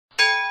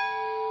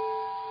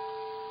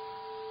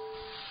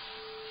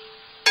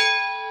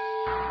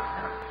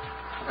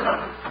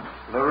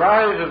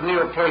rise of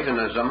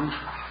Neoplatonism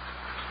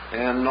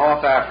in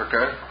North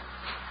Africa,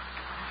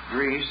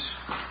 Greece,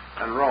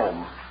 and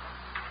Rome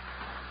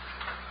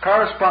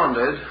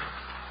corresponded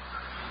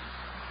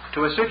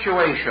to a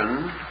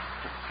situation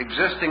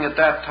existing at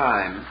that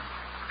time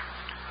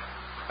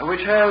which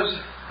has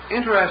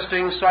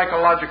interesting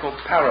psychological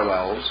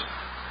parallels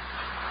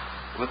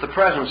with the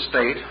present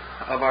state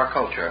of our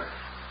culture.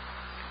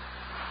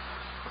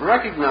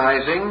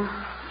 Recognizing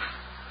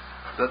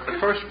that the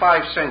first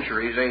 5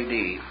 centuries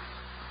A.D.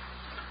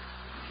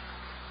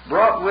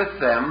 brought with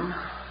them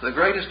the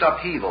greatest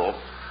upheaval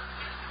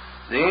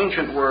the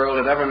ancient world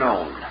had ever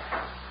known,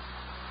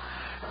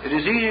 it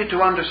is easy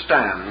to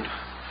understand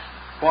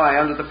why,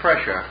 under the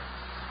pressure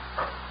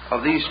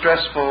of these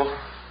stressful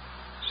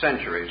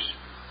centuries,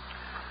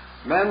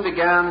 men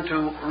began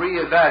to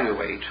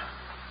reevaluate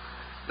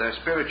their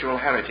spiritual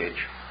heritage.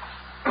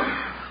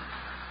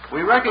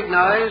 We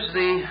recognize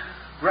the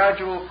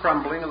gradual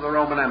crumbling of the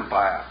Roman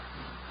Empire,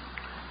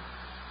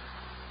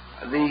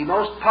 the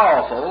most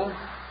powerful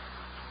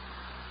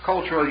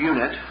cultural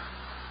unit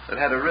that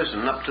had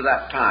arisen up to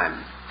that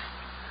time.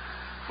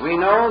 We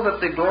know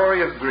that the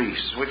glory of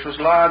Greece, which was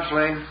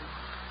largely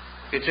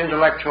its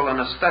intellectual and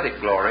aesthetic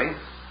glory,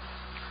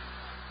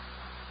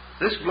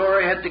 this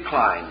glory had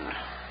declined,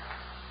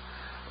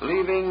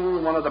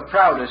 leaving one of the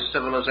proudest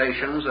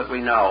civilizations that we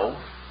know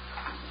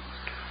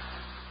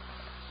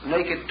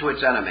naked to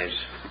its enemies,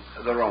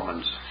 the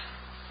Romans.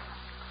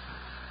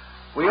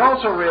 We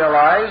also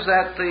realize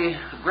that the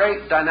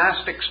great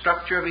dynastic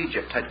structure of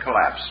Egypt had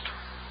collapsed,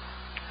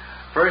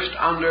 first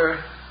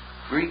under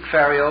Greek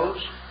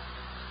pharaohs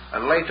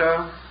and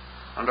later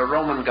under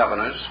Roman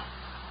governors.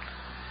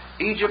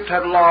 Egypt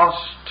had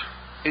lost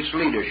its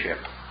leadership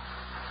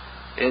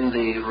in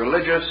the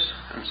religious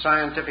and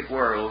scientific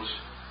worlds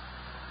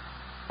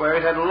where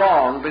it had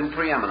long been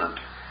preeminent.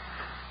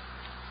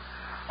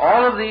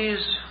 All of these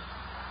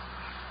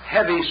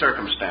heavy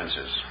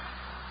circumstances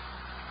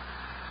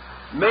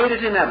made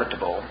it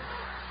inevitable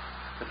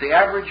that the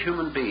average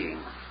human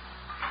being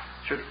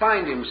should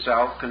find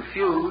himself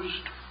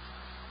confused,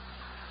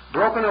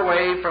 broken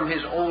away from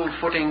his old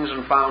footings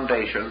and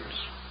foundations,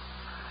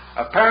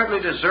 apparently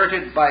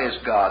deserted by his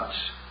gods,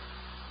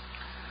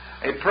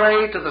 a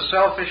prey to the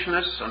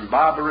selfishness and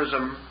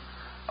barbarism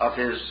of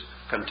his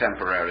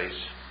contemporaries,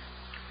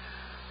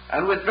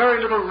 and with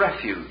very little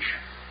refuge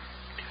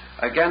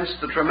against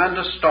the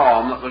tremendous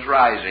storm that was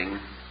rising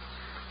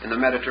in the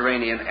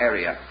Mediterranean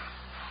area.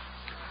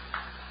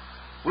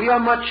 We are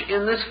much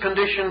in this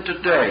condition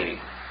today,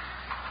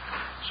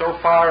 so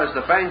far as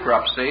the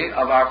bankruptcy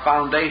of our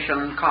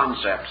foundation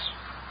concepts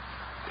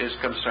is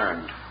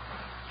concerned.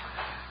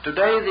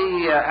 Today,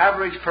 the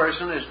average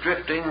person is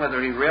drifting,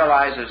 whether he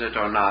realizes it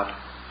or not,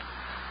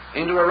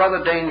 into a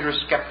rather dangerous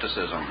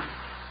skepticism,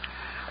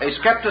 a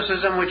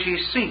skepticism which he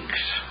seeks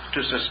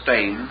to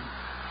sustain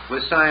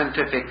with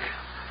scientific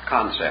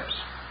concepts.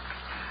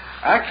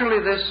 Actually,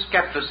 this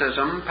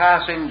skepticism,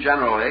 passing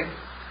generally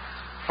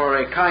for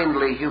a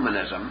kindly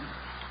humanism,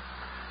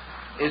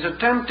 is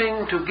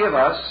attempting to give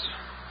us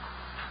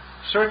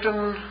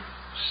certain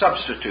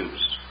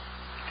substitutes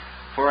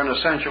for an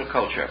essential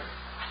culture.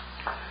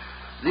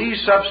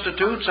 These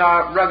substitutes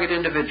are rugged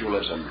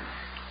individualism,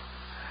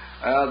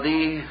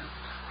 the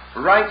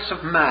rights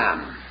of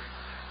man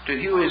to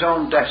hew his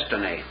own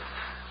destiny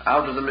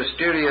out of the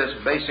mysterious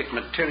basic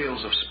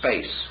materials of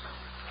space,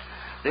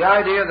 the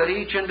idea that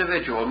each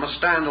individual must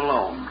stand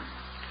alone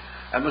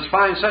and must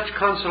find such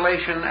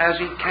consolation as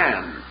he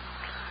can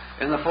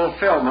in the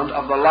fulfillment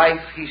of the life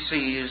he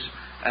sees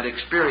and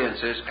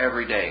experiences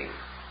every day.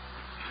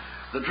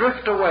 The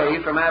drift away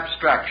from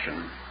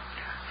abstraction,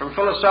 from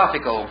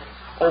philosophical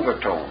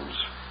overtones.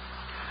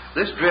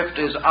 This drift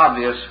is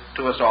obvious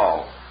to us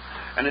all,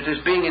 and it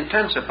is being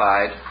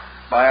intensified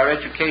by our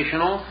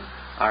educational,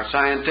 our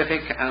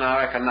scientific, and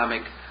our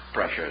economic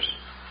pressures.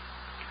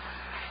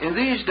 In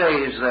these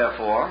days,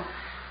 therefore,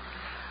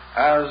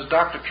 as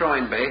Dr.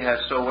 Troinby has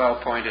so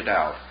well pointed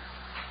out,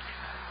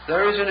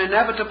 there is an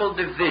inevitable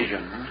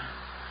division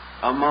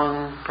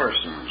among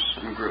persons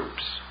and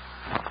groups.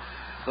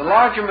 The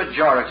larger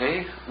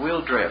majority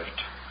will drift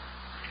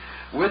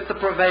with the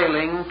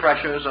prevailing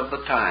pressures of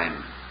the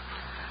time,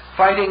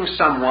 fighting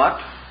somewhat,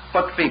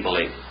 but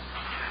feebly,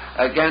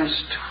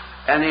 against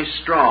any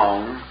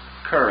strong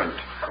current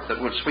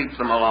that would sweep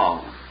them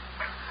along.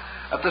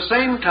 At the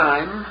same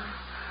time,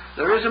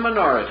 there is a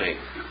minority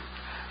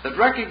that,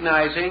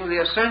 recognizing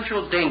the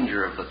essential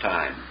danger of the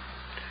time,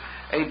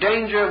 a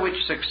danger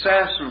which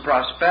success and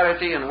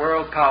prosperity and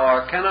world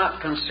power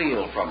cannot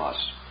conceal from us,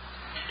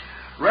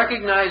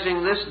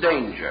 recognizing this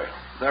danger,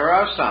 there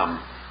are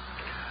some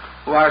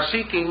who are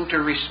seeking to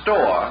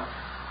restore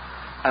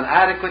an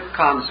adequate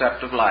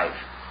concept of life.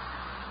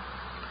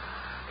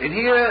 And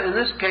here, in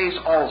this case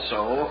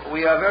also,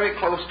 we are very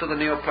close to the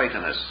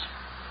Neoplatonists,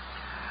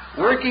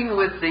 working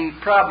with the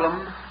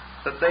problem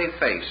that they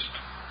faced.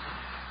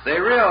 They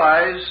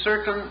realized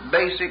certain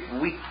basic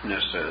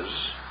weaknesses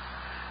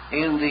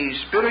in the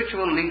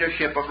spiritual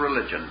leadership of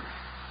religion.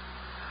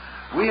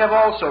 We have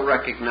also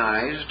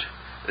recognized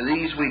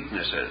these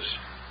weaknesses.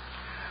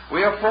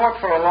 We have fought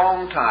for a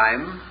long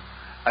time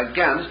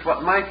against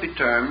what might be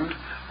termed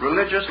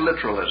religious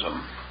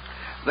literalism.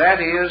 That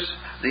is,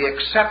 the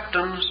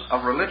acceptance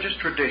of religious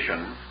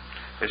tradition,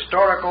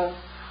 historical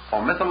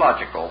or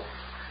mythological,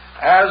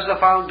 as the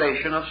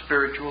foundation of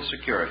spiritual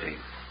security.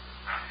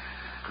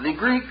 The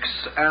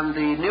Greeks and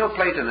the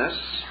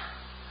Neoplatonists,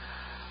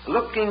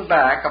 looking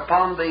back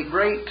upon the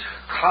great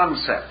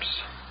concepts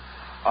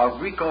of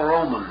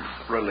Greco-Roman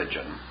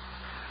religion,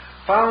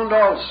 found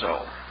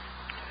also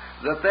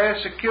that their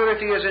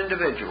security as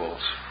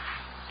individuals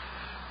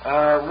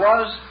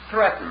was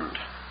threatened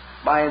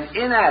by an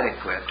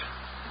inadequate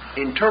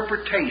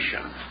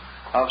interpretation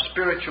of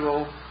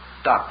spiritual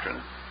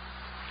doctrine.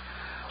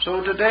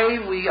 So today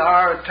we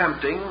are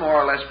attempting,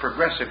 more or less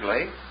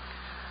progressively,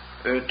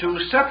 to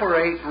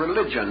separate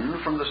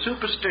religion from the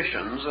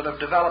superstitions that have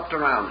developed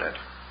around it.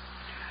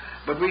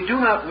 But we do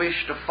not wish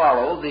to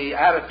follow the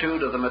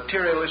attitude of the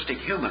materialistic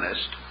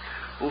humanist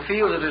who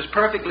feels it is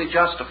perfectly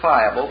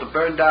justifiable to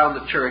burn down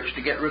the church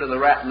to get rid of the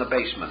rat in the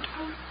basement.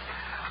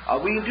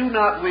 We do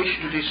not wish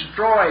to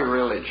destroy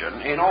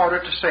religion in order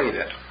to save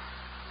it.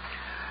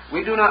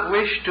 We do not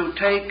wish to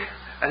take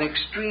an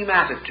extreme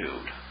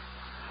attitude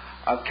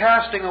of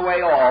casting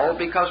away all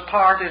because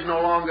part is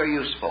no longer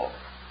useful.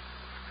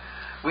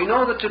 We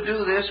know that to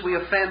do this we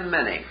offend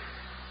many.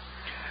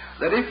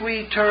 That if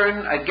we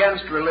turn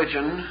against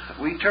religion,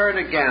 we turn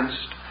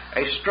against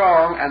a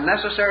strong and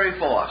necessary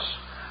force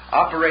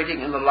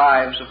operating in the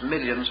lives of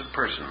millions of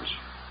persons.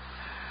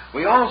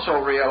 We also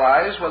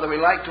realize, whether we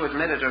like to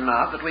admit it or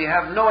not, that we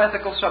have no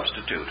ethical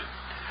substitute,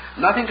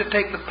 nothing to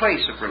take the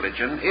place of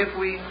religion if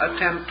we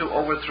attempt to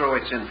overthrow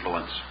its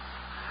influence.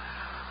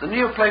 The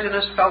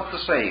Neoplatonists felt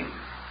the same.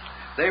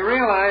 They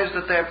realized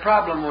that their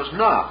problem was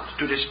not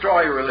to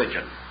destroy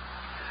religion.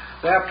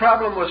 Their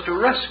problem was to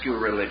rescue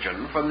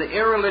religion from the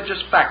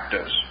irreligious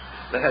factors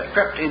that had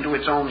crept into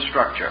its own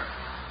structure.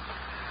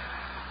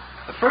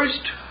 The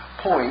first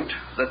point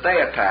that they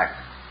attack,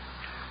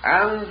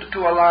 and to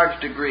a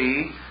large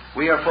degree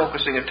we are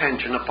focusing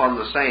attention upon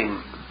the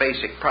same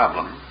basic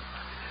problem,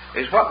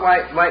 is what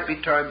might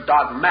be termed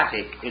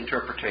dogmatic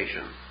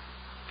interpretation.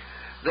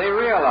 They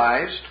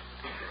realized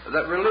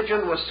that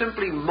religion was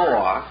simply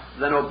more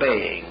than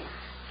obeying,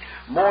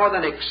 more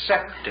than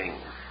accepting,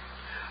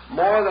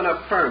 more than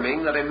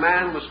affirming that a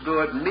man was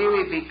good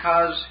merely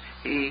because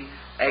he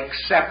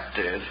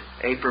accepted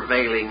a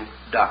prevailing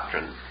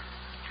doctrine.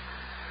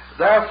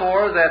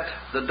 Therefore, that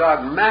the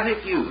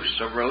dogmatic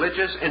use of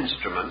religious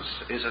instruments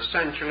is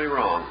essentially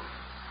wrong.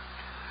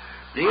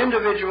 The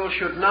individual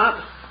should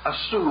not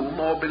assume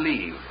or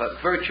believe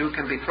that virtue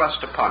can be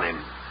thrust upon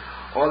him,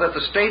 or that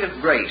the state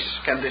of grace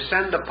can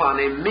descend upon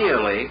him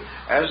merely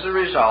as the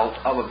result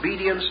of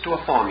obedience to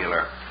a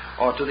formula,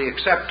 or to the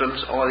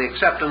acceptance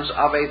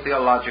of a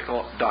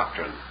theological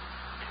doctrine.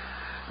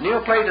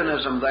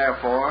 Neoplatonism,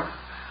 therefore,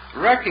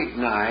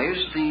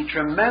 recognized the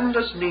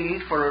tremendous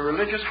need for a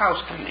religious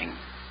house cleaning,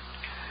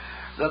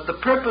 that the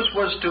purpose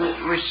was to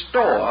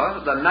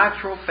restore the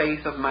natural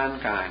faith of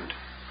mankind,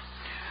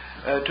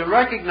 to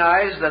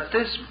recognize that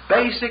this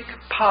basic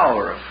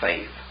power of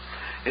faith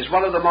is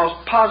one of the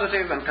most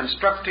positive and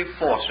constructive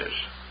forces,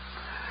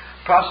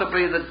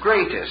 possibly the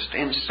greatest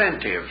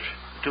incentive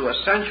to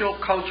essential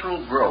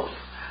cultural growth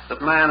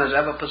that man has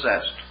ever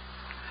possessed.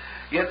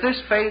 Yet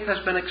this faith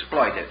has been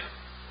exploited,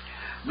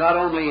 not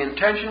only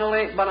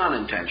intentionally but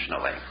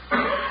unintentionally.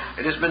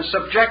 It has been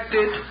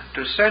subjected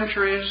to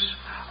centuries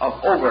of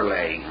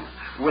overlaying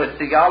with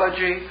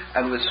theology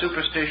and with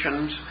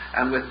superstitions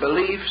and with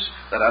beliefs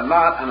that are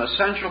not an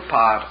essential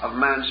part of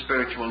man's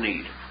spiritual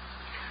need.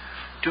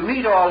 To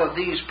meet all of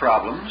these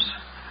problems,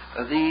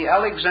 the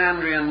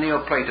Alexandrian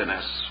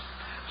Neoplatonists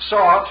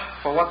sought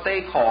for what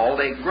they called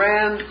a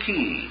grand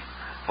key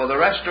for the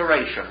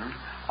restoration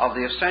of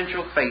the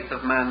essential faith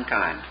of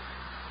mankind.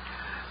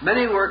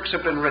 Many works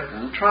have been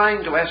written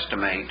trying to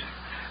estimate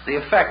the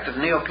effect of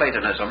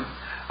Neoplatonism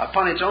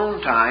upon its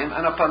own time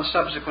and upon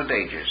subsequent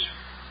ages.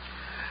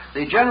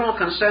 The general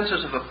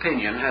consensus of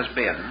opinion has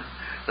been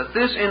that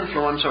this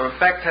influence or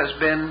effect has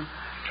been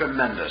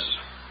tremendous,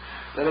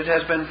 that it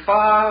has been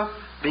far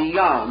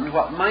beyond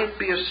what might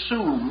be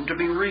assumed to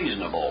be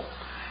reasonable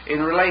in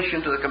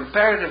relation to the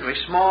comparatively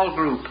small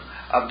group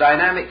of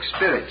dynamic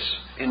spirits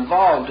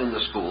involved in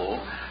the school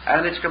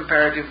and its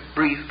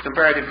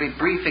comparatively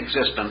brief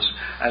existence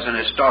as an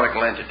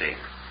historical entity.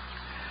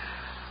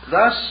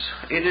 Thus,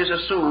 it is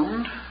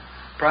assumed,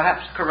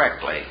 perhaps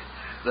correctly,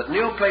 that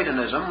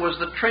Neoplatonism was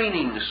the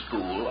training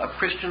school of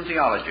Christian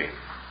theology,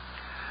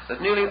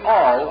 that nearly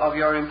all of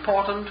your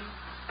important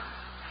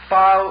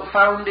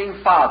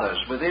founding fathers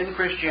within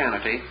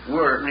Christianity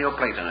were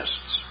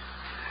Neoplatonists,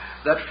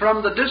 that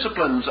from the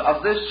disciplines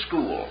of this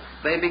school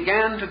they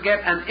began to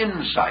get an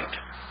insight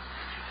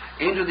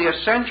into the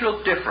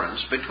essential difference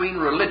between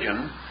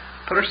religion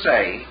per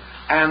se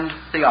and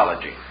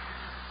theology.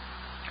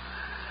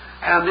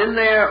 And in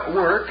their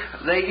work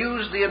they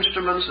used the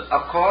instruments,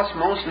 of course,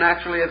 most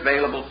naturally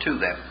available to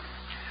them.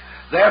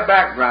 Their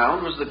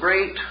background was the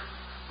great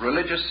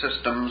religious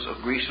systems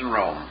of Greece and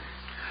Rome,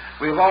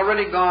 We have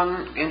already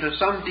gone into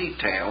some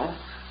detail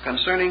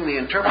concerning the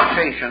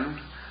interpretation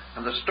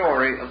and the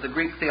story of the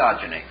Greek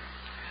theogony,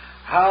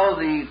 how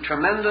the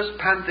tremendous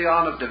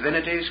pantheon of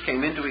divinities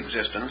came into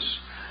existence,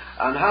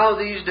 and how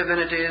these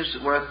divinities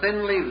were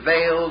thinly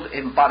veiled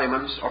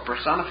embodiments or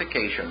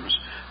personifications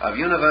of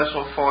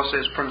universal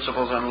forces,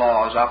 principles, and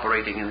laws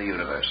operating in the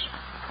universe.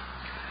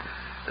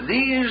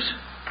 These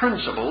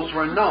principles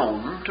were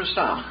known to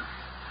some.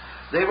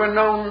 They were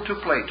known to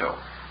Plato.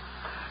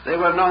 They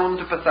were known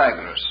to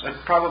Pythagoras,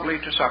 and probably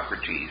to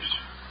Socrates.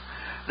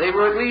 They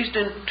were at least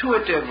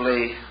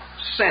intuitively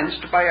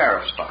sensed by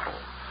Aristotle,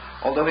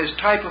 although his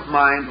type of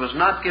mind was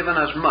not given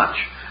as much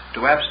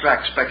to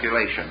abstract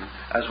speculation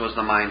as was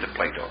the mind of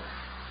Plato.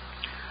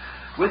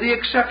 With the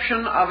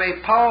exception of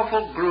a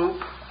powerful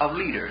group of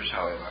leaders,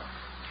 however,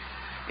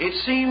 it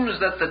seems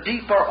that the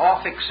deeper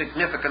orphic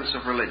significance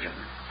of religion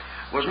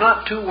was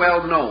not too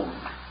well known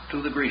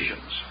to the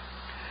Grecians.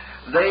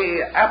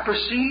 They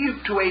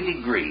apperceived to a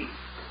degree.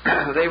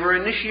 They were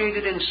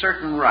initiated in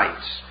certain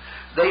rites.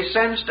 They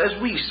sensed, as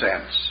we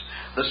sense,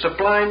 the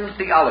sublime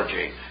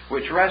theology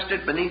which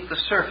rested beneath the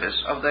surface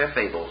of their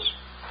fables.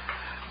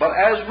 But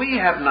as we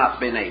have not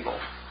been able,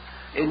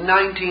 in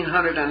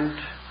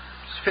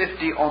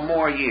 1950 or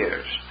more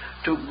years,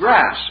 to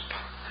grasp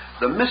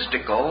the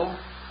mystical,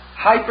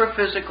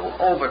 hyperphysical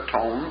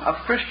overtone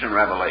of Christian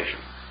revelation,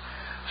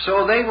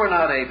 so they were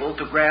not able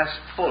to grasp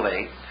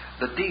fully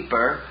the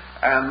deeper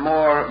and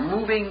more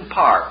moving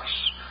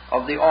parts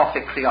of the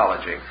Orphic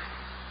theology.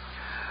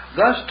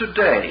 Thus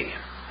today,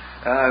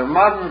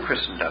 modern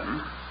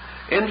Christendom,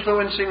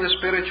 influencing the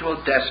spiritual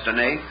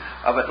destiny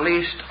of at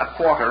least a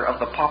quarter of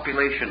the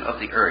population of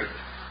the earth,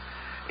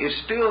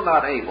 is still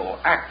not able,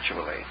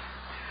 actually,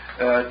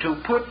 to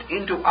put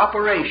into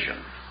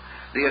operation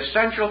the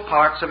essential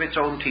parts of its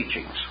own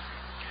teachings.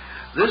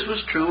 This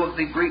was true of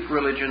the Greek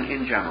religion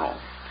in general.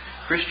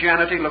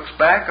 Christianity looks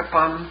back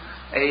upon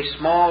a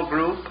small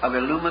group of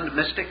illumined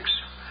mystics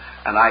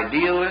and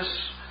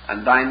idealists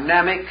and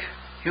dynamic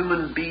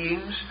human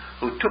beings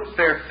who took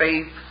their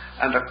faith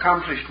and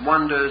accomplished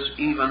wonders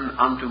even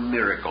unto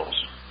miracles.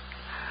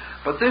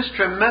 But this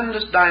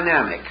tremendous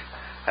dynamic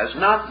has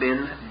not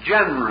been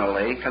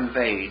generally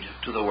conveyed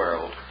to the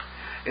world.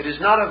 It is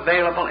not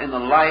available in the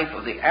life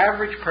of the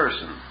average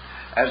person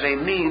as a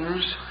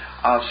means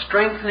of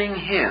strengthening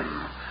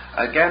him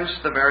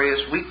against the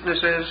various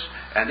weaknesses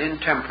and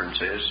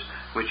intemperances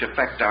which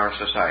affect our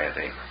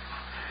society.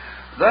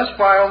 Thus,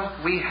 while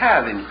we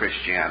have in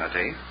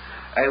Christianity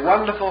a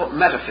wonderful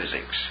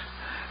metaphysics,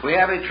 we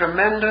have a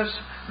tremendous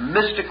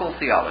mystical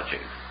theology.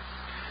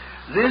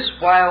 This,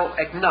 while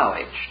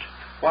acknowledged,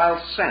 while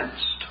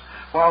sensed,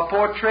 while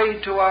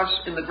portrayed to us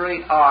in the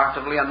great art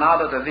of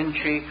Leonardo da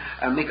Vinci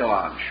and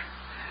Michelangelo,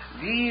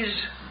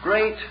 these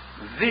great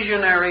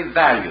visionary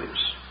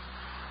values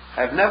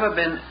have never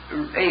been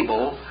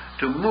able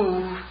to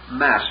move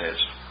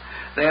masses.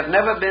 They have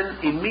never been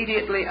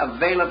immediately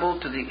available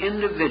to the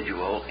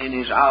individual in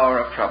his hour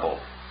of trouble.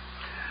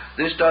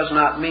 This does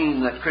not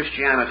mean that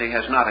Christianity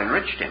has not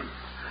enriched him,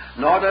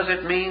 nor does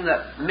it mean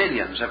that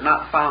millions have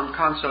not found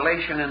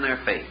consolation in their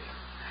faith.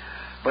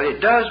 But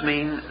it does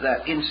mean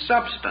that in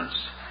substance,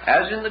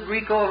 as in the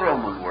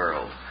Greco-Roman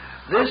world,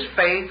 this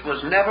faith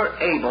was never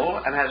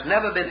able and has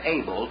never been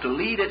able to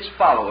lead its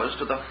followers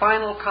to the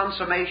final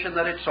consummation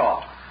that it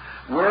sought: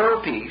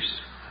 world peace,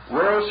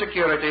 world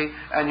security,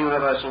 and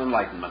universal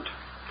enlightenment.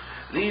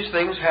 These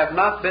things have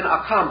not been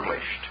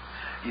accomplished,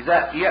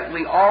 yet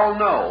we all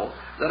know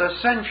that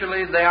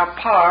essentially they are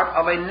part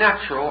of a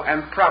natural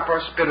and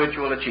proper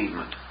spiritual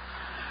achievement.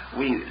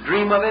 We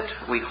dream of it,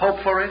 we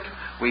hope for it,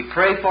 we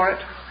pray for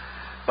it,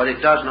 but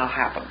it does not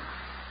happen.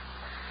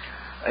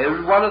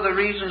 One of the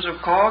reasons, of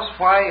course,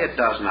 why it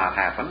does not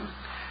happen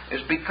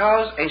is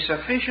because a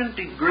sufficient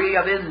degree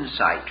of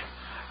insight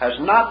has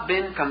not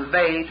been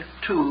conveyed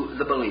to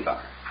the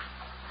believer.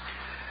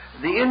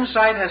 The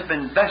insight has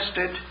been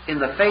vested in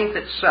the faith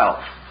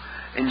itself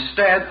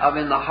instead of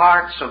in the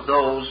hearts of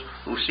those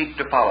who seek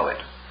to follow it.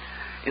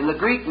 In the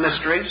Greek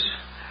mysteries,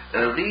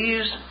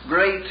 these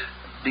great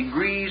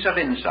degrees of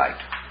insight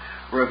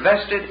were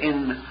vested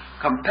in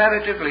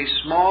comparatively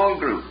small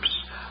groups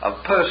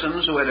of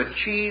persons who had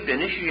achieved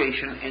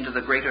initiation into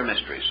the greater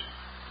mysteries.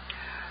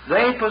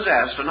 They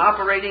possessed an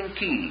operating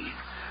key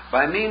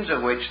by means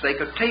of which they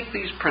could take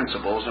these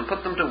principles and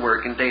put them to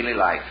work in daily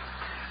life.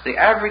 The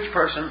average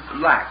person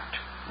lacked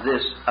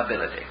this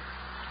ability.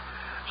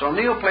 So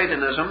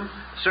Neoplatonism,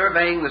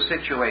 surveying the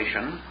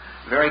situation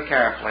very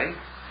carefully,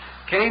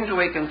 came to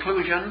a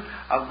conclusion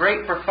of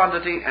great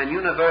profundity and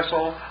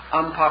universal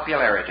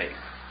unpopularity.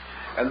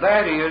 And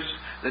that is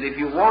that if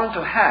you want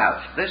to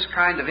have this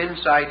kind of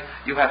insight,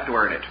 you have to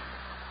earn it.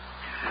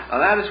 Now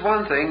that is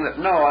one thing that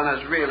no one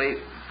has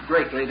really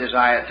greatly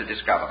desired to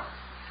discover.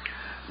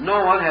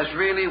 No one has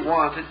really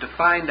wanted to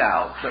find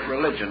out that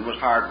religion was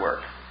hard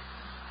work.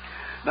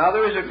 Now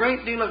there is a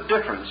great deal of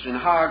difference in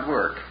hard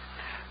work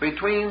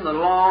between the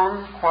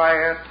long,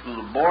 quiet,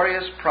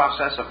 laborious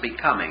process of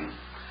becoming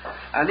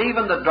and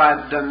even the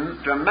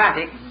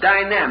dramatic,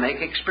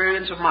 dynamic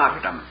experience of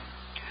martyrdom.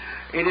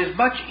 It is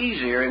much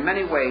easier in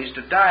many ways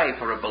to die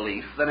for a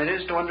belief than it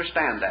is to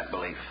understand that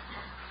belief.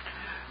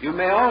 You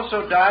may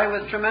also die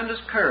with tremendous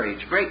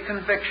courage, great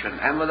conviction,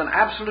 and with an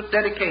absolute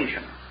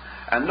dedication,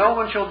 and no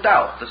one shall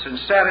doubt the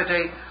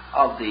sincerity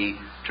of the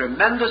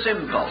tremendous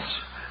impulse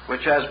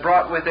which has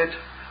brought with it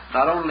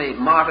not only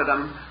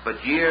martyrdom,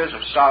 but years of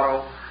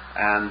sorrow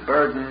and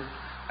burden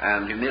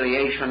and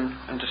humiliation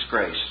and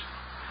disgrace.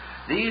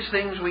 These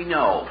things we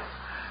know,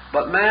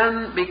 but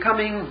man,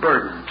 becoming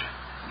burdened,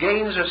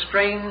 gains a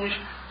strange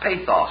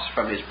pathos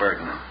from his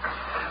burden.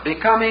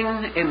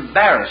 Becoming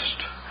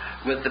embarrassed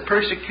with the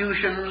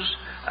persecutions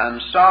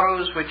and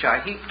sorrows which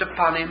are heaped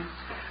upon him,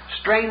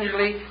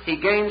 strangely he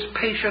gains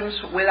patience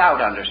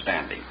without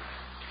understanding.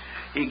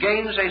 He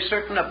gains a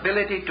certain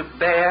ability to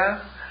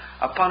bear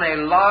upon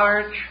a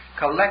large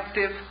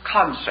collective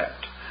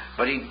concept,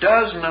 but he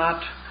does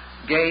not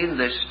gain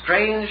this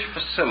strange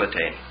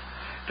facility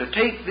to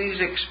take these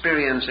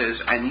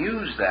experiences and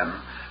use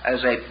them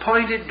as a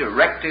pointed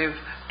directive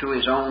to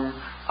his own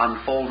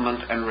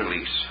unfoldment and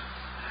release.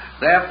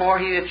 Therefore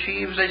he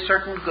achieves a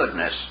certain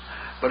goodness,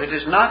 but it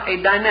is not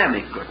a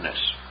dynamic goodness.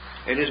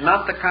 It is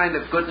not the kind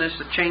of goodness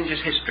that changes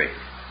history.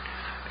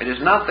 It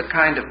is not the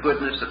kind of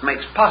goodness that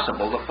makes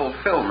possible the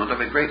fulfillment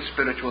of a great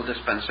spiritual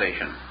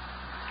dispensation.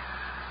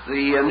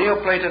 The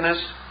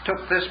Neoplatonists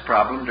took this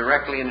problem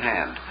directly in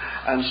hand,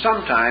 and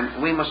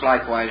sometime we must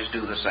likewise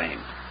do the same.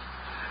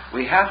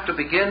 We have to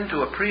begin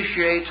to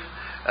appreciate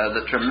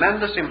the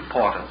tremendous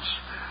importance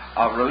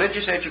of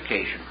religious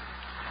education,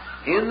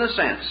 in the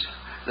sense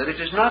that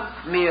it is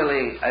not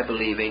merely a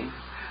believing,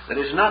 that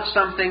it is not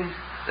something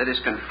that is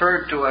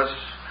conferred to us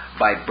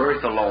by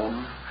birth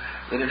alone,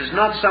 that it is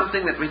not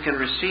something that we can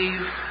receive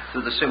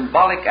through the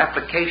symbolic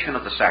application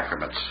of the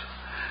sacraments,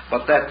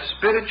 but that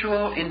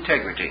spiritual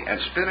integrity and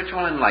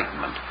spiritual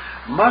enlightenment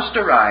must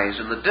arise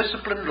in the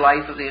disciplined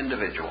life of the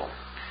individual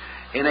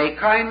in a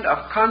kind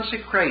of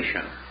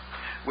consecration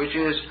which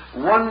is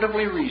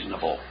wonderfully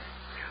reasonable,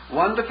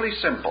 wonderfully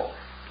simple,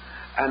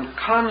 and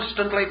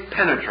constantly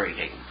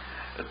penetrating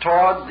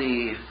toward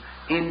the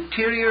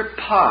interior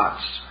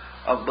parts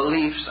of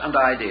beliefs and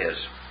ideas.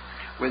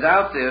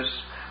 Without this,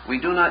 we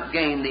do not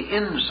gain the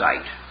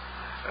insight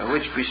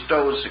which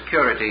bestows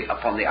security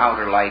upon the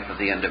outer life of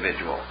the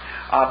individual.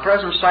 Our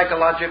present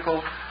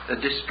psychological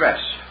distress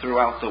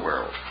throughout the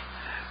world,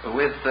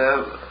 with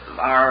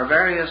our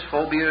various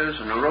phobias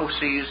and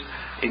neuroses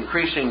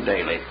increasing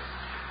daily,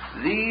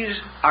 these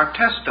are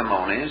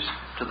testimonies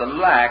to the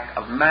lack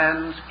of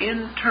man's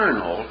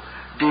internal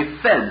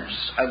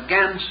defense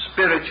against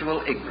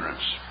spiritual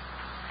ignorance.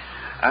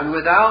 And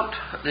without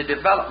the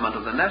development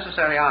of the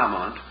necessary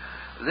armament,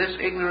 this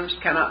ignorance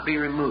cannot be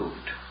removed.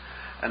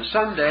 And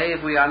someday,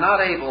 if we are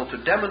not able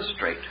to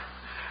demonstrate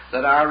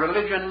that our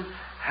religion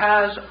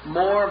has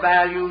more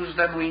values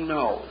than we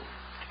know,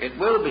 it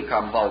will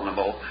become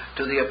vulnerable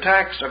to the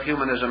attacks of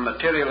humanism,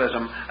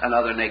 materialism, and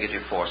other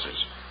negative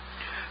forces.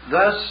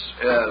 Thus,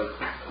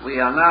 we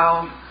are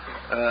now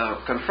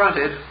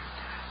confronted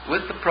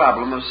with the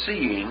problem of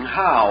seeing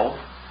how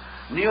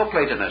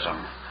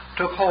Neoplatonism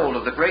took hold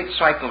of the great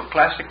cycle of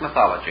classic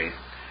mythology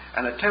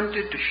and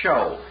attempted to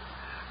show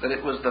that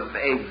it was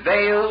a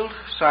veiled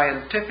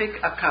scientific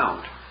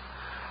account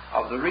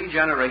of the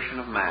regeneration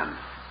of man.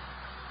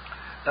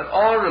 That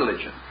all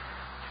religion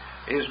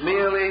is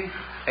merely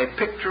a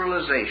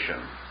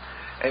pictorialization,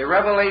 a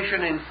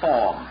revelation in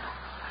form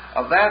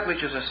of that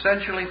which is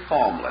essentially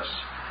formless,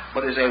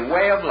 but is a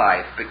way of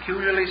life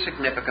peculiarly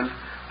significant,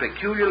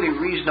 peculiarly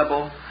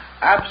reasonable,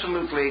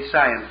 absolutely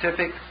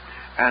scientific,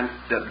 and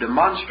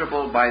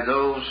demonstrable by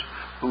those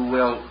who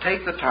will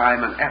take the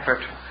time and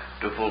effort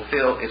to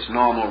fulfill its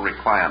normal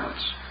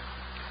requirements.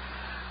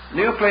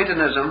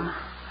 Neoplatonism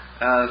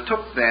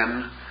took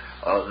then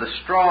the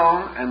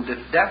strong and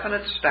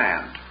definite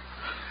stand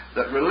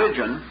that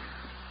religion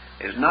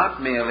is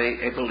not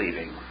merely a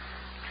believing.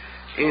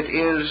 It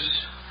is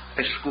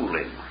a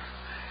schooling.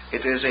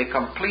 It is a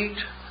complete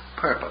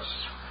purpose.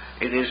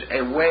 It is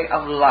a way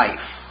of life.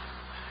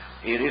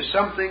 It is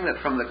something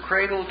that from the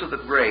cradle to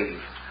the grave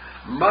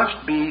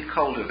must be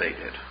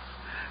cultivated.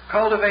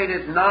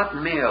 Cultivated not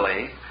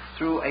merely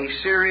through a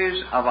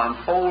series of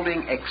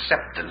unfolding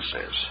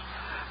acceptances,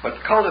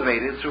 but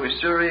cultivated through a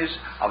series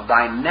of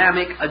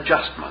dynamic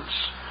adjustments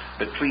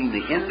between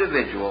the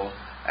individual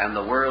and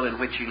the world in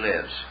which he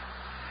lives.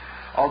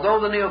 Although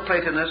the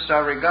Neoplatonists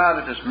are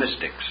regarded as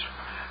mystics,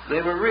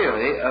 they were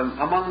really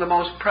among the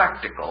most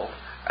practical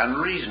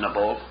and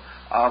reasonable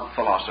of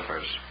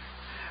philosophers.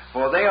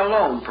 For they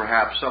alone,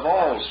 perhaps, of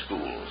all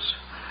schools,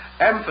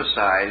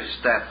 emphasize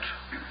that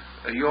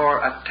your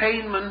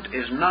attainment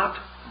is not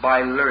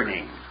by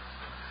learning,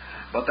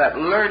 but that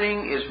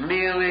learning is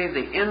merely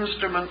the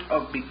instrument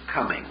of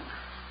becoming.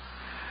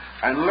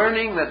 And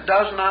learning that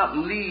does not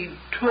lead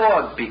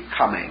toward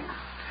becoming,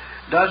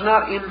 does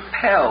not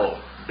impel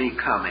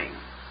becoming,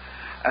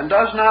 and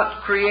does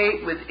not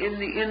create within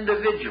the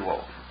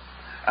individual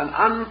an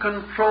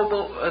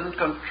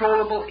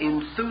uncontrollable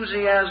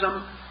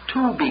enthusiasm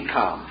to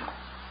become.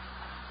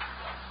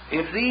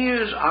 If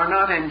these are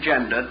not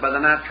engendered by the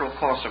natural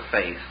course of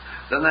faith,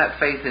 then that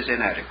faith is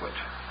inadequate,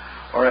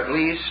 or at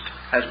least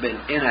has been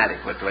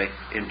inadequately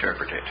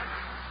interpreted.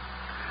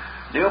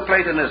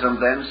 Neoplatonism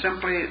then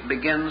simply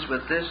begins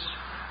with this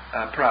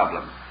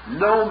problem.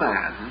 No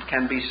man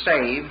can be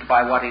saved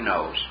by what he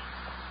knows.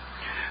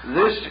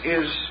 This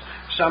is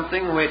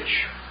something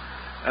which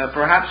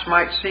perhaps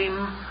might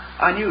seem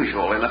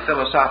unusual in a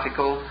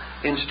philosophical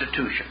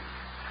institution.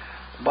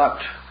 But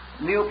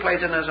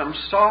Neoplatonism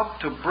sought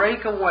to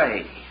break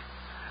away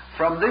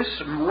from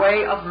this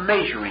way of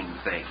measuring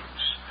things,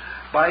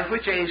 by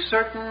which a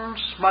certain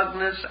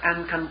smugness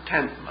and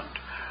contentment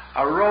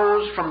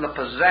arose from the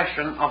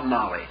possession of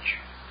knowledge,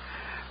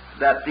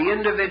 that the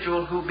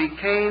individual who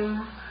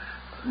became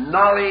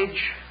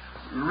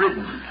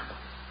knowledge-ridden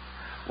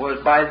was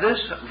by this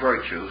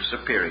virtue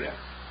superior.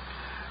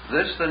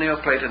 This the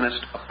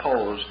Neoplatonist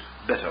opposed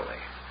bitterly.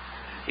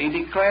 He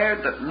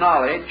declared that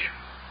knowledge,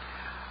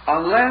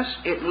 unless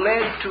it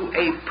led to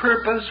a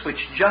purpose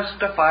which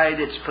justified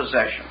its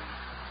possession,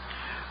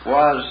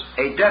 was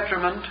a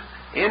detriment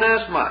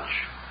inasmuch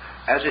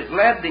as it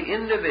led the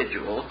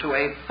individual to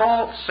a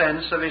false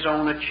sense of his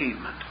own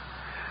achievement.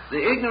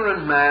 The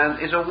ignorant man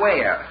is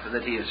aware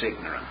that he is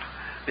ignorant,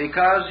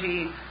 because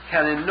he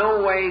can in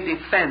no way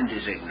defend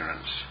his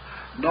ignorance,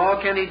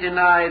 nor can he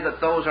deny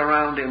that those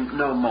around him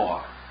know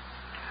more.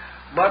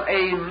 But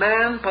a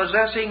man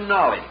possessing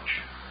knowledge,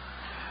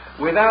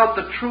 without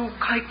the true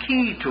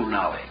key to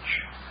knowledge,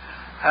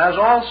 has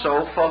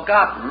also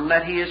forgotten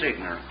that he is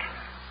ignorant.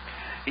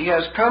 He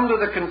has come to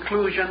the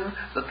conclusion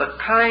that the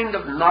kind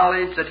of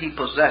knowledge that he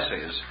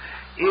possesses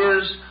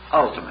is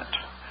ultimate,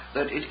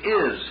 that it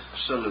is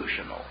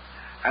solutional,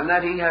 and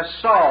that he has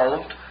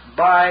solved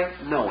by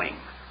knowing.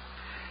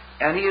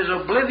 And he is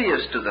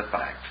oblivious to the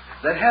fact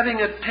that having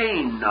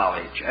attained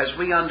knowledge, as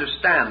we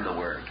understand the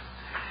word,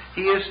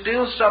 he is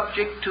still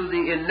subject to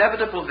the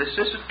inevitable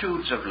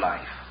vicissitudes of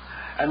life,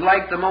 and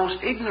like the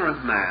most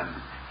ignorant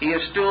man, he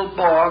is still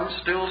born,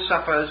 still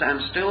suffers, and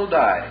still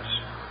dies,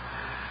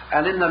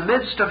 and in the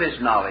midst of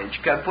his knowledge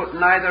can put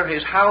neither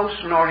his house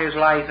nor his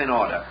life in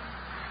order.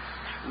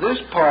 This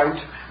point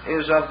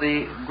is of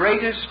the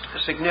greatest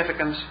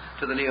significance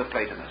to the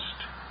Neoplatonist,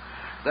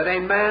 that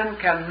a man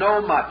can know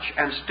much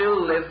and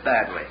still live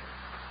badly,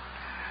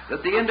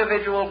 that the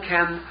individual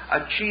can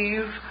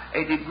achieve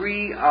a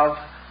degree of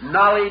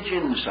knowledge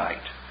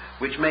insight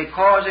which may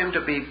cause him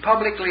to be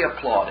publicly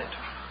applauded,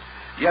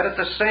 yet at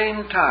the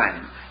same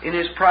time in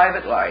his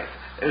private life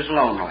is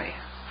lonely,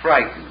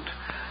 frightened,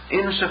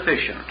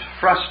 insufficient,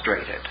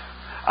 frustrated,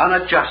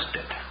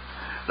 unadjusted.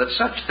 That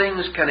such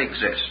things can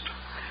exist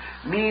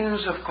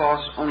means, of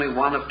course, only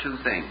one of two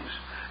things,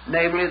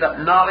 namely that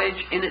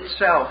knowledge in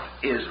itself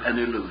is an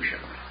illusion,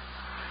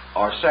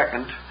 or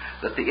second,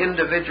 that the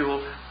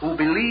individual who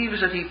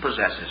believes that he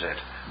possesses it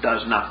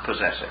does not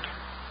possess it.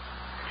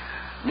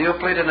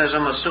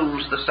 Neoplatonism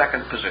assumes the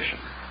second position,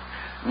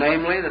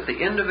 namely that the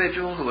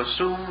individual who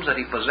assumes that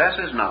he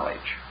possesses knowledge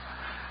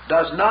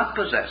does not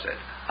possess it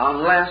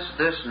unless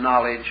this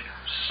knowledge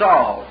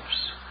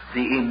solves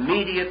the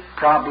immediate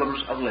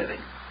problems of living.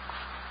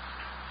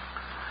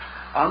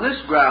 On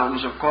this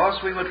grounds, of course,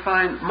 we would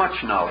find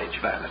much knowledge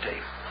vanity,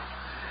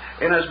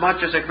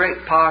 inasmuch as a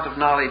great part of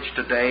knowledge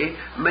today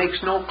makes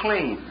no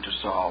claim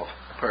to solve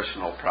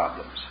personal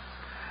problems,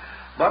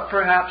 but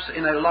perhaps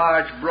in a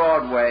large,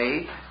 broad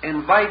way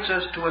invites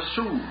us to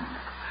assume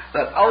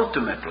that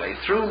ultimately,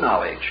 through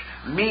knowledge,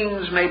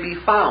 means may be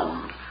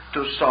found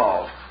to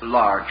solve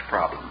large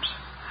problems.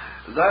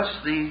 Thus,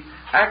 the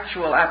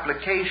actual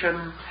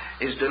application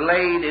is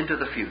delayed into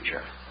the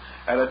future,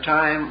 at a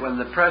time when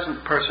the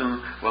present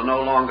person will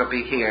no longer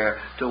be here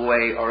to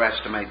weigh or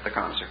estimate the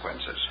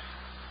consequences.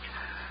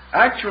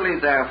 Actually,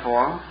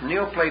 therefore,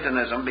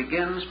 Neoplatonism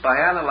begins by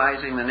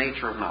analyzing the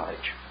nature of knowledge.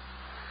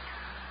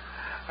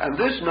 And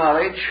this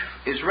knowledge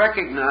is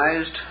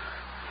recognized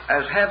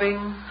as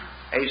having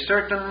a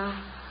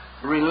certain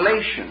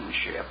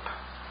relationship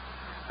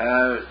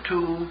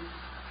to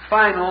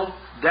final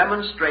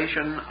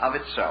demonstration of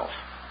itself.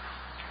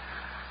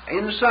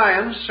 In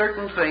science,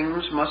 certain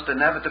things must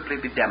inevitably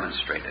be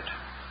demonstrated.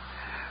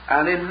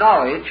 And in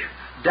knowledge,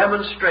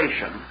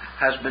 demonstration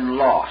has been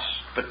lost,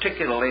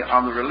 particularly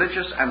on the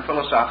religious and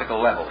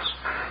philosophical levels.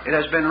 It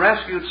has been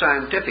rescued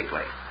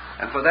scientifically,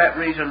 and for that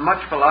reason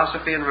much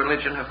philosophy and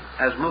religion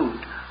has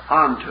moved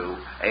onto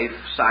a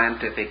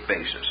scientific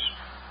basis.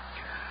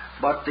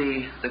 But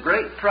the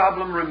great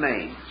problem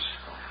remains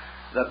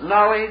that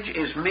knowledge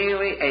is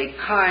merely a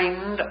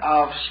kind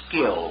of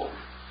skill.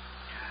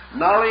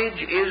 Knowledge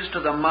is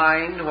to the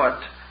mind what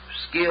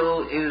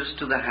skill is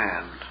to the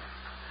hand.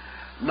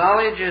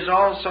 Knowledge is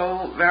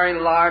also very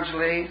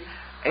largely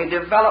a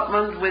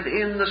development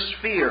within the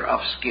sphere of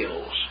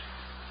skills.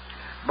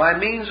 By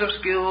means of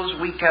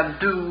skills we can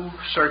do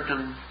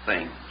certain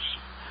things.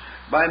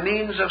 By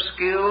means of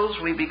skills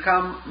we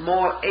become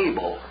more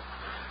able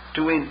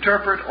to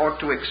interpret or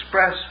to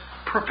express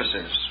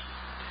purposes.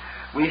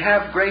 We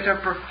have greater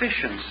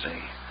proficiency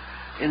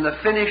in the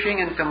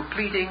finishing and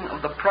completing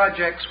of the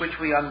projects which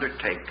we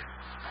undertake.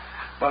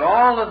 But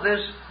all of this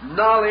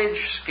knowledge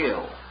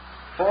skill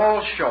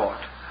falls short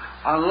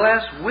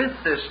unless with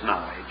this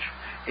knowledge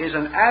is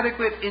an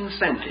adequate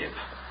incentive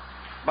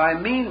by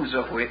means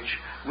of which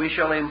we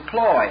shall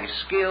employ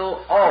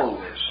skill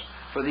always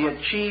for the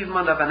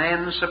achievement of an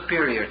end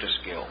superior to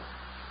skill.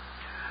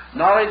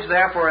 Knowledge,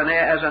 therefore,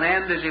 as an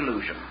end is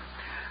illusion.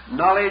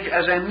 Knowledge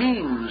as a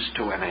means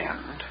to an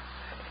end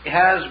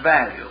has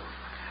value.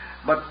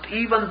 But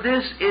even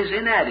this is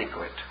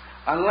inadequate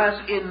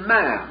unless in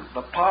man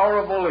the power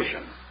of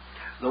volition,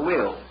 the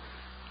will,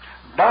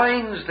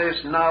 binds this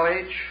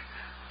knowledge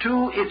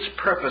to its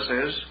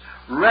purposes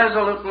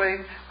resolutely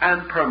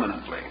and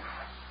permanently,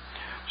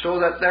 so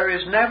that there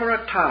is never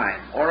a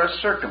time or a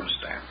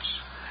circumstance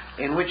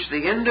in which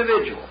the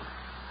individual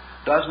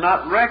does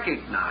not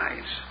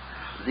recognize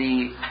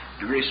the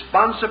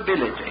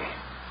responsibility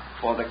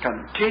for the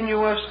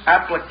continuous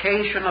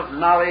application of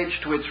knowledge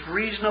to its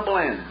reasonable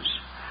ends,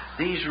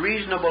 these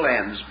reasonable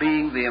ends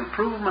being the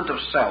improvement of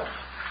self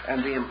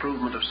and the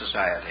improvement of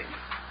society.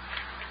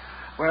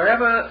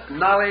 Wherever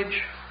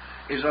knowledge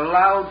is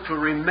allowed to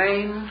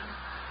remain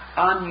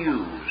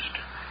unused,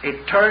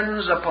 it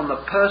turns upon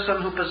the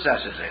person who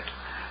possesses it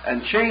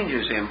and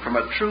changes him from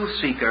a truth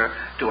seeker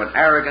to an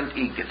arrogant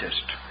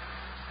egotist.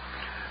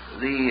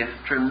 The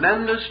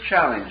tremendous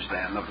challenge,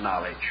 then, of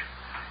knowledge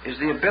is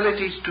the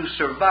ability to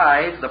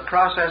survive the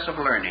process of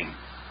learning,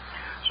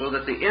 so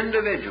that the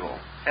individual,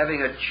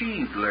 having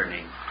achieved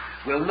learning,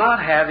 will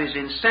not have his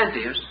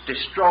incentives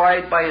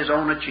destroyed by his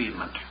own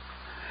achievement,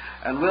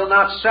 and will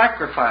not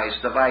sacrifice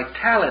the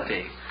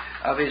vitality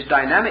of his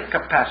dynamic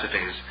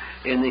capacities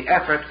in the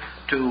effort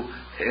to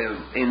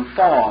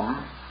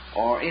inform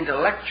or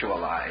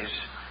intellectualize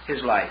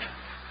his life.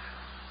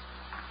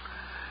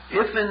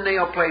 If in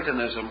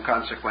Neoplatonism,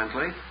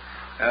 consequently,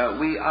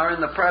 we are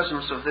in the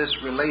presence of this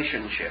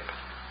relationship,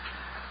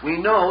 we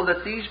know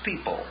that these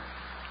people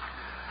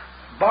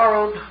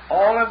borrowed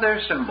all of their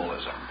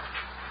symbolism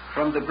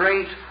from the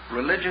great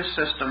religious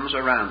systems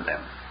around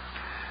them.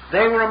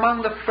 They were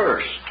among the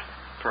first,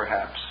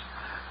 perhaps,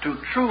 to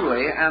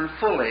truly and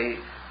fully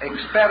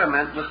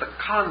experiment with the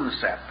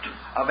concept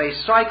of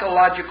a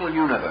psychological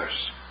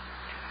universe,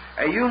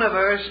 a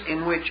universe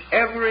in which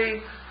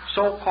every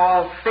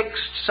so-called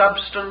fixed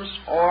substance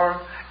or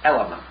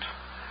element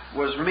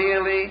was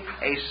merely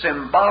a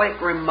symbolic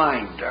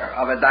reminder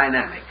of a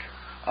dynamic,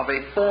 of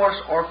a force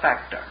or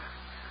factor,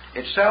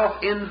 itself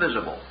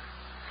invisible,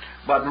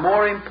 but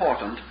more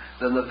important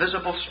than the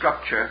visible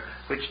structure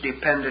which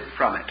depended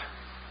from it.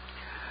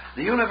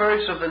 The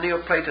universe of the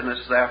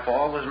Neoplatonists,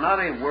 therefore, was not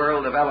a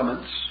world of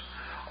elements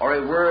or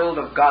a world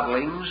of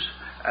godlings,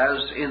 as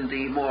in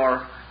the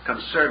more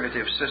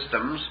conservative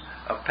systems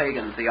of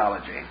pagan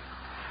theology.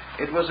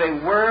 It was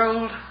a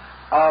world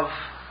of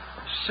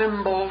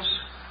symbols,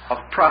 of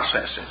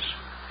processes,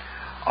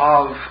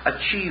 of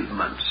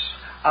achievements,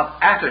 of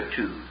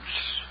attitudes,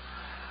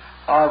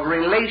 of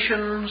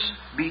relations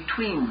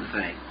between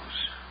things.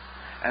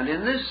 And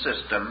in this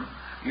system,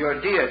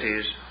 your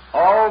deities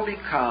all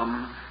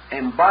become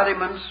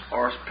embodiments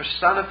or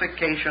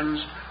personifications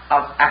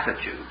of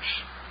attitudes.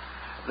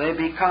 They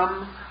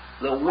become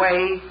the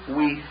way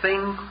we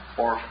think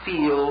or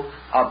feel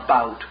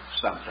about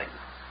something.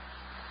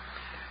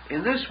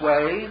 In this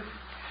way,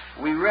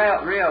 we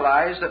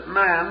realize that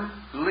man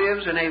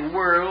lives in a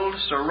world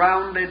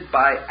surrounded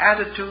by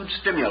attitude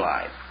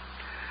stimuli,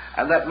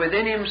 and that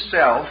within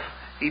himself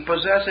he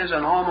possesses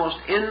an almost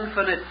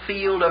infinite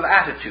field of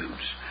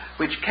attitudes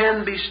which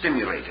can be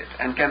stimulated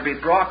and can be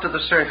brought to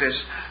the surface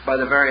by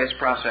the various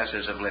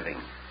processes of living.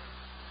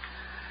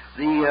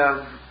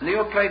 The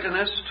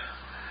Neoplatonist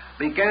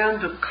began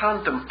to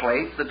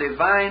contemplate the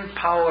divine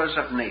powers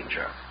of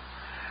nature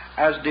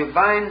as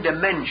divine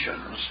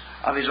dimensions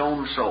of his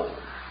own soul.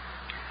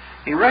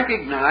 He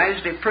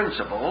recognized a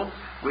principle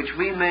which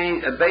we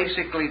may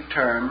basically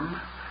term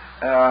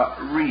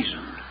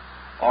reason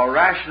or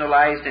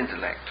rationalized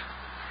intellect.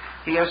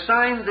 He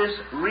assigned this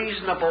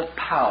reasonable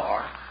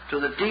power to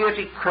the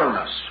deity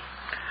Cronus,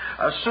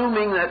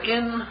 assuming that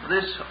in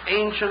this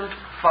ancient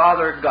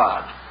Father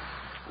God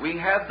we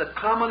had the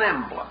common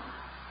emblem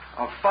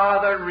of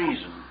Father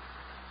Reason,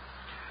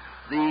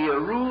 the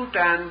root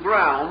and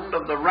ground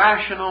of the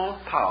rational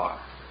power,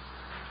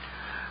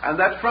 and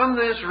that from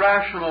this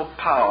rational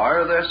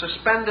power there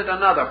suspended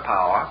another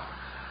power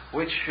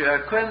which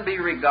can be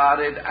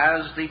regarded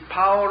as the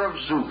power of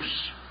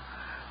Zeus.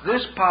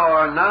 This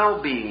power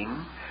now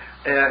being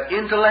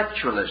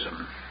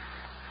intellectualism,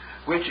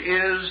 which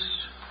is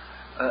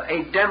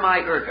a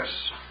demiurgus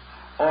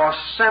or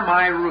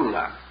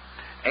semi-ruler,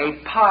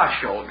 a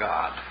partial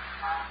god.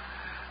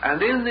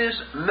 And in this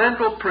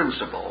mental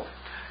principle,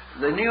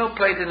 the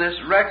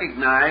Neoplatonists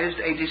recognized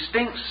a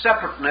distinct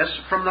separateness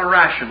from the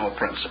rational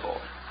principle,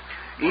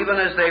 even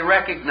as they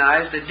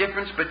recognized a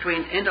difference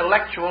between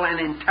intellectual and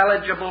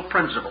intelligible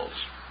principles.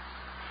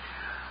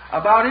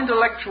 About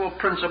intellectual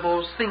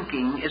principles,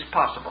 thinking is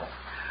possible.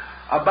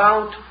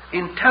 About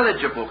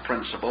intelligible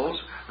principles,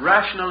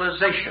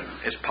 rationalization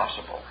is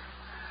possible.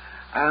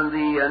 And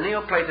the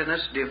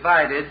Neoplatonists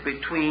divided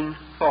between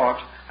thought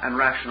and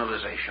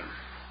rationalization.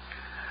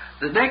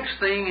 The next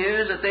thing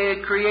is that they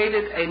had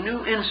created a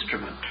new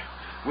instrument,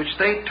 which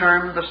they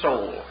termed the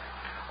soul,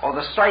 or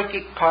the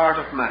psychic part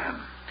of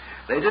man.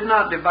 They did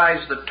not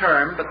devise the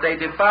term, but they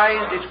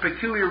devised its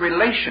peculiar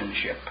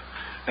relationship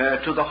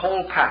to the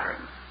whole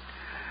pattern.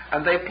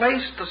 And they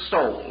placed the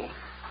soul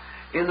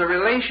in the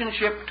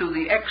relationship to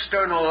the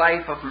external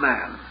life of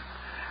man,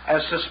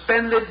 as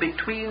suspended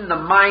between the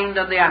mind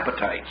and the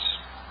appetites.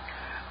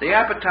 The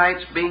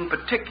appetites being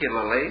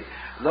particularly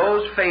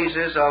those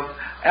phases of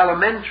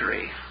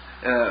elementary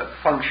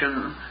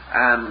function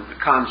and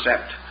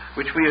concept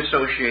which we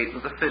associate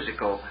with the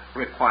physical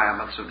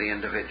requirements of the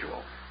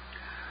individual.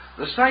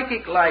 The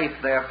psychic life,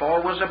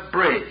 therefore, was a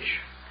bridge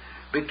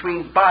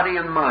between body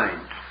and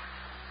mind,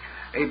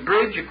 a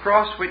bridge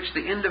across which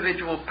the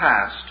individual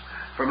passed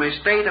from a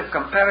state of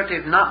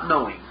comparative not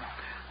knowing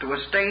to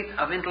a state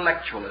of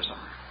intellectualism.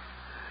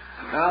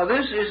 Now,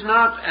 this is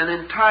not an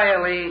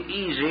entirely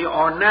easy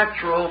or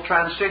natural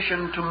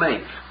transition to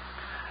make,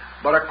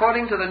 but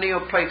according to the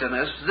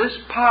Neoplatonists, this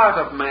part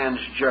of man's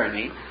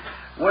journey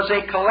was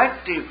a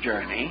collective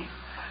journey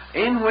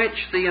in which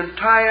the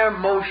entire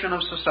motion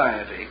of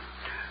society,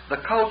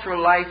 the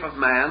cultural life of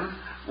man,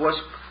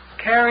 was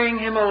carrying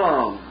him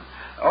along,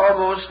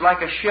 almost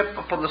like a ship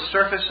upon the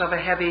surface of a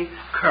heavy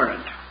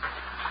current,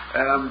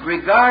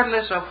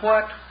 regardless of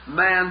what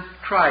man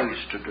tries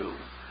to do,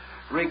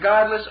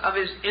 regardless of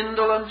his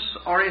indolence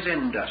or his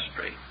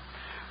industry,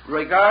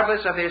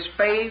 regardless of his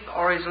faith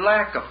or his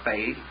lack of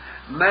faith.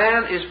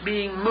 Man is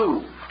being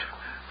moved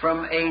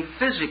from a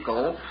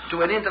physical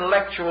to an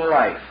intellectual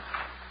life.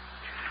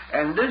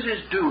 And this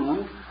is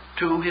due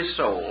to his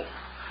soul,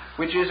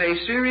 which is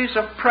a series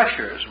of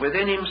pressures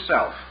within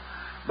himself,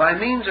 by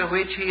means of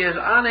which he is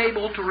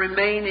unable to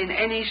remain in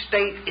any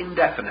state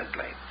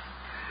indefinitely.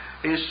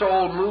 His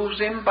soul moves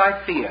him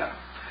by fear,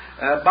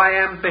 by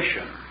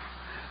ambition,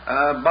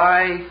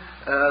 by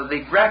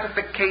the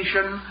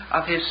gratification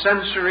of his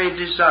sensory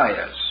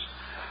desires,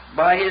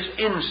 by his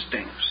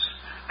instincts,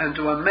 and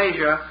to a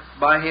measure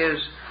by his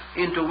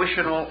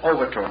intuitional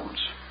overtones.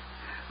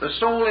 The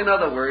soul, in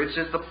other words,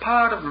 is the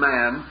part of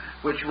man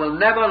which will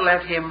never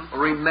let him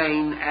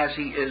remain as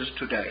he is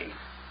today.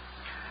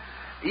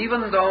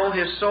 Even though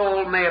his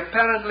soul may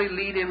apparently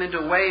lead him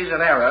into ways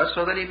of error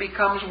so that he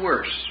becomes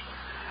worse,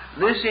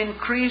 this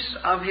increase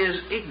of his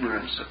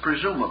ignorance,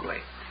 presumably,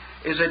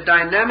 is a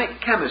dynamic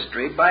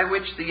chemistry by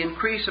which the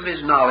increase of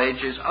his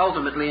knowledge is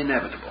ultimately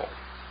inevitable.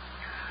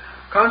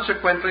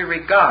 Consequently,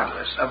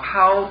 regardless of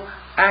how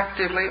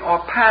actively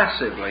or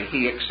passively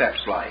he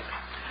accepts life,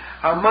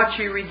 how much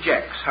he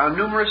rejects, how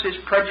numerous his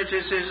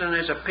prejudices and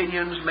his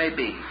opinions may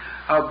be,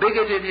 how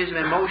bigoted his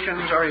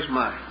emotions or his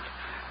mind,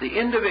 the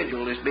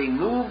individual is being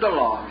moved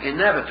along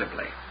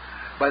inevitably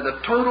by the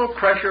total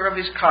pressure of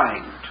his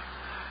kind,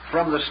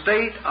 from the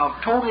state of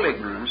total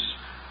ignorance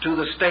to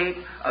the state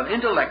of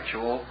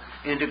intellectual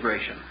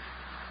integration.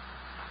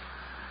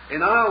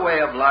 In our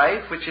way of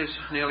life, which is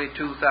nearly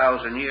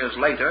 2,000 years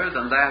later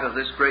than that of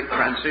this great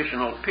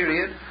transitional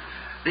period,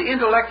 the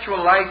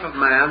intellectual life of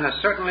man has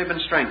certainly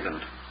been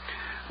strengthened.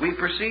 We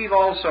perceive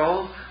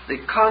also the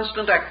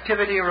constant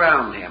activity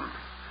around him,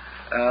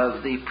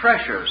 the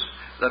pressures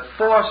that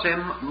force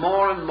him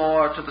more and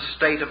more to the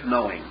state of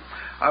knowing.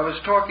 I was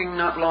talking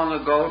not long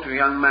ago to a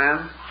young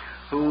man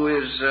who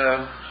is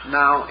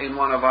now in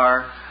one of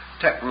our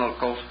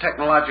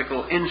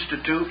technological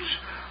institutes,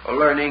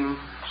 learning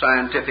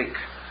scientific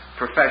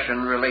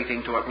profession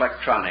relating to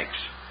electronics.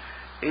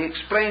 He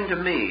explained to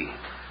me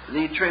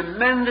the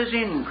tremendous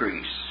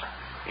increase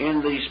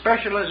in the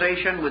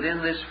specialization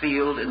within this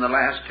field in the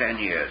last 10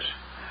 years.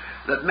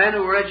 That men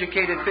who were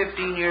educated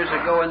 15 years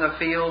ago in the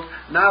field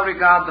now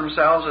regard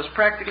themselves as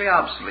practically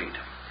obsolete.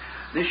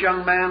 This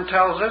young man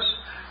tells us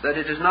that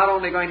it is not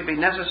only going to be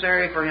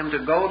necessary for him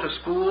to go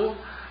to school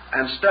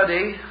and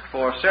study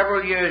for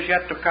several years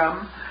yet to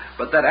come,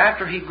 but that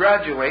after he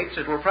graduates,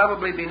 it will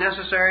probably be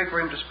necessary for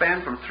him to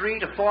spend from 3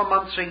 to 4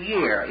 months a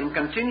year in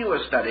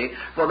continuous study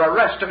for the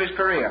rest of his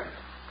career,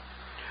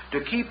 to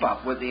keep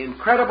up with the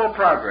incredible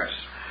progress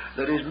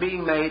that is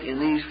being made in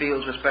these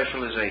fields of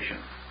specialization.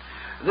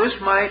 This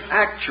might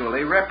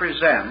actually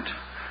represent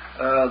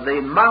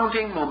the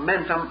mounting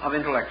momentum of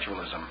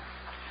intellectualism,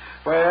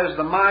 whereas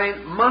the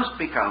mind must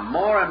become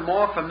more and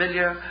more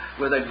familiar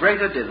with a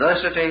greater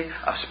diversity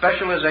of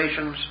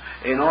specializations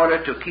in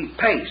order to keep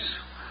pace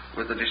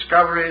with the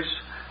discoveries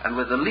and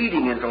with the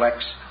leading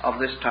intellects of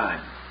this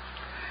time.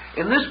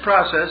 In this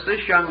process,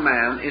 this young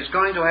man is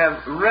going to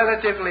have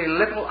relatively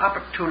little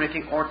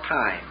opportunity or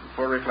time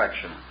for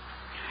reflection.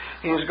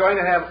 He is going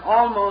to have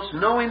almost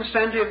no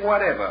incentive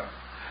whatever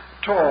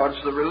towards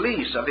the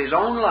release of his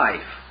own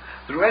life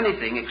through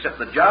anything except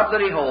the job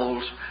that he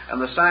holds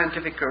and the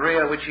scientific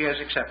career which he has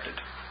accepted.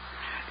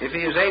 If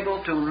he is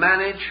able to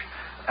manage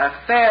a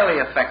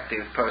fairly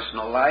effective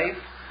personal life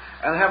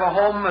and have a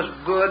home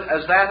as good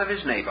as that of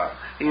his neighbor,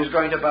 he is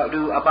going to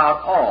do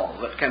about all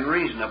that can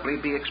reasonably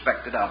be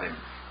expected of him.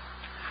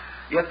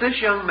 Yet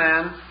this young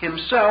man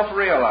himself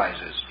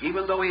realizes,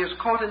 even though he is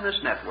caught in this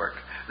network,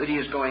 that he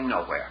is going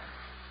nowhere.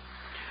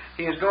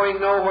 He is going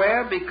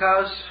nowhere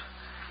because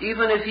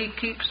even if he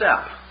keeps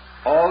up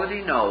all that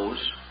he knows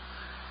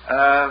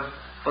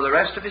for the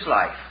rest of his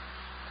life,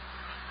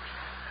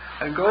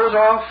 and goes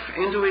off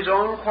into his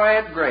own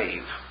quiet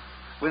grave,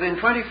 within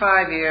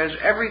 25 years,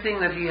 everything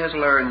that he has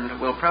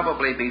learned will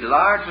probably be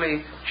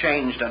largely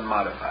changed and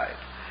modified.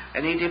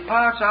 And he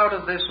departs out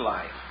of this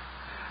life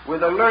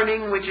with a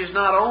learning which is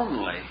not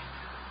only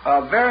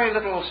very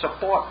little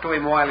support to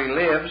him while he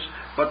lives,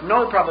 but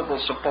no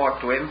probable support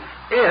to him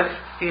if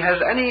he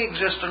has any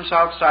existence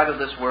outside of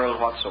this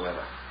world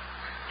whatsoever.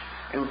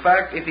 In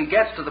fact, if he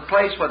gets to the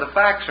place where the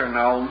facts are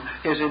known,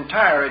 his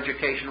entire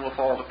education will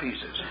fall to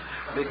pieces,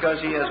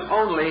 because he has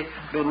only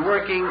been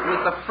working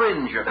with the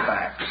fringe of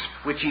facts,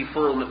 which he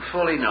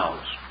fully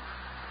knows.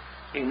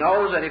 He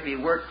knows that if he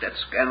worked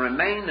and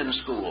remained in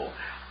school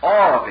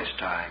all of his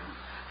time,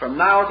 from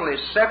now till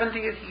his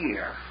 70th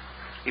year,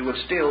 he would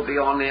still be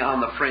only on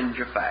the fringe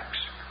of facts.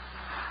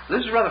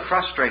 This is a rather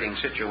frustrating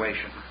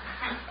situation,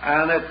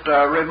 and it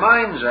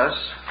reminds us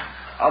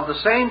of the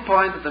same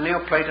point that the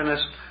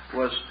Neoplatonist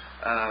was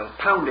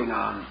pounding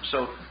on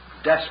so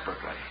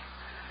desperately.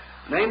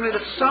 Namely,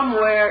 that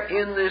somewhere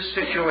in this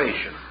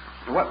situation,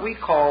 what we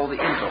call the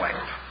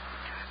intellect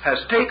has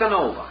taken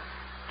over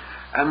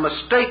and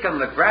mistaken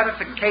the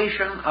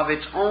gratification of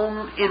its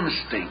own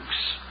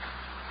instincts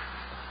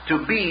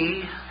to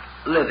be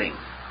living,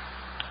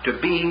 to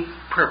be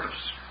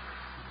purpose.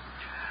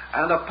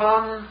 And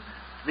upon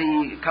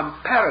the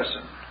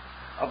comparison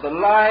of the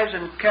lives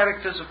and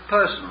characters of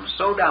persons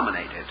so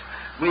dominated,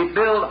 we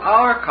build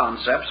our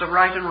concepts of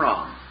right and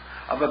wrong,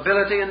 of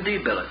ability and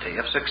debility,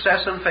 of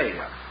success and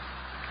failure.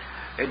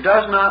 It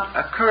does not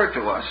occur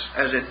to us,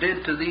 as it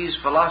did to these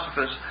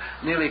philosophers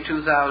nearly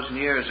 2,000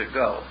 years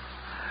ago,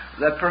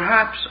 that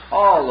perhaps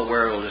all the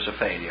world is a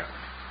failure,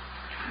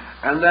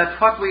 and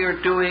that what we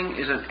are doing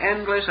is an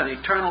endless and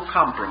eternal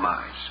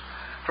compromise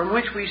from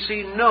which we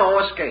see no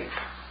escape,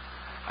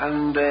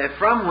 and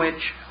from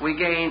which we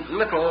gain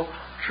little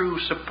true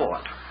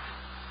support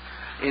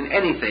in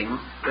anything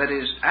that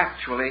is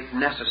actually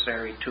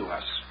necessary to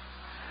us.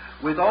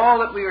 With all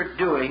that we are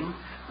doing,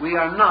 we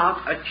are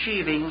not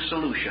achieving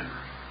solution.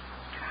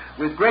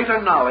 With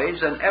greater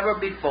knowledge than ever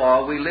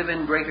before, we live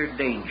in greater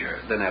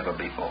danger than ever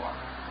before.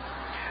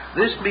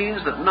 This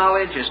means that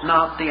knowledge is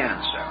not the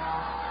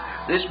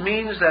answer. This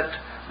means that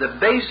the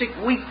basic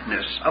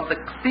weakness of the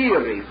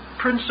theory,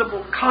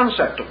 principle,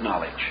 concept of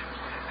knowledge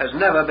has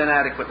never been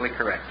adequately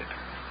corrected.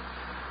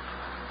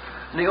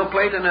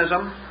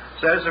 Neoplatonism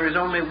says there is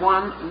only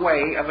one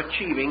way of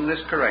achieving this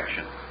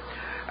correction,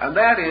 and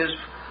that is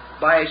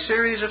by a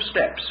series of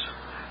steps,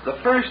 the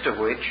first of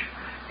which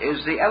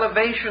is the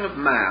elevation of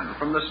man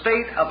from the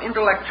state of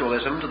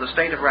intellectualism to the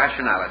state of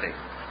rationality.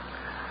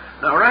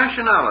 Now,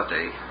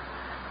 rationality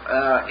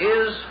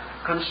is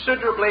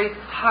considerably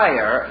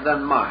higher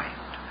than mind,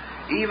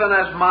 even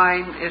as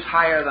mind is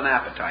higher than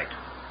appetite.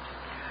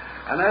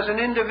 And as an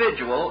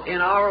individual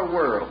in our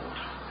world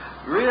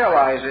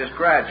realizes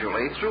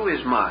gradually through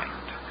his mind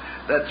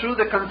that through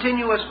the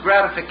continuous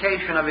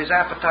gratification of his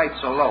appetites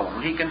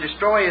alone, he can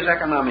destroy his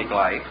economic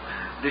life,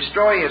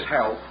 destroy his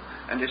health,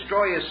 and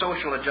destroy his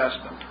social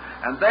adjustment,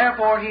 and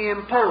therefore he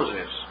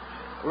imposes,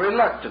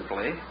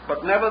 reluctantly,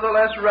 but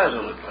nevertheless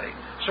resolutely,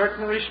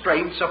 certain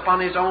restraints upon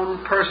his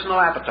own personal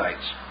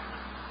appetites.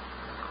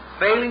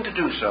 Failing to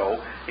do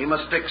so, he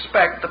must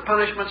expect the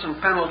punishments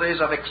and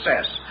penalties of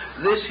excess.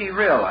 This he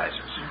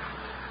realizes,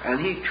 and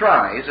he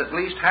tries, at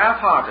least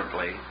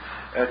half-heartedly,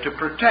 to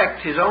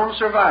protect his own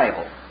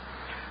survival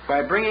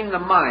by bringing the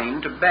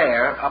mind to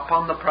bear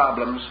upon the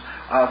problems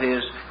of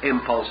his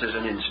impulses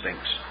and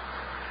instincts.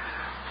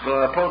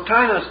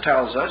 Plotinus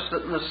tells us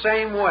that in the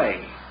same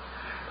way,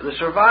 the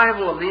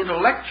survival of the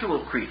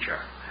intellectual creature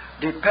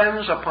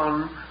depends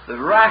upon the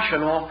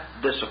rational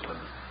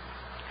discipline.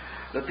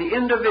 That the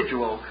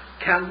individual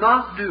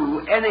cannot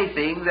do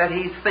anything that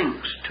he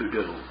thinks to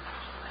do.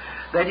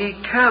 That he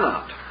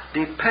cannot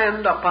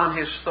depend upon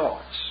his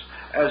thoughts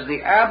as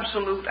the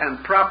absolute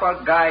and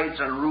proper guides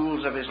and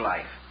rules of his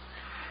life.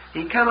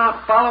 He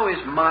cannot follow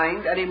his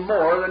mind any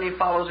more than he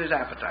follows his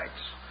appetites.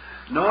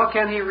 Nor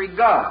can he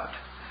regard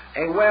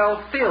a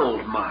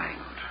well-filled mind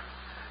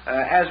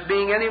as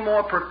being any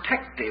more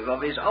protective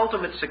of his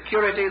ultimate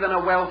security than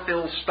a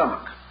well-filled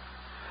stomach.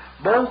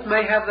 Both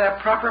may have their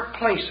proper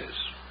places,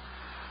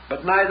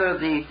 but neither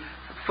the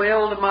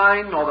filled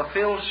mind nor the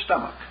filled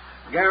stomach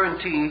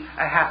guarantee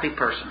a happy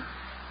person.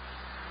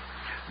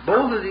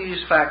 Both of these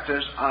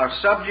factors are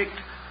subject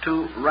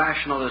to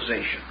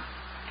rationalization.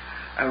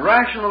 And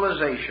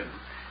rationalization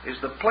is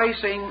the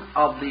placing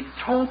of the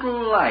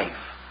total life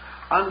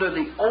under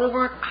the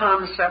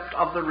over-concept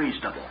of the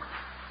reasonable.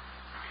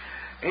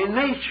 In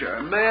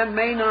nature, man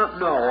may not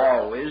know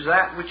always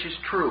that which is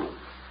true,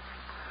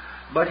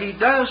 but he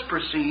does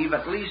perceive,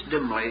 at least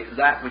dimly,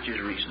 that which is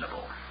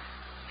reasonable.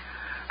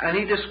 And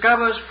he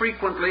discovers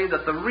frequently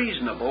that the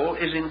reasonable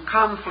is in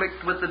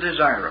conflict with the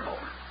desirable,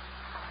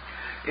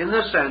 in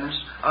the sense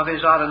of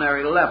his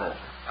ordinary level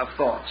of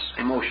thoughts,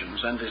 emotions,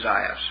 and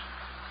desires.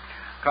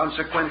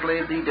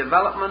 Consequently, the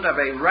development of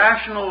a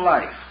rational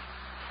life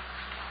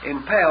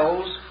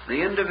impels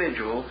the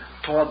individual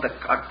toward the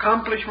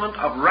accomplishment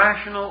of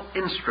rational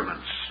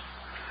instruments,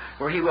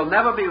 where he will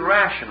never be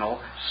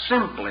rational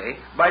simply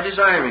by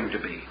desiring to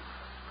be.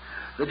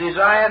 The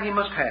desire he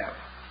must have.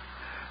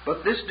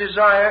 But this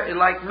desire,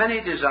 like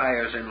many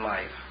desires in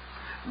life,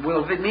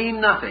 will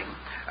mean nothing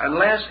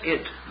unless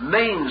it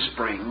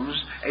mainsprings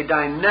a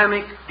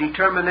dynamic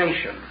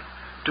determination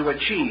to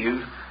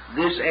achieve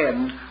this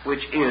end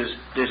which is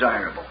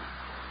desirable.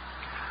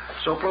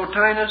 So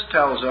Plotinus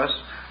tells us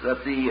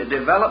that the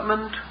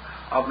development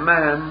of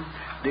man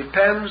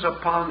depends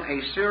upon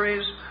a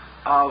series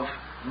of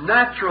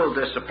natural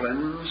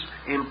disciplines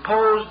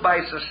imposed by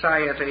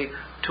society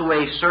to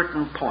a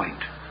certain point,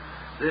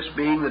 this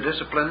being the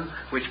discipline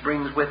which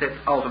brings with it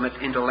ultimate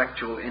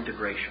intellectual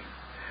integration.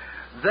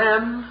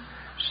 Then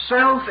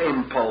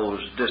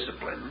self-imposed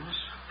disciplines,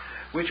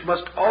 which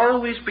must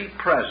always be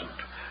present,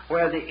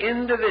 where the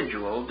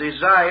individual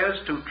desires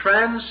to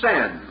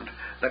transcend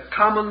the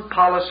common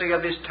policy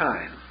of his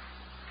time.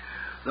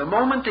 The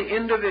moment the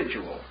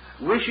individual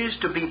wishes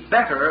to be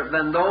better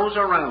than those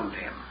around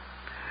him,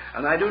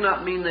 and I do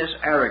not mean this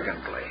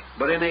arrogantly,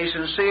 but in a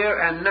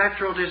sincere and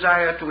natural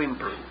desire to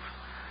improve,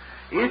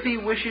 if he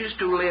wishes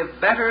to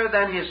live better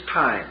than his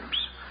times,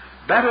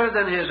 better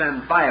than his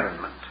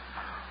environment,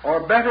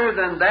 or better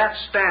than that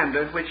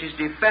standard which is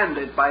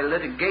defended by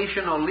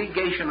litigation or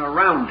legation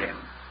around him,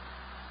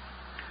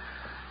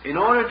 in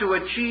order to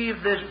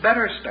achieve this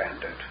better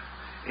standard,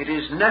 it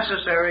is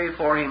necessary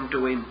for him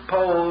to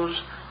impose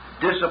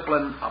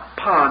discipline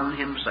upon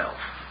himself.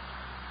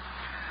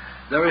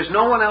 There is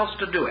no one else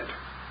to do it.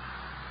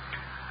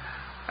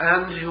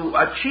 And to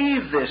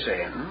achieve this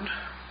end,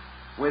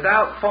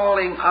 without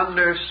falling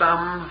under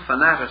some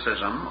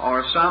fanaticism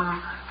or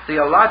some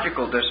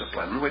theological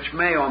discipline which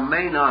may or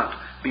may not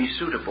be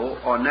suitable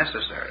or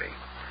necessary,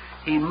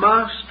 he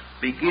must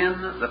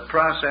begin the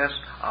process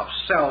of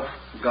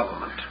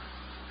self-government.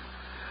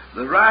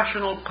 The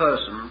rational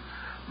person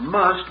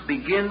must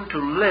begin to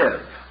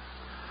live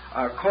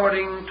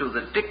according to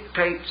the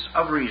dictates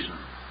of reason.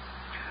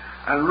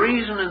 And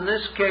reason in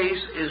this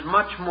case is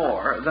much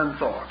more than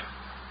thought.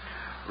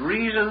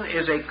 Reason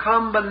is a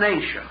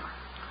combination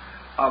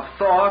of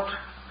thought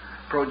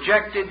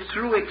projected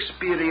through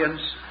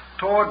experience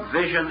toward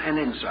vision and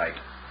insight.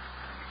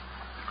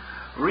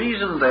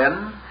 Reason,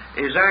 then,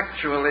 is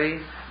actually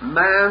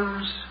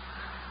man's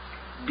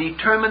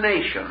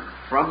determination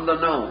from the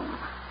known,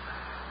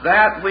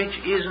 that which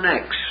is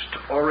next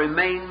or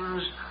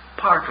remains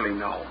partly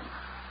known.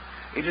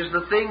 It is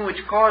the thing which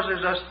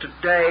causes us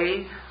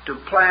today to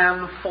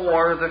plan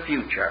for the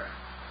future.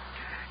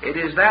 It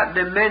is that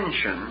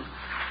dimension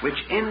which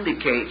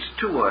indicates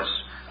to us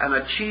an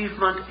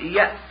achievement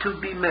yet to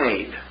be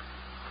made.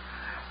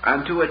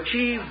 And to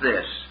achieve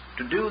this,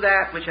 to do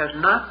that which has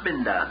not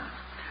been done,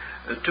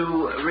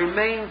 to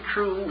remain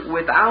true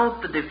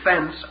without the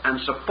defense and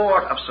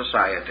support of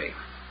society,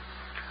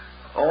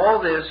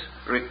 all this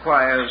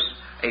requires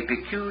a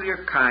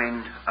peculiar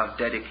kind of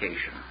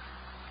dedication.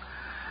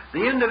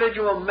 The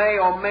individual may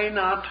or may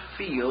not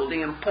feel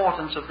the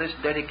importance of this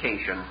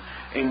dedication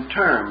in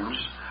terms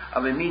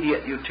of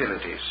immediate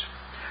utilities.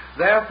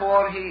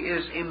 Therefore, he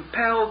is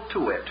impelled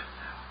to it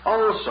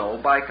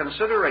also by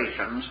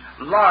considerations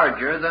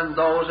larger than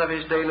those of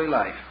his daily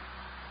life.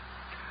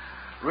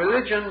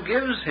 Religion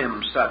gives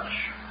him such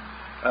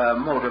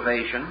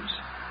motivations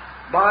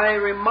by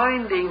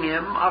reminding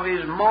him of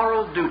his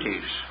moral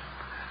duties,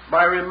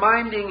 by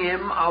reminding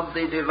him of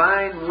the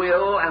divine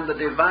will and the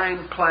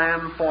divine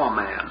plan for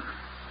man.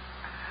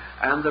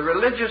 And the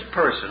religious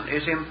person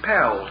is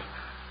impelled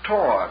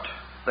toward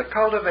the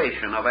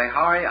cultivation of a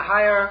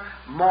higher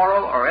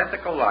moral or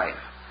ethical life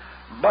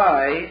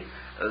by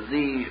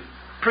the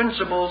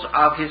principles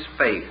of his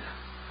faith,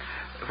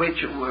 which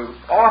will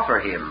offer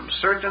him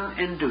certain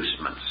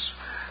inducements,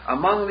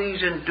 among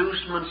these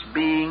inducements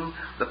being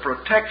the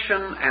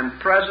protection and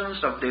presence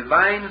of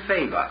divine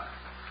favor,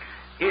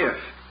 if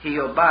he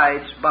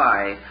abides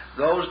by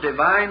those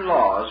divine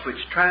laws which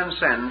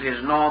transcend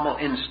his normal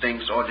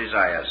instincts or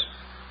desires.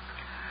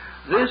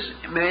 This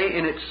may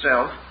in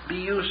itself be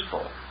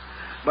useful,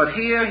 but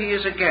here he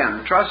is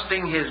again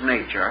trusting his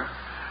nature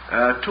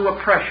to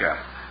a pressure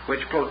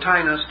which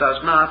Plotinus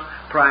does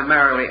not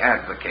primarily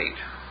advocate.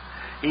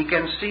 He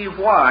can see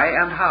why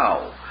and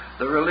how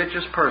the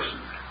religious person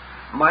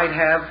might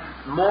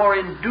have more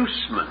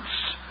inducements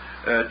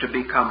to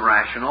become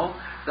rational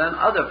than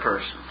other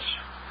persons.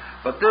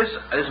 But this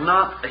is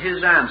not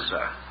his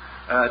answer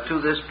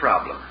to this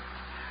problem.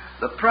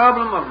 The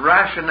problem of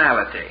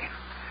rationality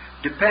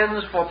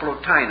depends for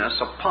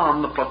Plotinus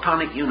upon the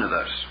Platonic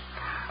universe,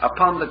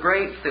 upon the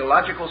great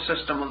theological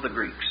system of the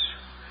Greeks.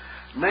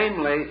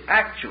 Namely,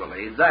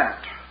 actually,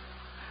 that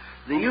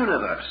the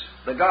universe,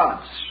 the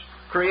gods,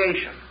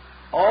 creation,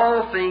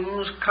 all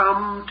things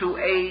come to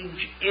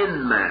age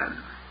in man.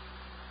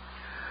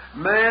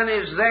 Man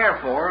is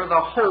therefore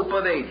the hope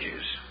of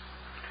ages.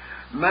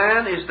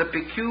 Man is the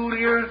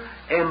peculiar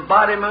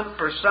embodiment,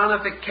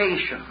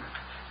 personification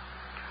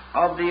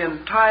of the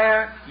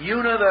entire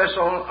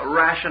universal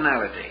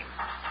rationality.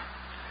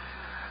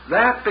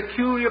 that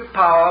peculiar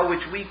power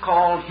which we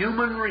call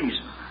human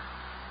reason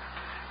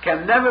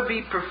can never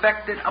be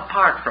perfected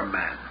apart from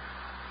man.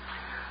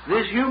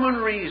 This human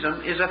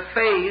reason is a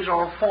phase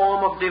or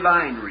form of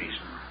divine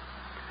reason.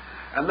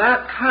 And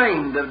that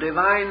kind of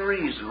divine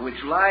reason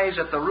which lies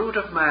at the root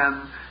of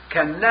man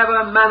can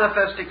never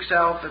manifest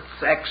itself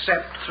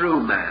except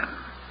through man.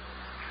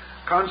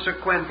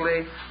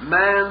 Consequently,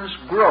 man's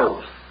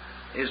growth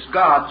is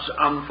God's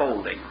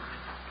unfolding.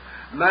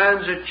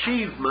 Man's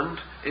achievement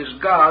is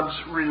God's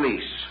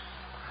release.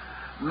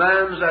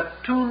 Man's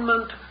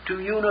attunement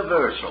to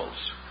universals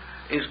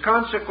is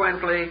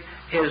consequently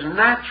his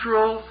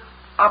natural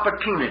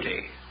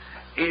opportunity,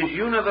 his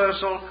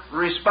universal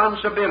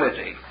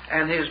responsibility,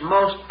 and his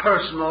most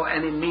personal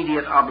and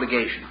immediate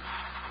obligation.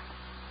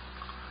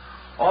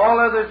 All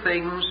other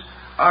things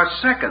are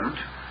second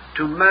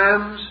to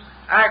man's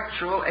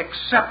actual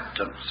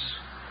acceptance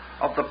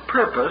of the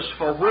purpose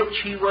for which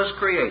he was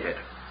created.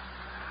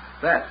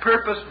 That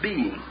purpose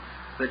being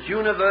that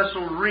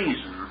universal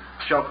reason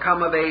shall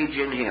come of age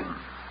in him.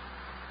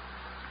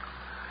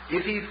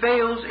 If he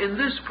fails in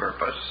this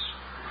purpose,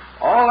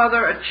 all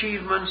other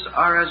achievements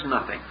are as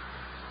nothing.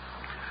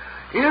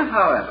 If,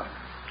 however,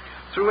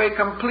 through a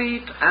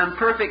complete and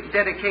perfect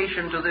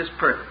dedication to this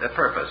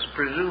purpose,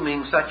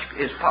 presuming such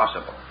is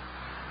possible,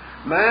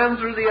 man,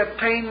 through the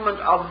attainment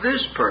of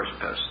this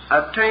purpose,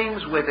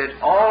 attains with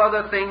it all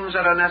other things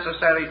that are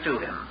necessary to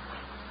him,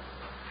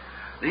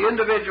 the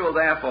individual,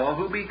 therefore,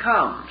 who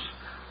becomes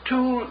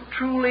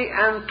truly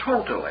and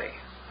totally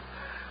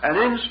an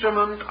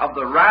instrument of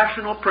the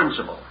rational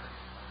principle,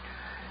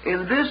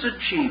 in this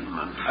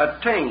achievement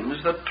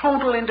attains the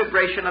total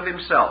integration of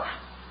himself.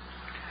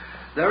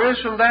 There is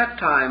from that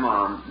time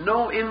on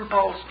no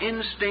impulse,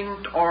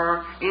 instinct,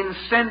 or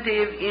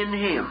incentive in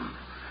him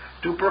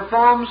to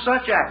perform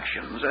such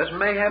actions as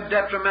may have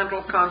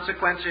detrimental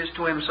consequences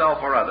to himself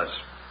or others.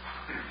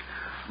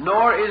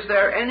 Nor is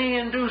there any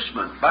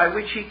inducement by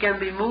which he can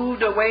be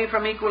moved away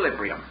from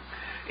equilibrium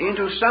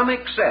into some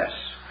excess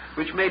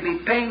which may be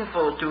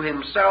painful to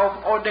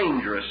himself or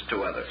dangerous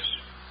to others.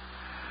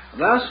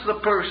 Thus the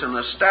person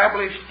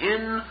established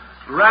in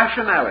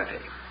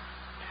rationality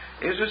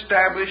is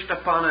established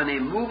upon an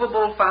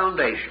immovable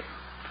foundation,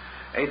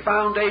 a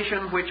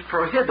foundation which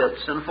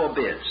prohibits and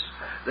forbids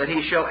that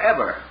he shall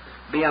ever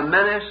be a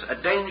menace,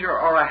 a danger,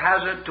 or a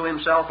hazard to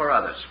himself or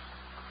others.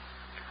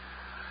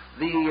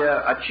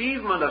 The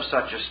achievement of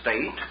such a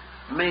state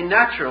may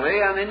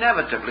naturally and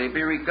inevitably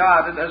be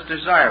regarded as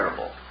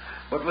desirable,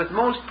 but with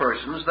most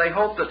persons they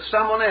hope that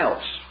someone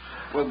else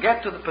will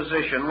get to the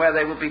position where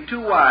they will be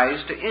too wise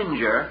to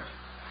injure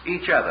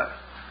each other,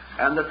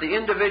 and that the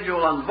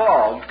individual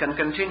involved can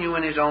continue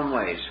in his own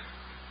ways.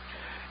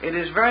 It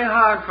is very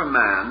hard for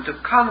man to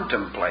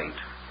contemplate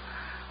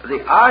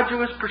the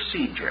arduous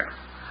procedure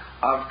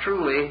of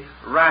truly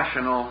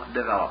rational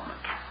development.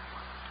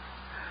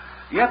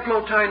 Yet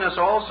Plotinus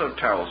also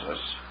tells us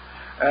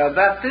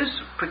that this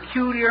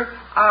peculiar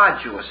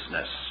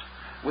arduousness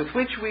with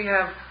which we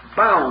have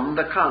bound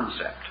the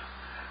concept,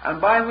 and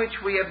by which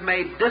we have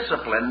made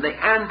discipline the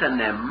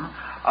antonym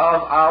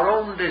of our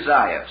own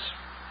desires,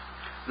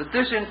 that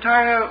this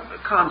entire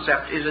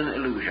concept is an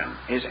illusion,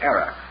 is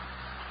error.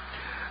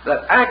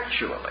 That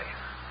actually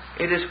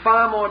it is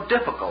far more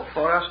difficult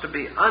for us to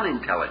be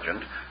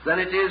unintelligent than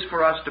it is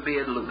for us to be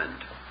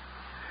illumined.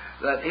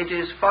 That it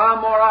is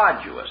far more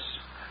arduous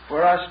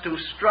for us to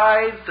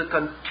strive to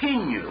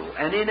continue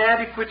an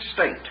inadequate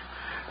state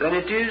than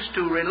it is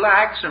to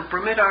relax and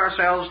permit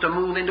ourselves to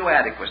move into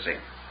adequacy.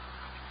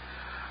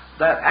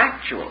 That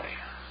actually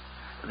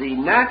the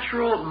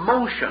natural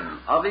motion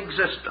of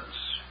existence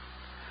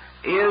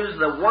is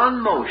the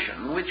one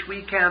motion which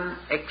we can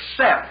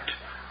accept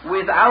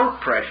without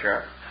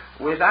pressure,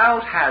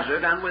 without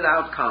hazard, and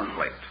without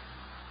conflict.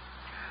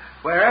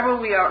 Wherever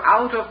we are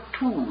out of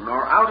tune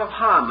or out of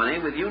harmony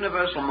with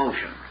universal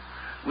motion,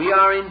 we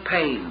are in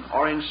pain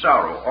or in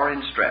sorrow or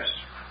in stress.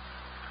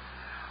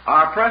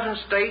 Our present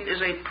state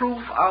is a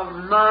proof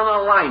of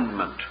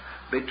non-alignment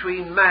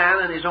between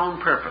man and his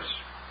own purpose.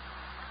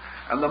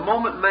 And the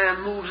moment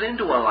man moves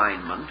into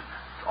alignment,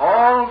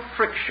 all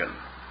friction,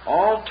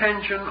 all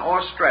tension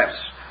or stress,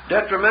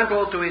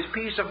 detrimental to his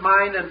peace of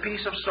mind and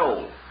peace of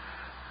soul,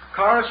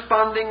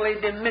 correspondingly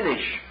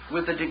diminish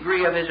with the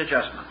degree of his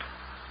adjustment.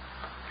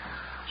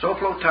 So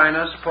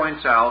Plotinus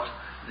points out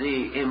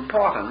the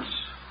importance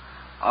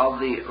of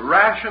the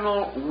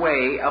rational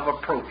way of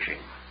approaching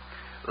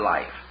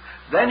life.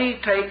 Then he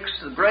takes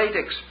the great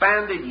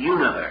expanded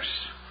universe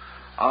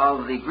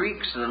of the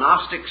Greeks, the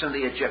Gnostics, and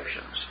the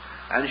Egyptians,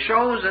 and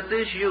shows that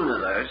this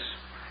universe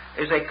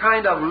is a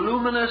kind of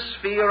luminous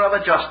sphere of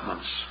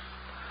adjustments,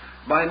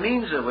 by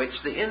means of which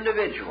the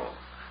individual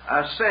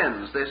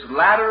ascends this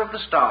ladder of the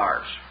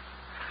stars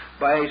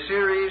by a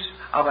series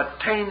of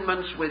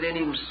attainments within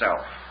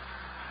himself.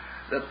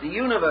 That the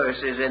universe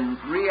is in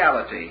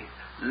reality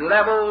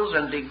levels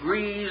and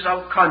degrees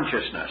of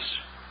consciousness,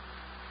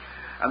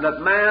 and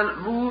that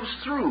man moves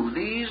through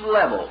these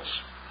levels,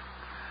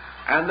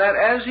 and that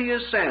as he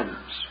ascends,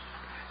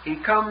 he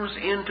comes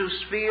into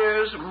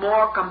spheres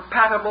more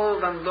compatible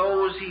than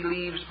those he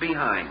leaves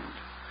behind,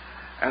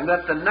 and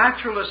that the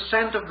natural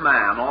ascent of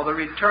man, or the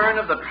return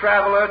of the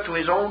traveler to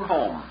his own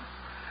home,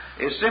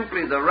 is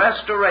simply the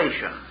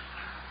restoration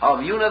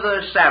of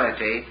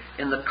universality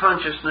in the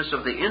consciousness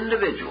of the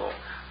individual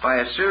by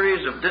a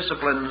series of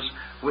disciplines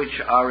which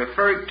are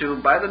referred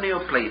to by the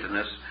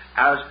Neoplatonists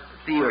as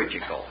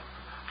theurgical,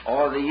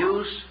 or the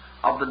use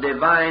of the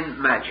divine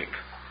magic.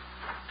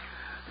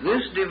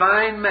 This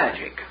divine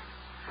magic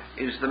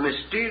is the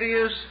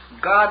mysterious,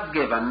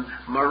 God-given,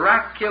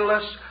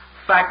 miraculous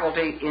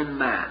faculty in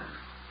man.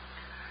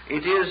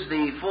 It is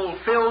the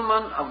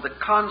fulfillment of the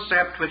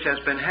concept which has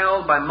been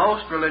held by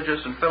most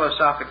religious and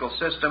philosophical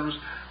systems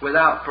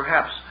without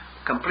perhaps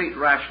complete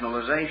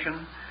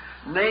rationalization,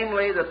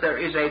 namely that there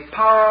is a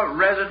power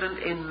resident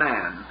in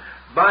man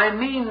by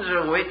means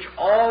of which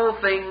all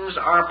things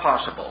are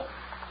possible,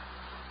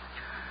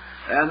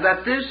 and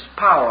that this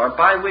power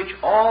by which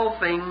all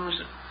things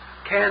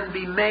can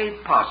be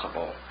made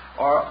possible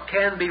or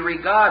can be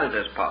regarded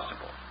as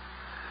possible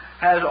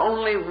has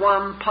only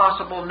one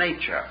possible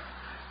nature,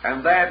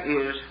 and that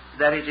is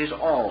that it is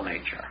all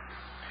nature,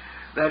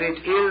 that it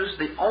is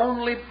the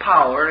only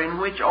power in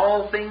which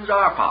all things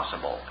are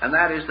possible, and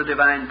that is the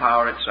divine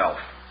power itself.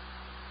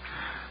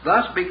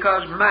 Thus,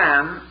 because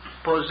man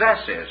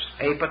possesses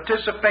a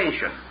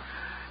participation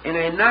in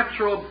a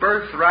natural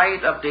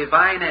birthright of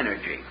divine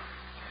energy,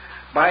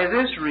 by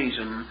this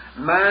reason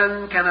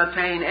man can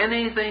attain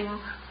anything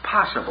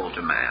possible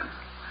to man,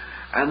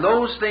 and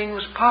those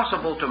things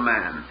possible to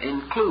man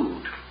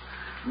include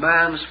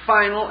man's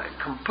final and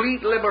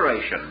complete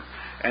liberation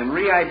and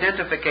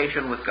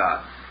re-identification with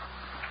God.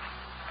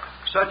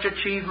 Such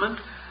achievement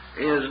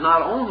is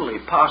not only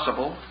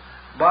possible,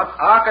 but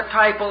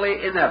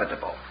archetypally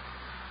inevitable.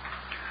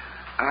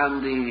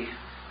 And the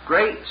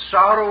great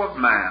sorrow of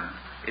man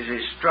is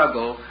his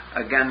struggle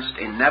against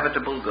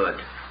inevitable good.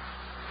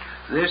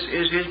 This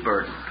is his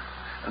burden,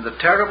 and the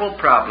terrible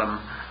problem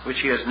which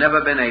he has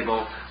never been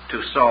able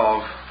to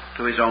solve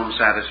to his own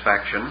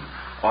satisfaction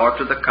or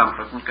to the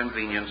comfort and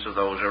convenience of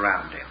those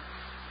around him.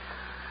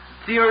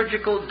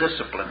 Theurgical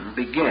discipline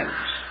begins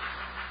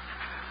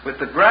with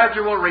the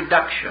gradual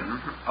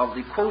reduction of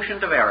the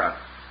quotient of error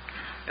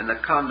in the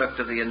conduct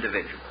of the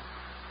individual.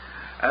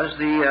 As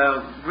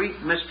the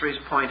Greek mysteries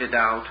pointed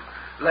out,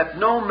 let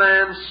no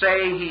man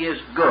say he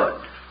is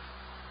good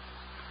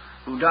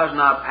who does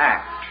not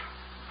act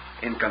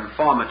in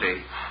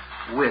conformity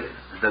with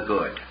the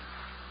good.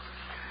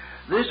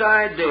 This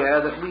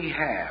idea that we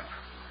have,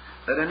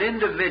 that an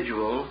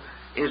individual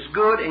is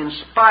good in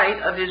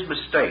spite of his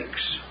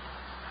mistakes,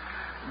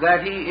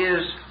 that he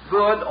is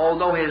good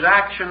although his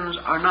actions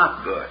are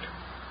not good,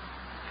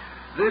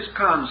 this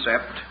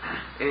concept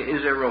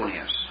is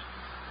erroneous.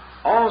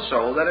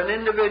 Also, that an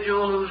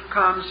individual whose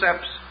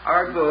concepts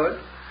are good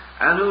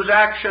and whose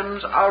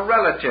actions are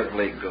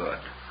relatively good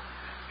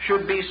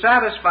should be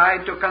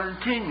satisfied to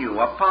continue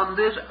upon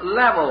this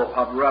level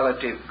of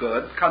relative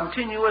good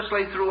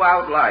continuously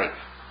throughout life.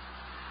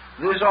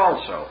 This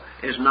also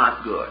is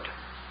not good.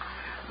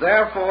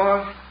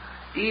 Therefore,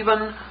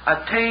 even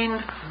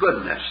attained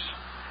goodness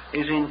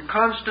is in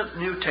constant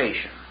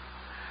mutation,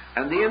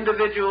 and the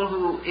individual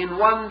who in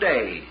one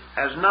day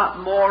has not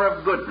more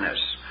of goodness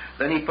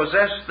than he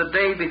possessed the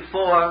day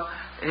before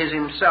is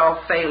himself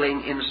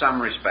failing in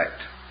some respect.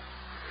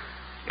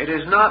 It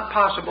is not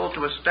possible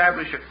to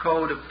establish a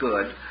code of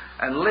good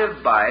and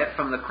live by it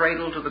from the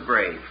cradle to the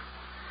grave.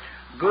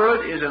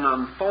 Good is an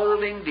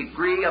unfolding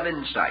degree of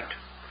insight,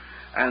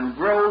 and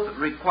growth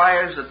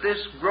requires that this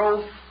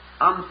growth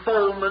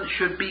unfoldment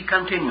should be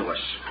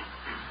continuous,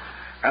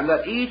 and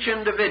that each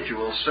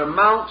individual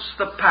surmounts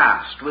the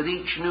past with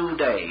each new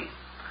day,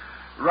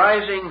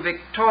 rising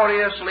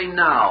victoriously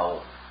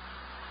now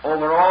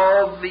over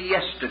all the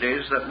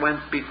yesterdays that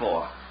went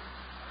before.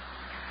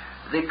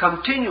 The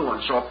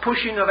continuance or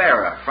pushing of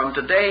error from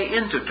today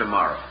into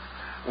tomorrow,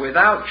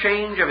 without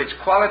change of its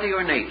quality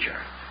or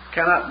nature,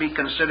 cannot be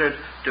considered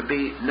to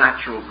be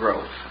natural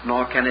growth,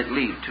 nor can it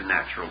lead to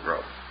natural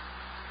growth.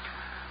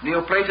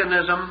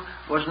 Neoplatonism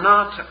was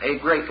not a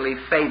greatly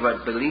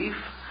favored belief,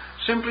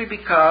 simply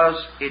because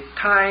it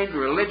tied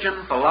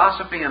religion,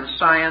 philosophy, and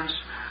science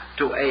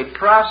to a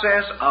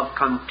process of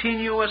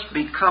continuous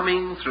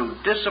becoming through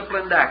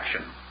disciplined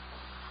action.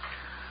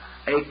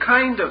 A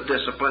kind of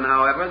discipline,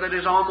 however, that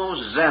is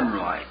almost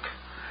Zen-like.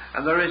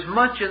 And there is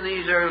much in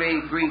these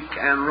early Greek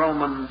and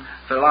Roman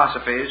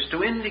philosophies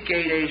to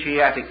indicate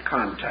Asiatic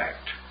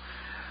contact.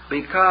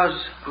 Because,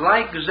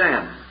 like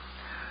Zen,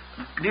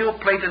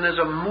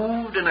 Neoplatonism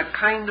moved in a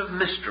kind of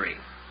mystery.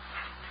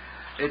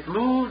 It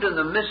moved in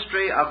the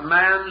mystery of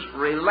man's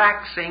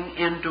relaxing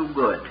into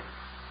good.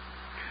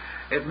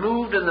 It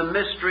moved in the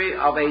mystery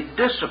of a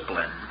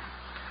discipline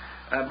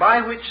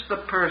by which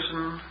the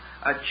person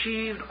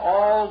achieved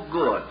all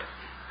good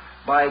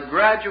by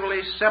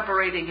gradually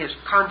separating his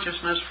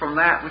consciousness from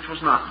that which was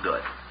not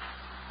good.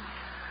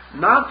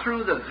 Not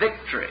through the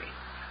victory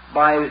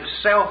by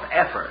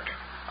self-effort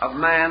of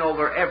man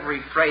over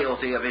every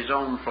frailty of his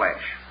own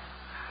flesh,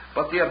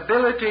 but the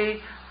ability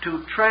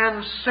to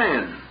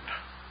transcend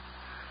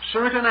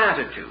certain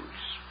attitudes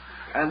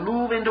and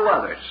move into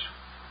others,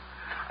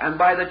 and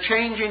by the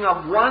changing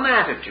of one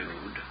attitude,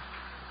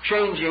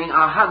 changing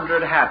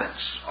 100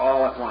 habits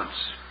all at once.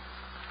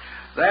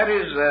 That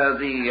is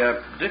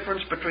the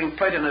difference between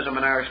Platonism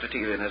and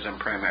Aristotelianism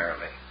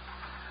primarily.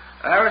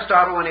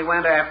 Aristotle, when he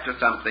went after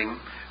something,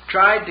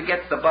 tried to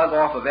get the bug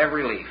off of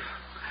every leaf.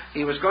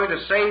 He was going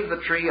to save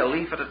the tree a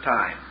leaf at a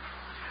time.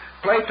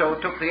 Plato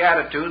took the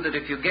attitude that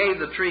if you gave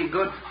the tree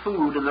good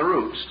food in the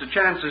roots, the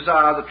chances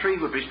are the tree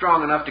would be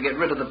strong enough to get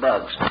rid of the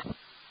bugs.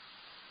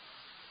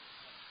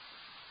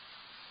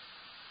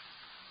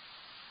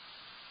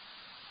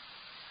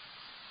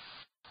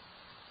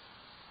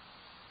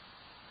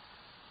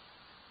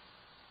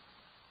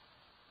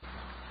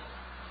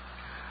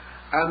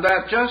 And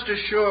that just as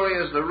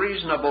surely as the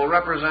reasonable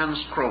represents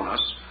Cronus,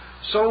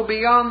 so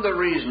beyond the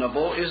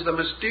reasonable is the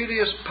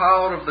mysterious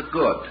power of the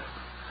good,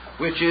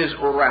 which is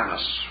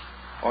Uranus,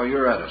 or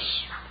Uranus,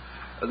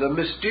 the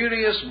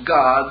mysterious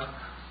god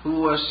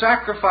who was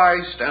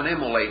sacrificed and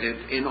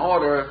immolated in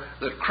order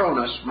that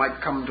Cronus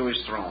might come to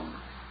his throne.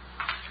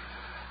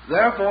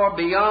 Therefore,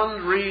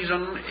 beyond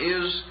reason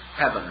is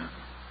heaven,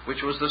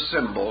 which was the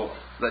symbol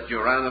that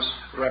Uranus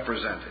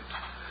represented.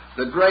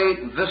 The great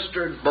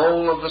vistaed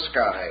bowl of the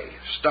sky,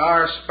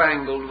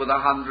 star-spangled with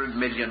 100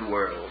 million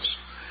worlds.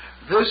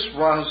 This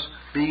was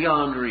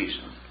beyond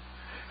reason.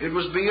 It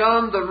was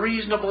beyond the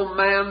reasonable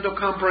man to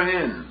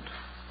comprehend.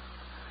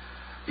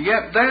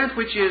 Yet that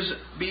which is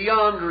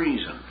beyond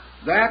reason,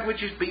 that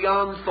which is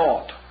beyond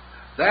thought,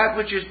 that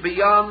which is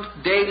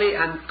beyond daily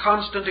and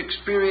constant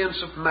experience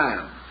of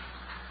man,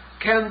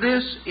 can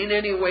this in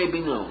any way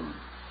be known?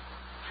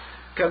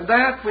 Can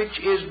that which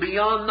is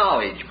beyond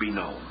knowledge be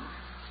known?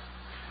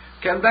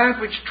 Can that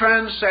which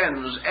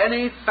transcends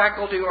any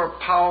faculty or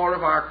power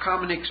of our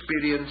common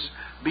experience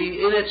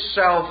be in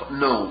itself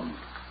known?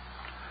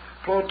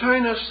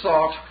 Plotinus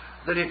thought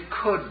that it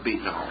could be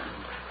known,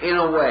 in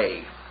a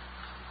way.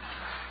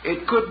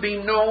 It could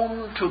be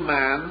known to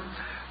man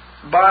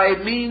by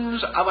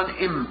means of an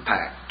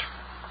impact.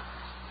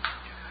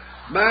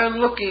 Man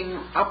looking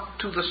up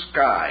to the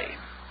sky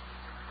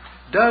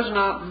does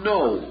not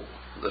know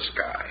the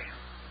sky,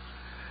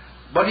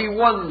 but he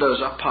wonders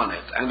upon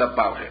it and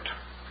about it.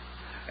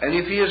 And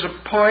if he is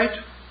a poet,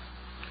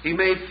 he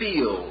may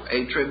feel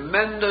a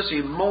tremendous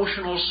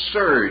emotional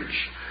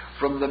surge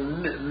from the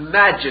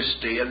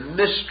majesty and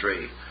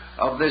mystery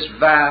of this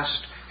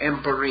vast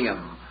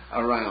empyrean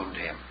around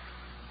him.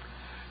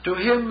 To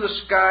him the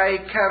sky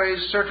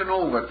carries certain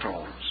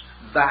overtones: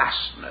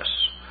 vastness,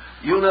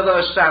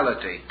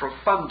 universality,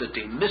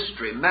 profundity,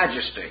 mystery,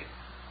 majesty,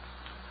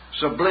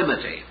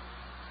 sublimity.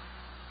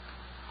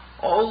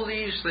 All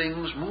these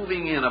things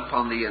moving in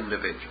upon the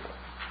individual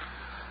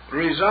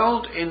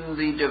result in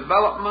the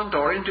development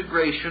or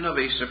integration of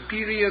a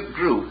superior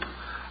group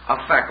of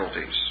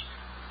faculties.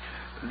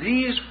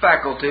 These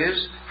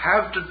faculties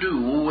have to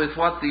do with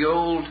what the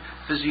old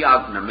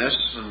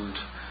physiognomists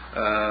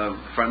and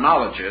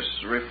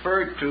phrenologists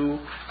referred to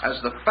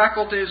as the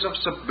faculties of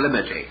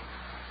sublimity.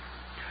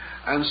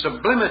 And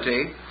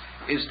sublimity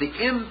is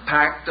the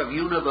impact of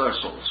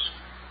universals.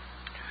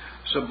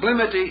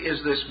 Sublimity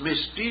is this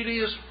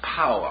mysterious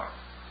power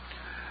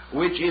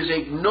which is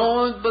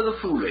ignored by the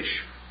foolish,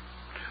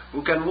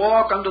 who can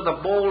walk under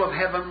the bowl of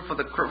heaven from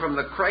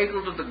the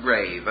cradle to the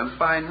grave and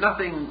find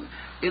nothing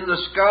in the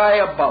sky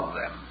above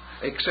them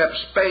except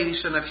space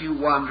and a few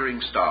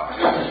wandering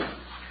stars.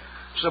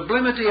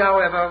 Sublimity,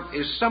 however,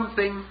 is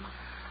something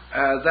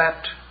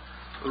that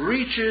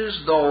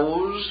reaches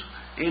those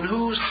in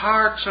whose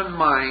hearts and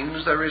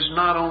minds there is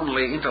not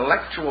only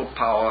intellectual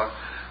power,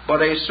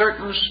 but a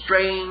certain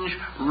strange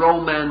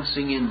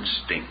romancing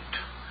instinct.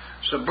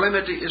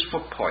 Sublimity is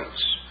for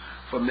poets,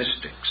 for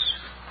mystics.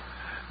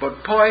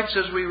 But poets,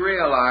 as we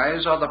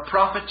realize, are the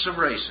prophets of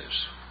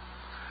races,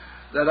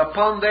 that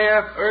upon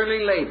their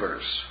early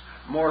labors,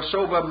 more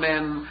sober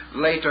men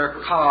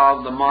later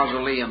carve the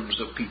mausoleums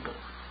of people.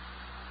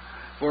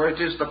 For it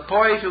is the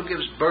poet who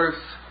gives birth,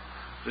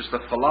 it is the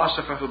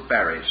philosopher who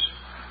buries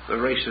the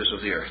races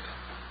of the earth.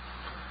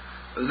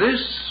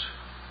 This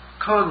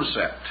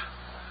concept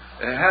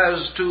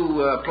has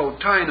to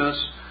Plotinus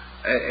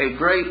a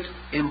great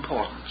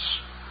importance,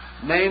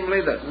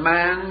 namely that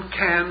man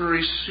can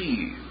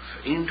receive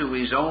into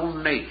his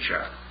own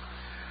nature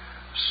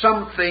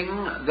something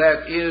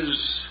that is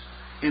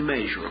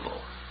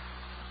immeasurable,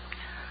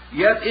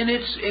 yet in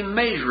its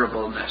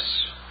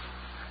immeasurableness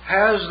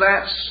has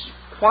that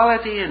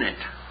quality in it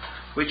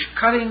which,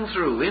 cutting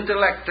through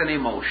intellect and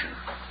emotion,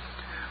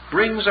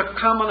 brings a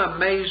common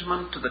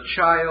amazement to the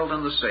child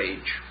and the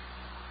sage,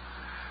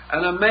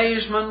 an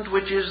amazement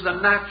which is the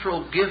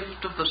natural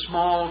gift of the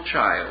small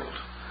child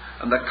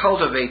and the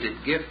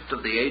cultivated gift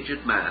of the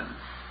aged man.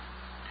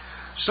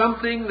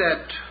 Something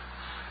that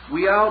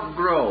we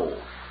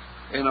outgrow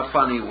in a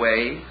funny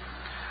way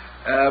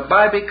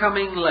by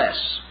becoming less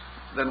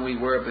than we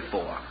were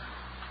before.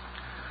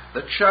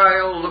 The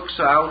child looks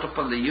out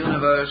upon the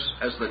universe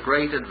as the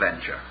great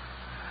adventure,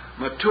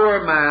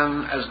 mature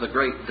man as the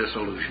great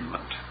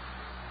disillusionment.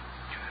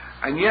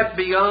 And yet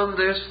beyond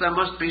this there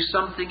must be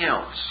something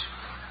else.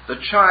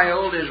 The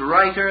child is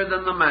righter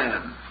than the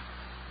man,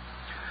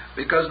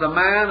 because the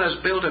man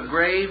has built a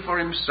grave for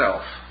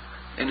himself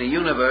in a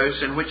universe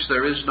in which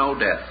there is no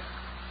death.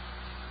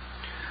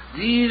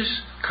 These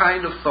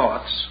kind of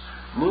thoughts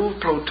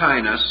move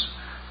Plotinus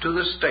to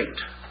the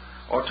state,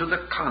 or to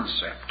the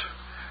concept,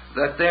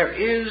 that there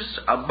is,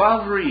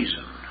 above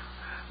reason,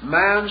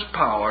 man's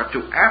power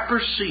to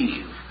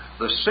apperceive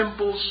the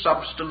simple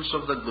substance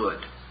of the good.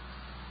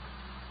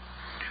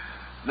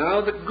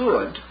 Now, the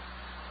good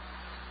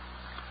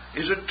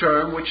is a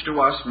term which to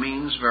us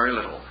means very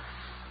little.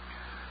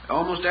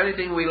 Almost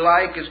anything we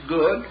like is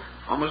good.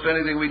 Almost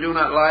anything we do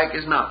not like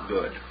is not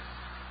good.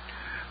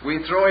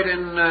 We throw it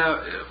in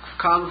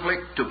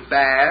conflict to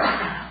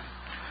bad,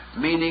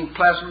 meaning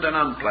pleasant and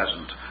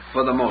unpleasant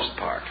for the most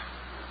part.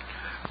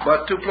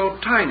 But to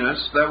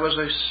Plotinus there was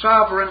a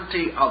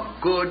sovereignty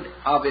of good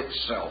of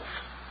itself.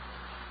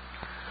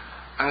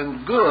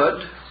 And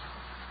good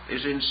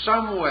is in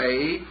some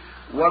way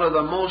one of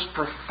the most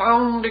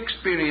profound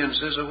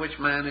experiences of which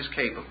man is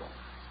capable.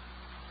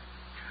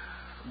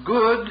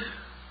 Good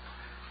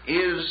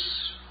is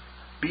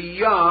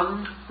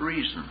beyond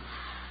reason.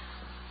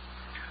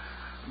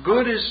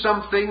 Good is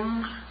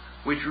something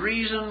which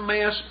reason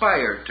may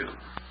aspire to.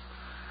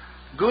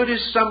 Good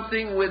is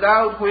something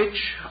without which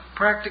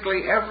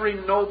practically every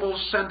noble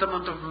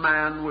sentiment of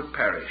man would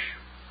perish.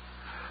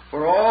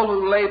 For all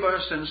who labor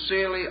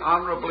sincerely,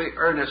 honorably,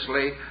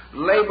 earnestly,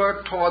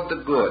 labor toward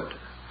the good,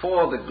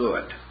 for the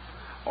good,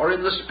 or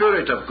in the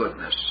spirit of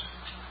goodness.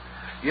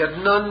 Yet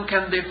none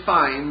can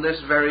define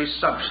this very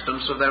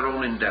substance of their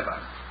own endeavor.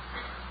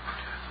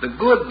 The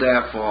good,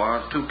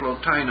 therefore, to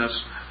Plotinus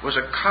was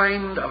a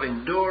kind of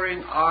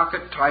enduring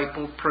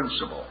archetypal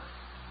principle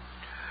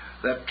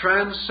that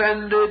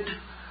transcended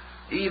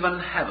even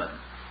heaven,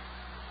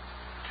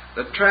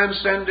 that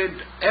transcended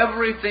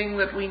everything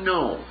that we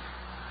know,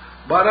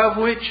 but of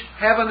which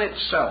heaven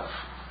itself,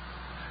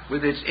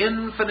 with its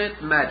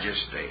infinite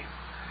majesty,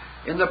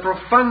 in the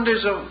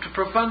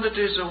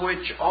profundities of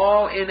which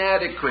all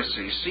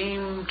inadequacy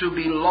seemed to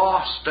be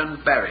lost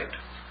and buried,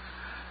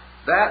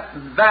 that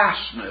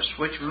vastness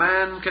which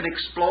man can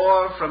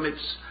explore from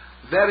its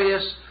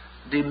various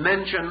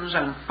dimensions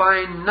and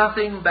find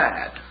nothing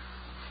bad,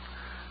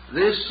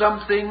 this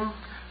something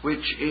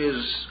which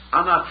is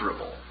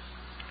unutterable,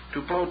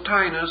 to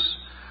Plotinus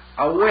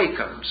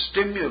awakened,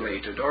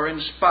 stimulated, or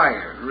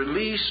inspired,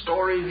 released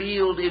or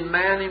revealed in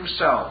man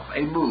himself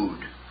a mood,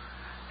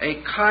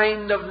 a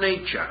kind of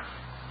nature,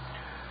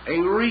 a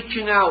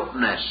reaching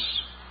outness,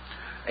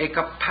 a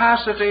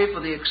capacity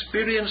for the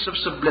experience of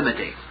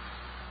sublimity.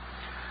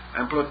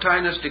 And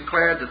Plotinus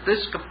declared that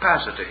this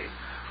capacity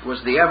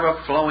was the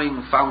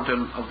ever-flowing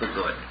fountain of the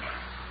good.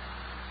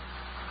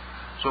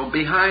 So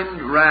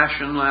behind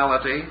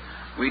rationality,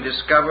 we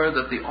discover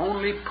that the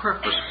only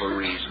purpose for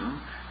reason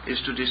is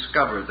to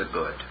discover the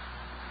good.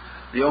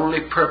 The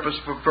only purpose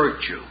for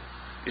virtue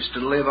is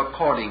to live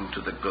according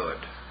to the good.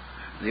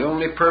 The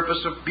only purpose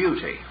of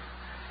beauty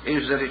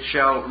is that it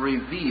shall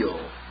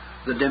reveal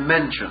the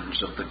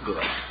dimensions of the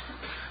good.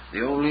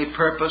 The only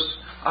purpose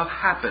of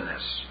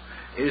happiness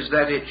is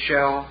that it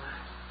shall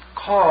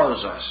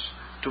cause us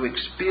to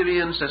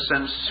experience a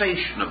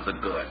sensation of the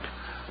good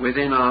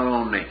within our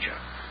own nature.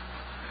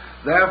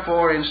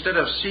 Therefore, instead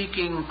of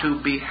seeking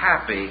to be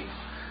happy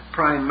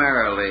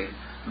primarily,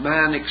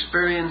 man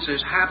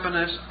experiences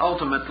happiness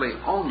ultimately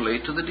only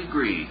to the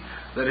degree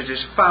that it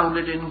is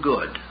founded in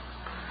good,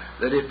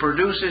 that it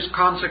produces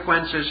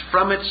consequences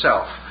from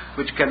itself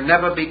which can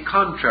never be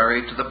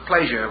contrary to the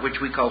pleasure which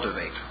we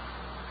cultivate.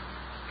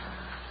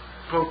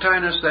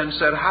 Plotinus then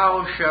said,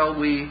 how shall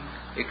we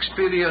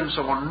experience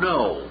or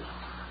know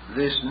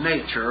this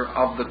nature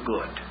of the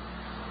good?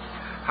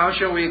 How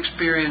shall we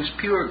experience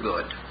pure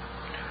good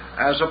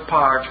as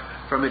apart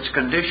from its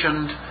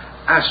conditioned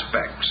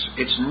aspects,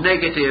 its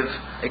negative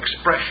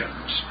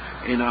expressions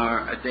in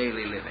our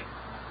daily living?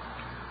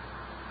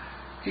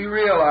 He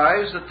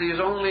realized that there is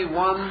only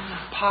one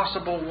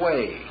possible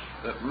way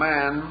that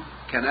man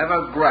can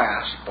ever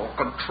grasp or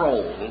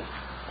control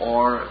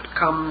or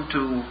come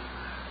to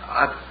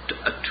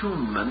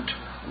attunement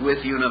with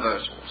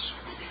universals,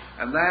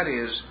 and that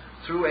is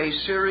through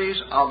a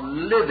series of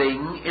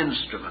living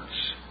instruments.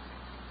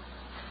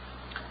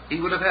 He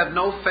would have had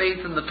no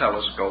faith in the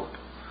telescope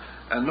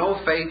and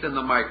no faith in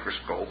the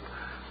microscope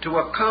to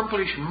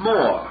accomplish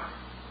more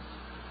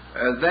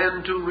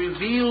than to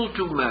reveal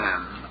to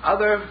man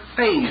other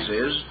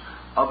phases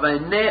of a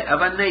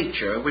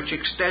nature which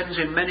extends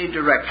in many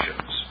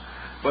directions,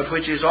 but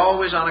which is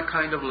always on a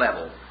kind of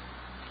level.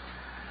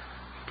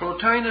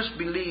 Plotinus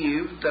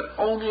believed that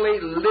only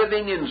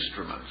living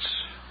instruments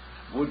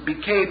would be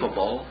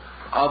capable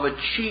of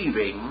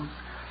achieving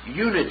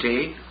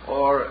unity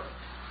or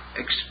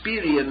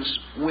experience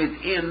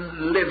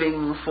within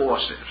living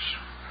forces.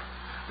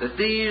 That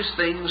these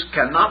things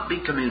cannot be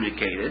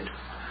communicated,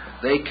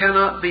 they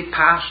cannot be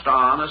passed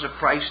on as a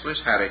priceless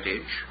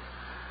heritage,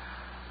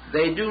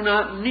 they do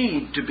not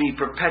need to be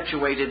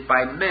perpetuated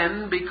by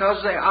men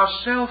because they are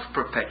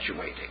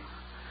self-perpetuating.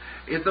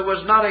 if there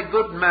was not a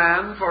good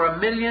man for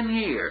 1,000,000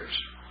 years,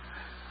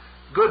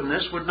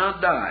 goodness would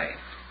not die.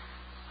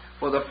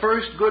 For the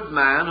first good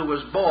man who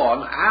was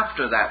born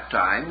after that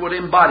time would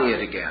embody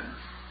it again.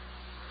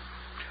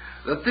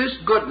 That this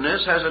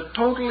goodness has a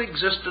total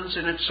existence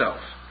in itself,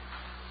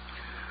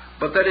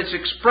 but that its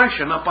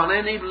expression upon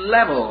any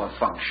level of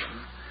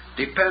function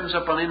depends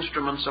upon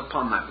instruments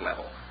upon that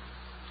level.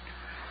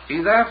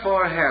 He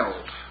therefore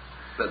held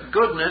that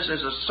goodness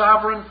is a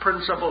sovereign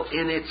principle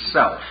in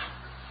itself,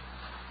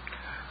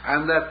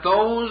 and that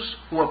those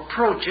who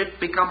approach it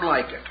become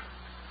like it.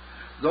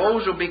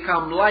 Those who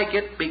become like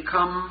it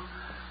become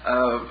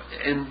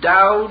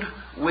endowed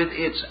with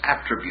its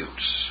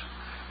attributes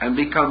and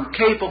become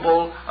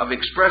capable of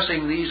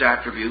expressing these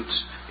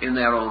attributes in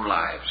their own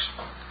lives.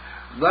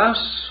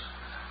 Thus,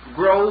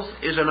 growth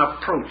is an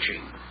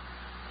approaching.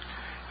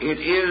 It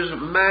is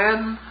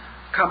man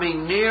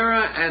coming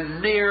nearer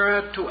and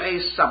nearer to a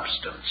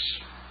substance.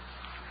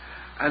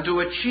 And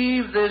to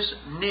achieve this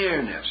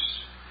nearness,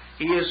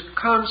 he is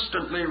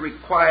constantly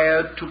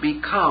required to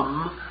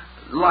become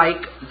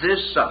like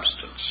this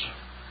substance.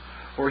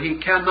 For he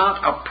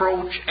cannot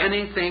approach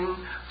anything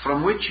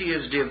from which he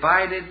is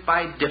divided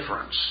by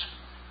difference.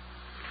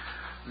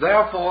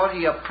 Therefore,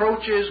 he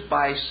approaches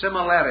by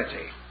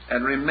similarity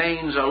and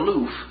remains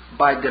aloof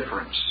by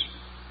difference.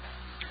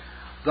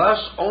 Thus,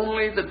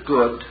 only the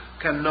good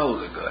can know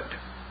the good.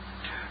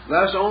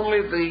 Thus,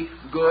 only the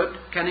good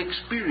can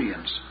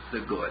experience the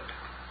good.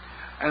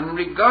 And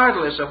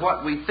regardless of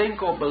what we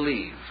think or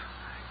believe,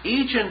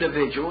 each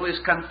individual is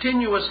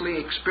continuously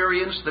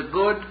experiencing the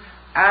good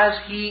as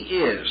he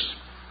is,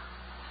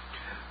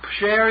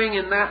 sharing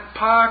in that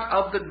part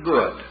of the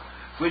good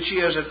which he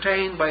has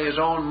attained by his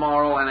own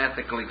moral and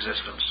ethical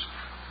existence.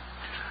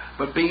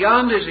 But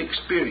beyond his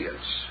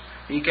experience,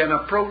 he can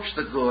approach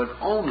the good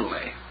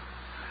only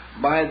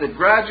by the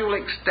gradual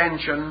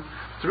extension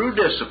through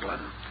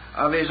discipline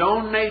of his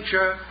own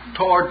nature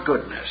toward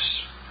goodness,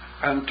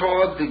 and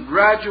toward the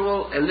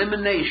gradual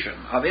elimination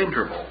of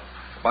interval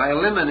by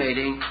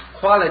eliminating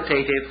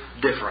qualitative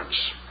difference.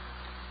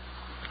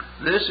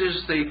 This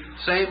is the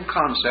same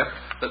concept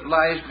that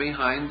lies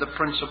behind the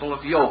principle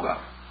of yoga.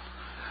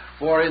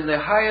 For in the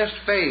highest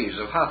phase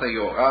of Hatha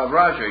Yoga,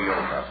 Raja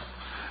Yoga,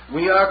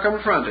 we are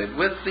confronted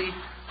with the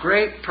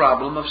great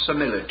problem of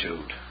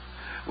similitude.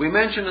 We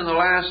mentioned in the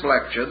last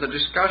lecture the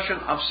discussion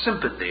of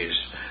sympathies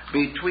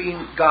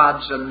between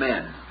gods and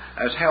men,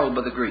 as held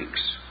by the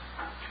Greeks.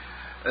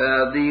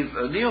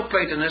 The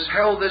Neoplatonists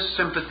held this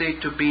sympathy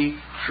to be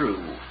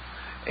true,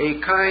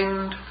 a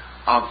kind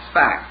of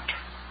fact,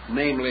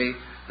 namely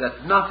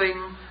that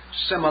nothing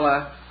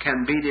similar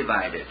can be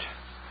divided,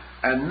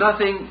 and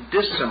nothing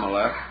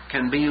dissimilar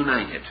can be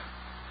united.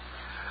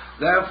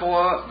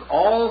 Therefore,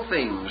 all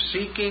things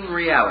seeking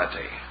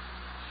reality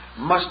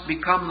must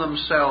become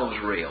themselves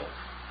real.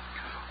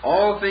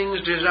 All things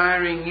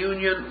desiring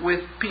union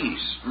with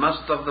peace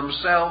must of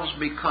themselves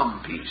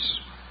become peace.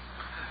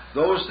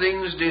 Those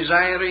things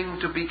desiring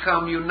to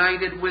become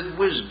united with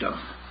wisdom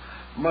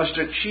must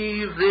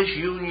achieve this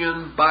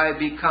union by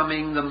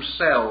becoming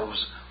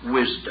themselves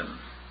wisdom.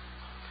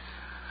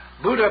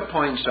 Buddha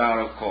points out,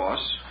 of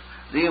course,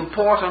 the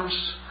importance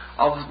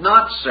of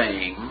not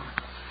saying,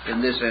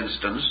 in this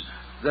instance,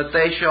 that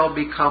they shall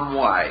become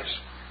wise.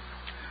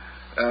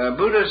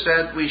 Buddha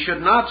said we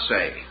should not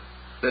say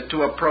that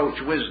to approach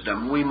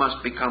wisdom we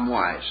must become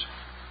wise.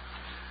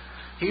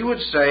 He would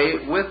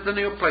say, with the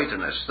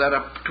Neoplatonists, that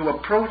to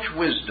approach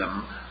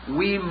wisdom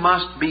we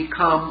must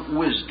become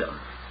wisdom.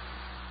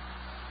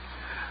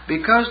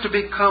 Because to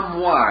become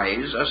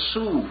wise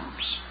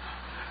assumes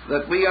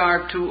that we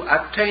are to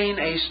attain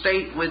a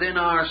state within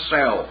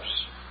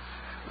ourselves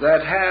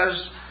that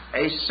has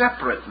a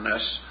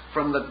separateness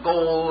from the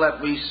goal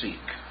that we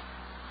seek.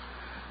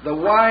 The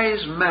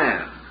wise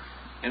man,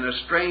 in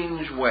a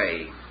strange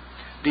way,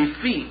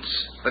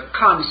 defeats the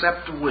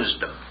concept of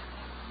wisdom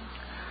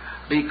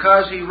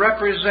because he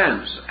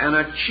represents an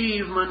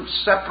achievement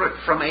separate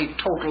from a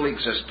total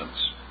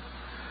existence.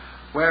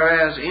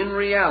 Whereas in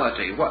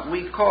reality, what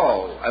we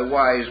call a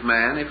wise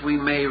man, if we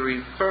may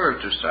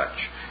refer to such,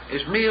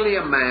 is merely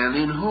a man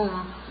in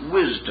whom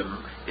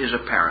wisdom is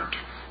apparent.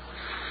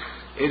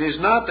 It is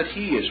not that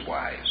he is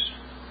wise,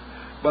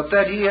 but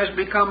that he has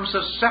become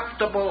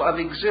susceptible of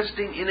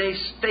existing in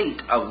a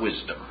state of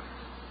wisdom.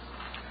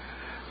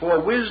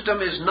 For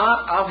wisdom is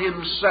not of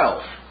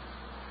himself.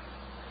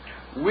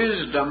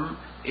 Wisdom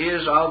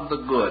is of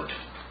the good.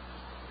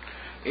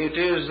 It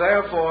is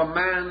therefore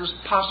man's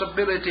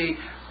possibility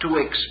to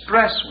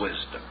express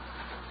wisdom,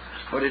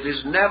 but it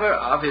is never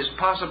of his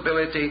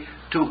possibility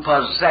to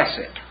possess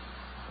it.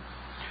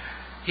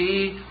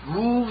 He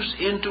moves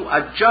into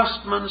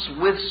adjustments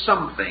with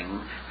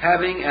something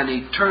having an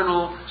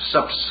eternal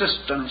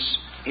subsistence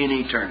in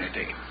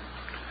eternity.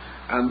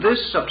 And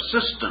this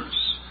subsistence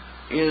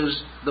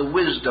is the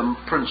wisdom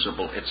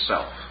principle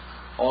itself,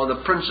 or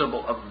the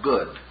principle of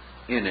good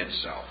in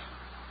itself.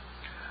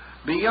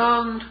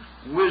 Beyond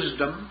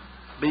wisdom,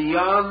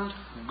 beyond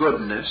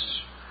goodness,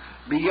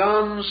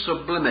 beyond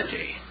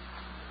sublimity,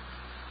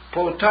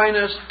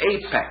 Plotinus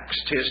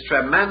apexed his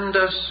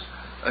tremendous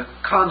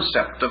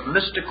concept of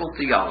mystical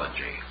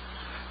theology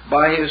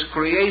by his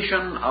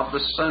creation of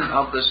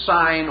the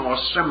sign or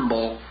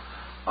symbol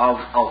of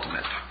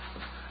ultimate.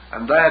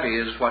 And that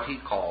is what he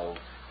called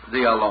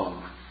the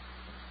alone.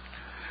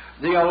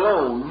 The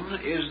alone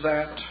is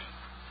that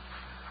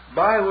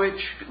by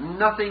which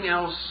nothing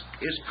else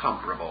is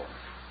comparable.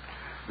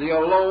 The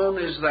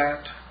alone is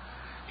that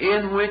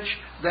in which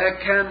there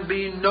can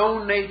be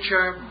no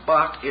nature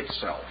but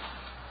itself.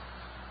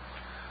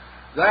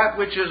 That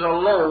which is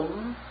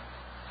alone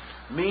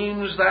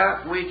means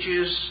that which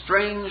is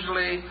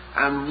strangely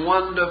and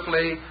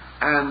wonderfully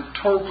and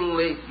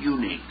totally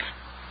unique.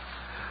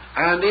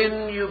 And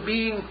in you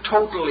being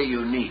totally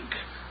unique,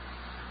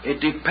 it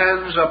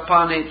depends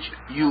upon its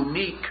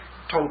unique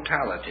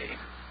totality.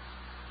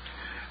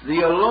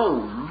 The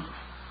alone,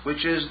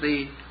 which is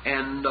the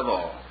end of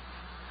all,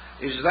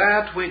 is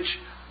that which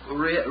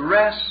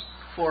rests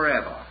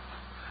forever.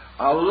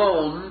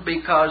 Alone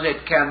because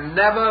it can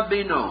never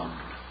be known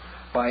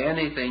by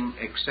anything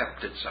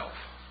except itself.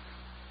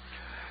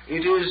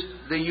 It is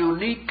the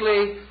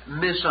uniquely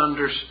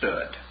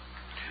misunderstood.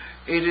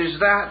 It is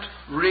that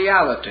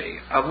reality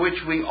of which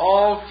we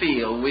all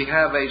feel we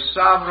have a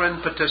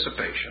sovereign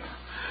participation,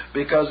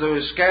 because there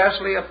is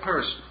scarcely a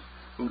person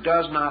who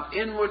does not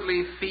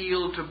inwardly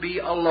feel to be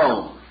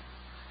alone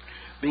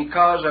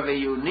because of a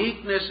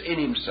uniqueness in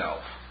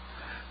himself,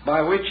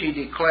 by which he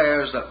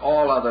declares that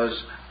all others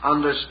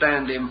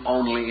understand him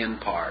only in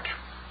part.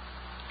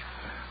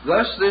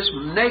 Thus, this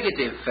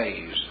negative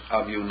phase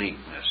of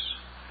uniqueness,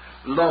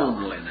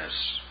 loneliness,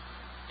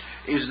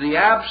 is the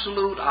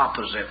absolute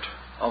opposite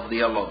of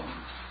the alone.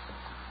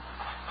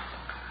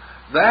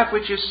 That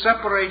which is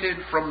separated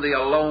from the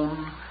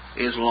alone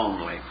is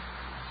lonely.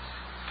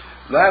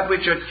 That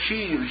which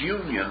achieves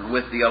union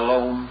with the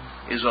alone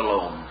is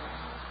alone.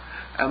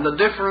 And the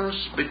difference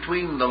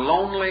between the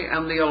lonely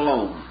and the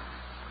alone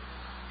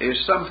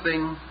is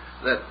something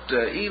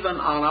that even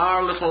on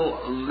our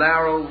little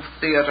narrow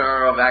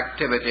theater of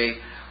activity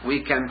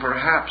we can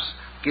perhaps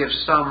give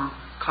some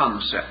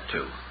concept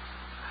to.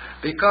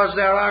 Because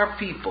there are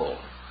people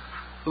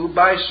who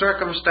by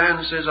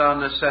circumstances or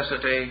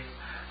necessity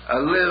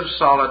live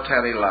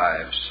solitary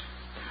lives.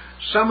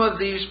 Some of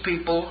these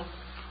people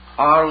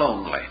are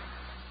lonely.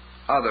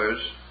 Others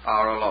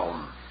are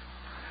alone.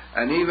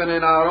 And even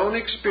in our own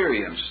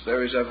experience,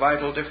 there is a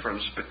vital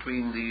difference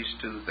between these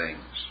two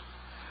things.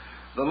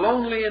 The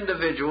lonely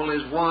individual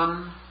is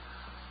one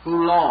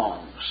who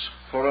longs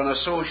for an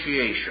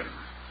association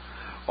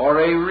or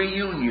a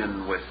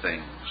reunion with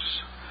things.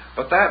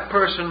 But that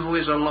person who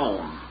is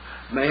alone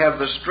may have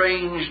the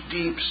strange,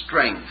 deep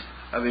strength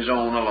of his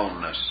own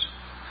aloneness.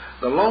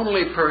 The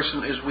lonely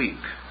person is weak.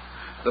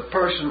 The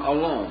person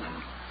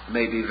alone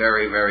may be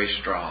very, very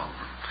strong.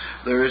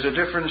 There is a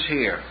difference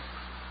here.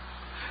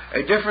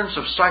 A difference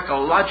of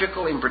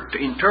psychological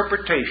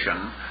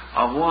interpretation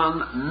of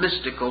one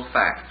mystical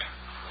fact.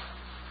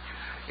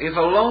 If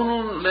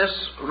aloneness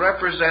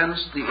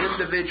represents the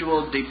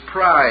individual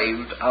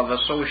deprived of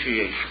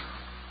association,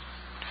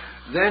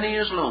 then he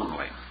is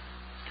lonely.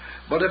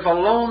 But if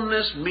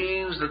aloneness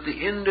means that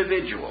the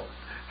individual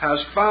has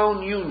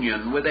found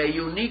union with a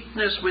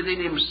uniqueness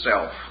within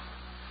himself,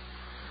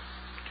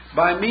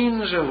 by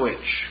means of which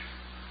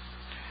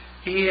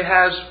he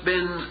has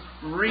been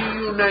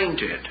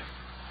reunited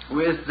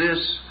with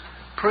this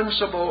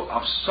principle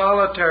of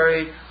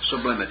solitary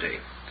sublimity,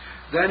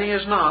 then he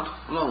is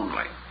not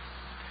lonely,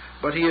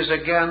 but he is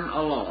again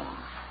alone.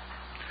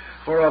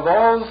 For of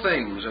all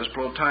things, as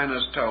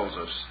Plotinus tells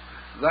us,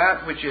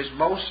 that which is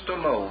most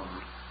alone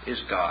is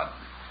God.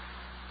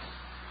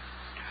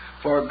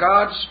 For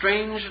God,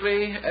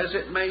 strangely as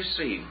it may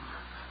seem,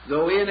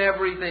 though in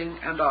everything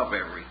and of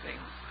everything,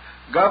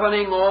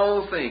 governing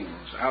all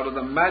things out of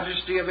the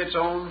majesty of its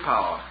own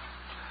power,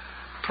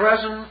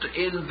 present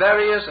in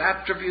various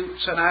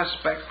attributes and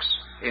aspects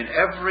in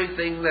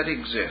everything that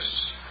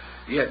exists,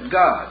 yet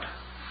God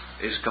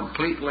is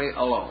completely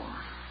alone.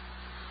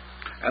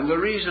 And the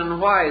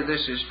reason why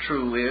this is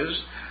true is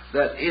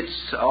that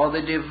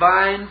the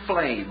divine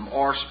flame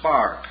or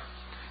spark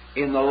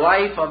in the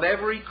life of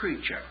every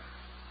creature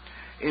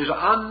is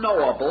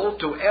unknowable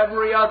to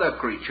every other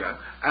creature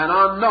and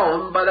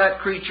unknown by that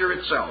creature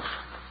itself.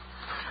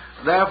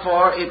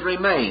 Therefore, it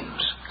remains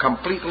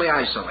completely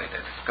isolated,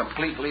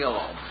 completely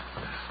alone.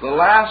 The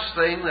last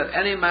thing that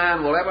any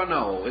man will ever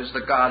know is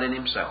the God in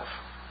himself.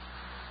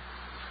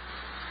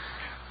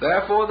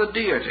 Therefore, the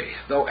deity,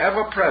 though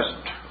ever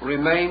present,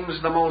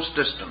 remains the most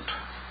distant,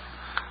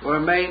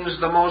 remains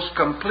the most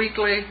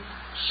completely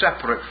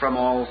separate from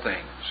all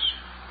things.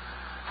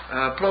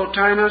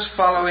 Plotinus,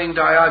 following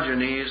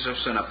Diogenes of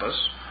Sinope,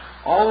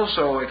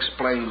 also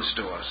explains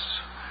to us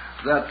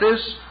that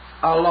this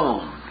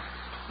alone,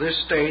 this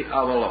state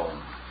of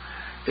alone,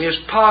 is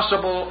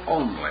possible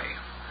only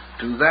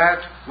to that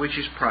which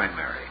is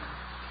primary.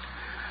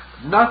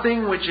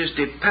 Nothing which is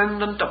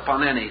dependent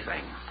upon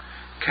anything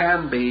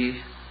can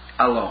be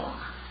alone,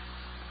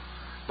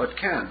 but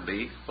can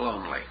be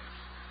lonely.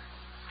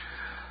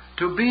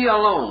 To be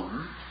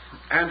alone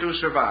and to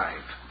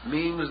survive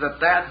means that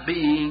that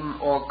being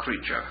or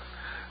creature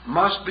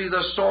must be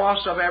the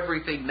source of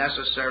everything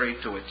necessary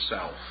to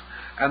itself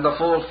and the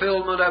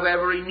fulfillment of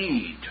every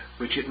need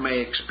which it may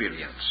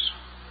experience.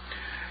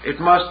 It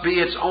must be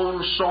its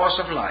own source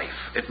of life.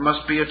 It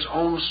must be its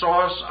own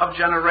source of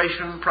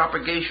generation,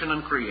 propagation,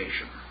 and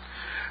creation.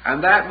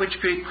 And that which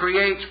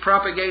creates,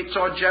 propagates,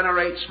 or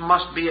generates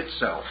must be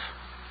itself.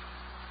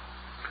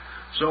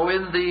 So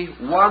in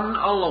the one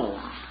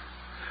alone,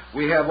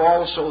 we have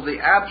also the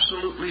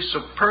absolutely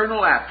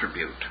supernal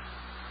attribute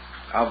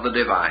of the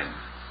divine,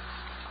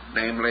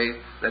 namely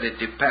that it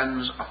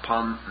depends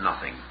upon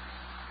nothing.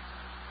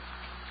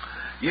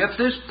 Yet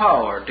this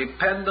power,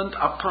 dependent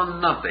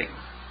upon nothing,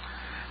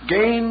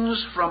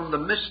 gains from the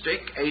mystic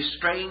a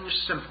strange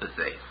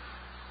sympathy.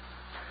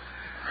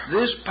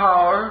 This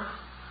power,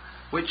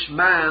 which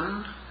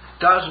man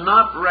does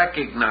not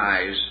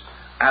recognize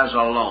as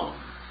alone,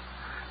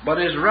 but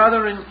is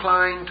rather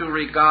inclined to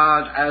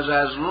regard as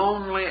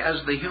lonely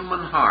as the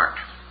human heart,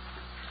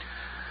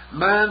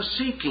 man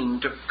seeking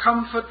to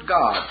comfort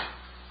God,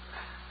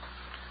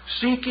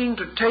 seeking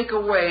to take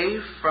away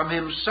from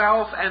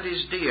himself and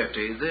his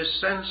deity this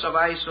sense of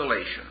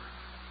isolation,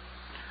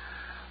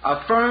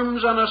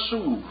 affirms and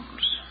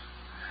assumes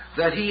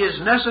that he is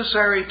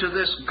necessary to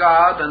this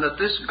God and that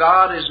this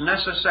God is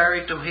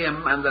necessary to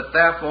him and that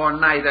therefore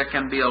neither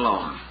can be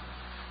alone.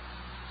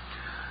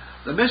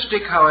 The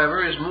mystic,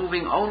 however, is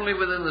moving only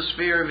within the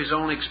sphere of his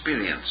own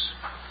experience.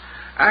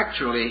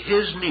 Actually,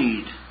 his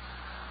need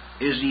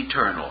is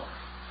eternal,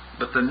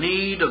 but the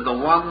need of the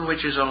one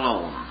which is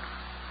alone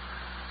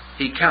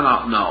he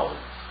cannot know,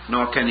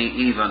 nor can he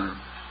even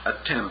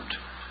attempt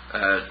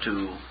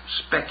to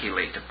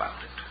speculate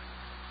about it.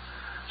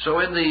 So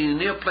in the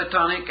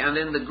Neoplatonic and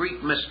in the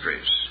Greek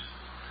mysteries,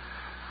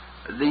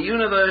 the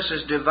universe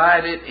is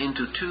divided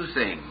into two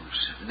things,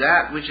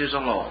 that which is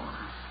alone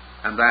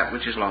and that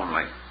which is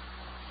lonely.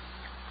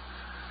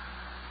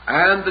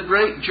 And the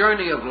great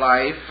journey of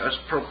life, as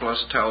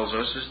Proclus tells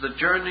us, is the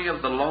journey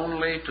of the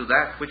lonely to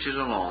that which is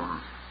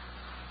alone.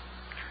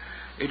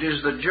 It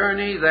is the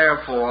journey,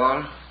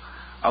 therefore,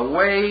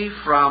 away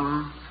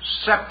from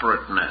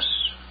separateness,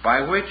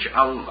 by which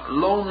a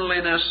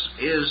loneliness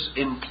is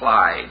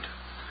implied,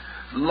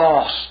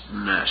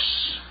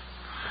 lostness,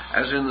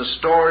 as in the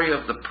story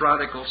of the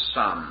prodigal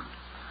son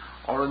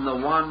or in the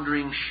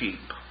wandering sheep.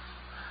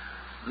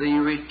 The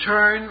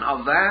return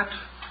of that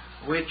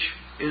which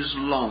is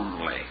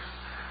lonely,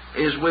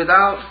 is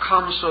without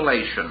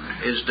consolation,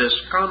 is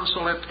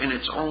disconsolate in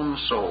its own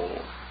soul.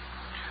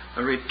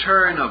 The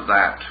return of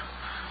that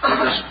to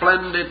the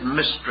splendid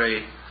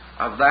mystery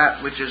of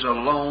that which is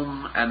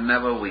alone and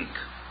never weak.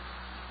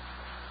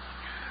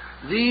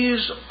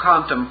 These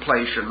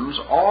contemplations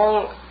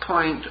all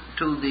point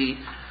to the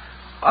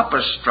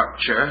upper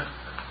structure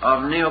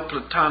of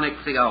Neoplatonic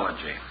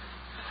theology.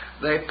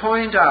 They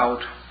point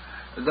out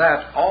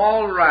that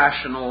all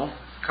rational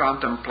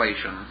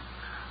contemplation,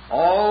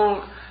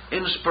 all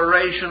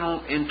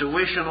inspirational,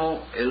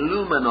 intuitional,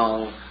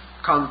 illuminal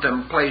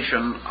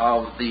contemplation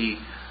of the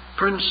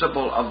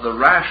principle of the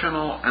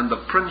rational and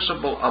the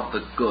principle of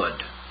the good,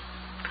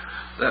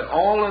 that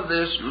all of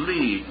this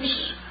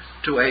leads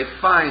to a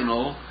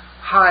final,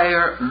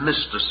 higher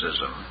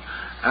mysticism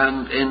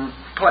and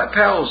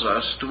impels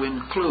us to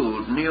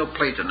include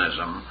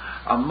Neoplatonism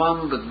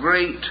among the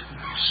great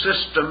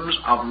systems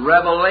of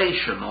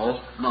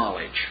revelational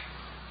knowledge.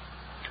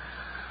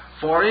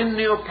 For in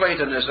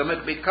Neoplatonism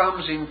it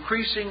becomes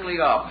increasingly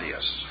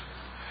obvious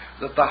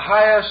that the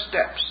higher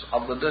steps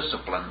of the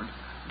discipline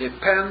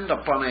depend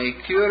upon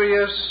a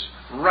curious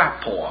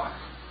rapport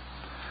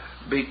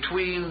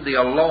between the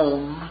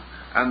alone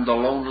and the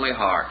lonely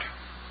heart.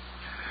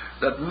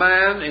 That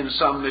man, in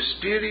some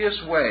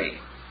mysterious way,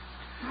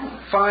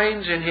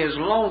 finds in his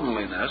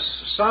loneliness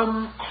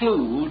some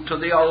clue to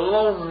the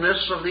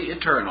aloneness of the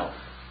eternal.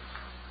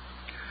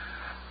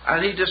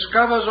 And he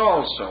discovers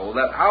also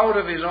that out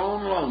of his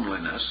own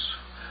loneliness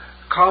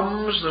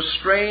comes the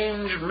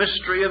strange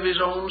mystery of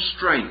his own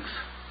strength.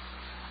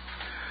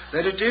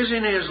 That it is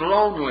in his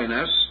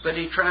loneliness that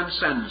he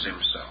transcends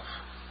himself.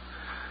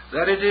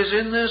 That it is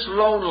in this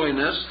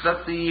loneliness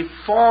that the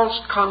false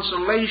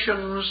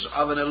consolations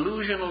of an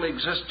illusional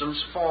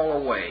existence fall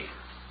away.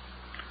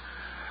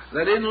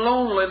 That in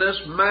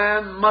loneliness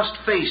man must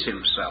face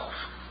himself,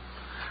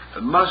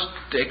 must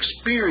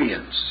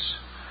experience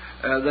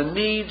the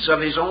needs of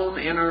his own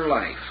inner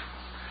life.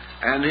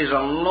 And his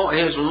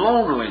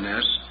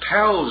loneliness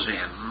tells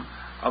him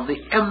of the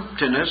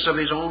emptiness of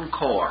his own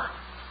core.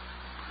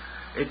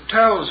 It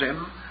tells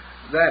him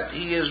that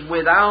he is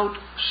without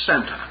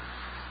center.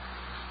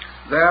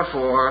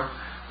 Therefore,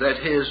 that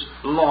his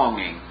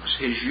longings,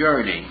 his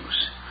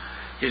yearnings,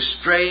 his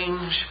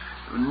strange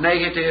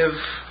negative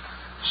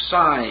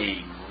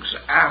sighings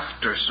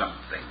after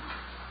something,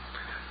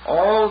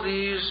 all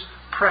these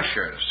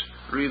pressures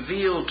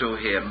reveal to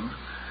him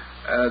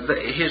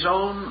his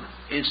own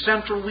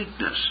central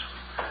weakness,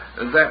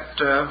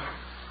 that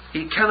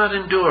he cannot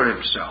endure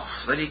himself,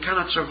 that he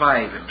cannot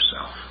survive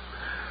himself,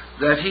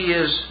 that he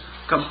is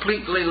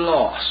completely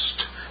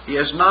lost. He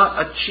has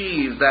not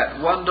achieved that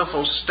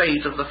wonderful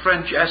state of the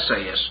French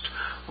essayist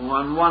who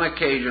on one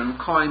occasion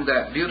coined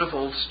that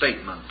beautiful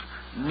statement,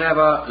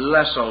 "Never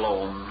less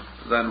alone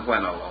than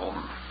when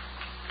alone."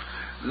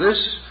 This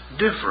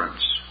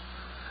difference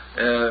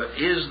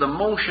is the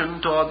motion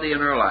toward the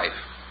inner life.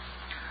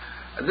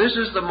 This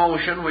is the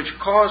motion which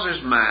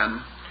causes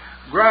man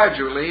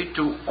gradually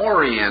to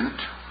orient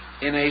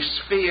in a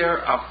sphere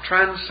of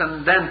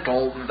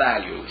transcendental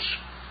values.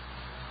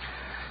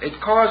 It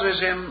causes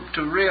him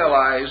to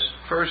realize,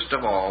 first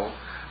of all,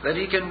 that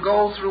he can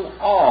go through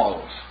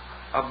all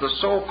of the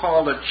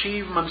so-called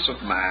achievements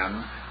of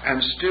man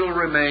and still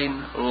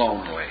remain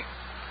lonely.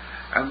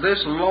 And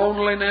this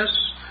loneliness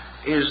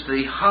is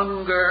the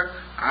hunger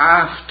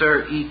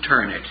after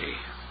eternity,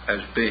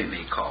 as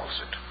Bamy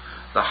calls it,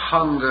 the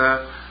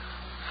hunger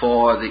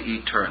for the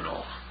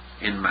eternal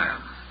in man.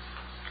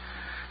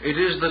 It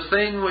is the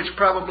thing which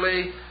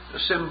probably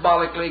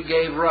symbolically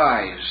gave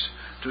rise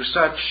to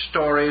such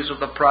stories of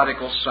the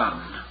prodigal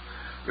son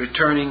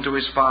returning to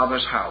his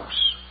father's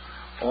house,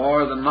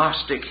 or the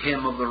Gnostic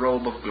hymn of the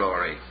robe of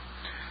glory.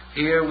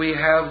 Here we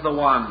have the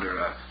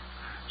wanderer,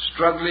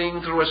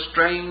 struggling through a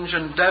strange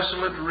and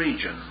desolate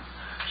region,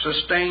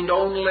 sustained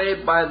only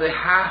by the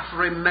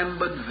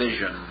half-remembered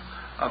vision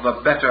of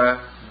a better,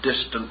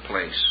 distant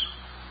place.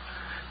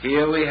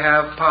 Here we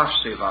have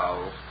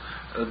Parzival,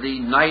 the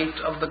Knight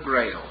of the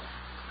Grail,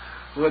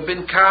 who had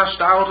been cast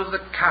out of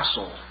the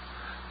castle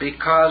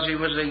because he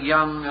was a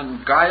young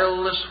and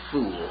guileless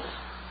fool,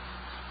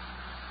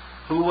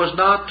 who was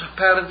not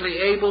apparently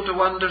able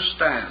to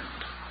understand,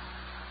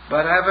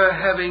 but ever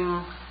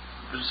having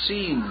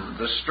seen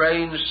the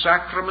strange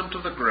sacrament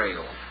of the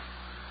Grail,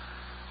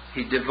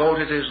 he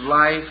devoted his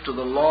life to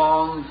the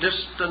long,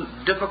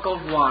 distant,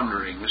 difficult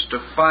wanderings to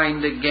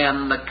find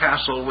again the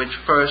castle which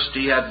first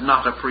he had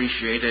not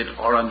appreciated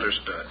or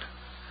understood.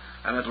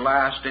 And at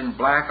last, in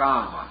black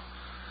armor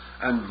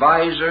and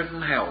visored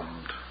and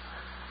helmed,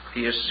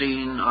 he is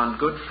seen on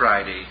Good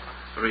Friday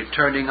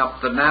returning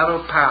up the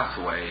narrow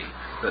pathway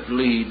that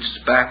leads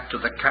back to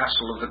the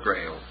castle of the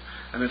Grail.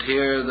 And it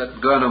here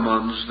that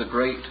Gurnemanz, the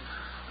great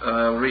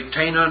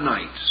retainer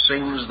knight,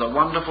 sings the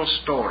wonderful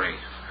story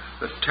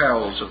that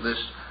tells of this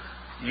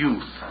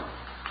youth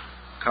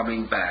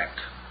coming back,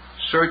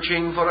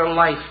 searching for a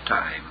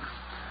lifetime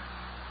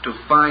to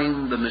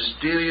find the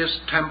mysterious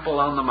temple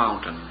on the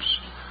mountains,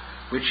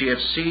 which he had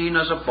seen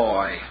as a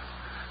boy,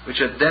 which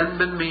had then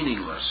been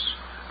meaningless,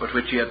 but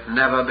which he had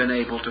never been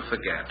able to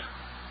forget.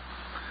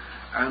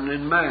 And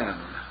in man,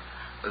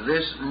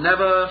 this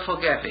never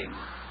forgetting,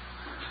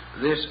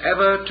 this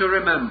ever to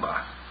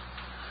remember,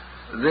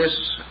 this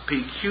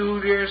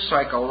peculiar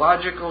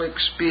psychological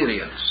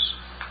experience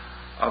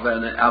of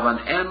an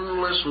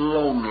endless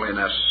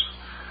loneliness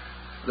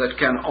that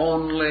can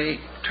only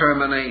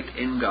terminate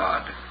in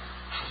God.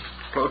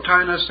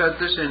 Plotinus said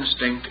this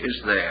instinct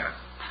is there.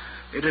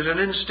 It is an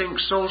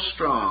instinct so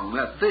strong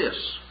that this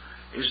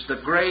is the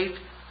great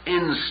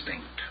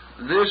instinct.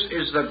 This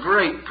is the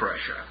great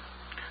pressure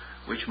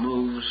which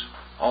moves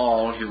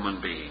all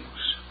human beings.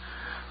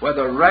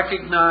 Whether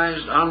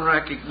recognized,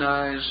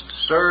 unrecognized,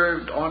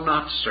 served or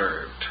not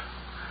served,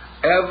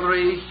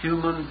 every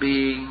human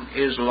being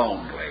is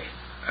lonely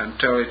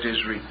until it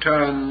is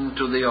returned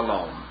to the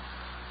alone.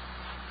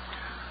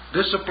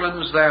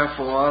 Disciplines,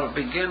 therefore,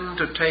 begin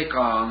to take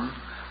on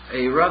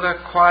a rather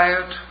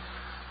quiet,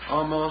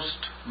 almost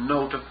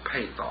note of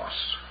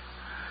pathos.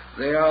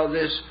 They are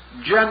this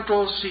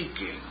gentle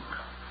seeking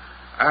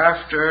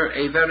after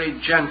a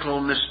very gentle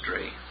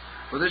mystery.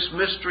 For this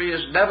mystery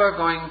is never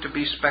going to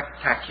be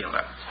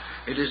spectacular.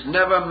 It is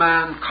never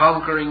man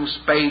conquering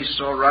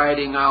space or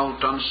riding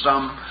out on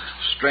some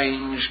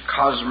strange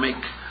cosmic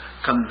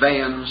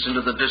conveyance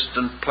into the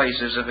distant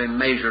places of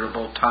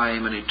immeasurable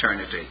time and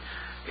eternity.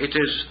 It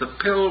is the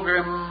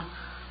pilgrim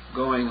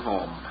going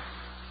home.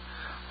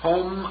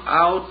 Home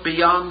out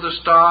beyond the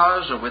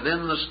stars or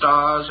within the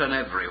stars and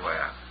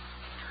everywhere.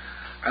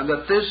 And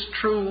that this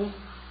true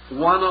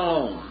one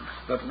alone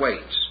that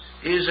waits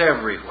is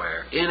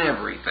everywhere, in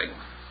everything,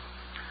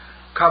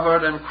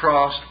 covered and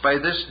crossed by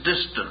this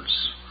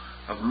distance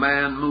of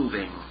man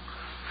moving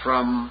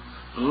from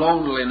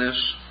loneliness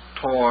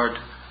toward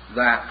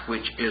that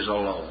which is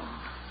alone,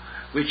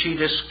 which he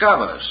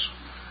discovers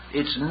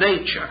its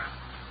nature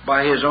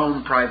by his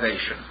own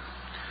privation,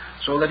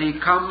 so that he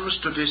comes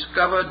to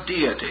discover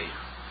deity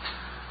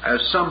as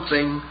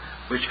something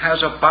which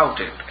has about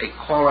it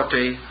a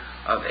quality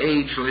of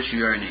ageless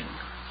yearning,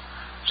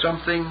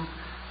 something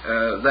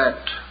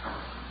that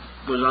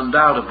was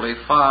undoubtedly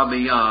far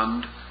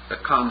beyond the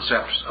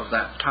concepts of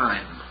that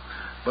time.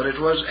 But it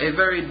was a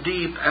very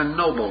deep and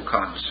noble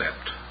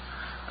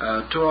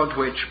concept toward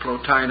which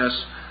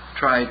Plotinus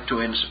tried to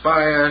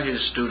inspire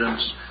his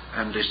students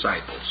and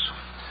disciples.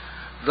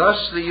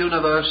 Thus the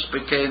universe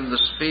became the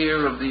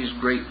sphere of these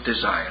great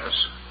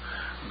desires.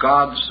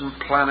 Gods and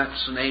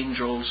planets and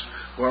angels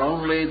were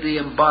only the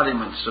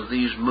embodiments of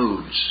these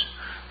moods,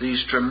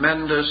 these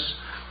tremendous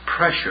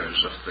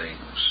pressures of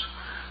things,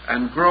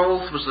 and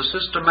growth was the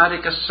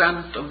systematic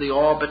ascent of the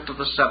orbit of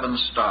the 7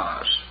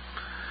 stars.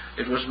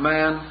 It was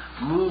man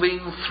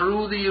moving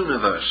through the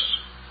universe,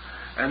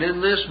 and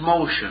in this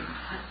motion,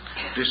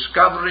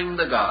 discovering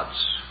the gods,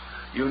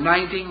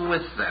 uniting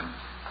with them,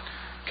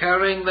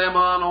 carrying them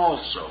on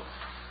also,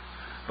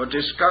 but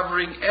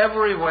discovering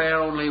everywhere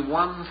only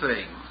one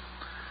thing: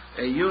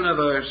 a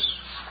universe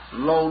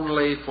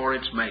lonely for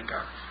its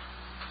maker.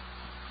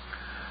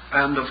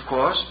 And, of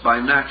course, by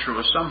natural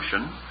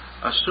assumption,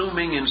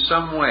 assuming in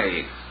some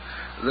way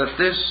that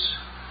this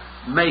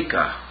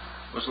maker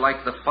was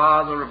like the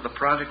father of the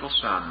prodigal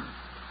son,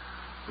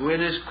 who in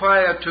his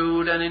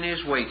quietude and in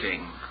his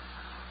waiting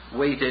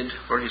waited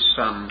for his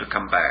son to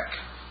come back.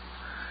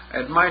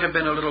 It might have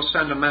been a little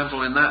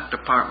sentimental in that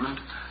department,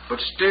 but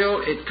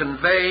still it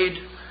conveyed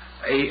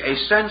a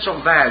sense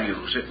of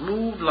values. It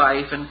moved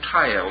life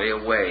entirely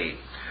away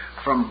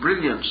from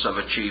brilliance of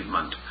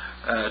achievement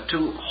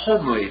to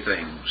homely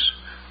things,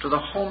 to the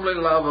homely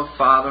love of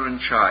father and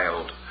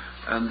child,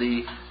 and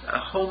the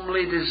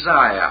homely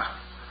desire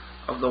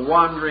of the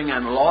wandering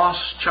and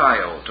lost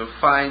child to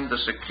find the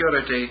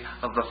security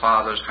of the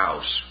Father's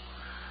house.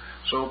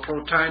 So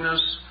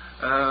Plotinus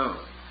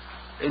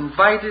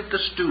invited the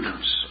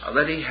students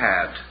that he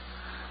had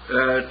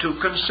to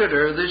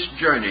consider this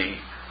journey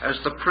as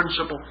the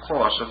principal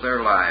course of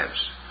their lives,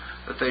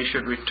 that they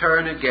should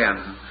return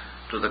again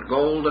to the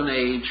golden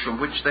age from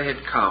which they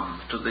had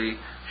come, to the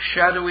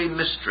shadowy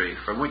mystery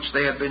from which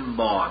they had been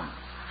born,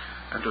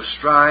 and to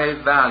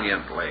strive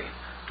valiantly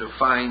to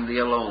find the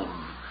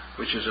alone,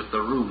 which is at the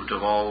root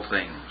of all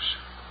things.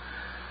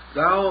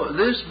 Now,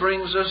 this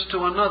brings us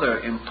to another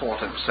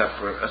important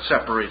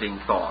separating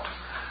thought,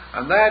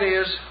 and that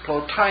is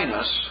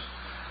Plotinus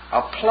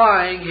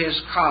applying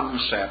his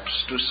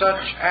concepts to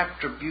such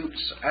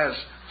attributes as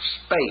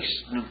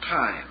space and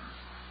time.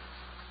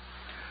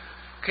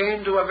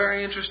 Came to a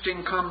very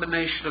interesting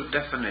combination of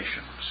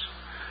definitions.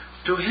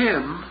 To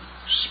him,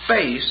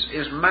 space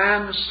is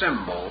man's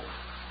symbol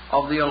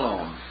of the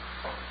alone.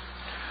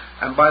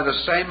 And by the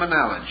same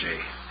analogy,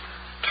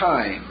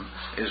 time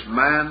is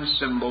man's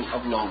symbol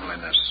of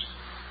loneliness.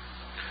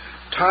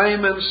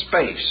 Time and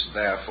space,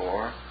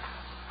 therefore,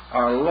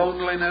 are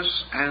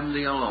loneliness and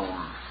the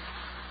alone.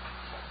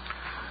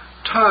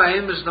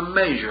 Time is the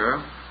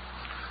measure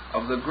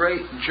of the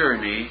great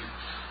journey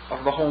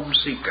of the home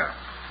seeker.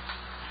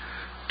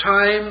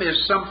 Time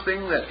is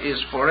something that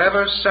is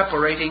forever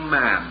separating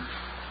man,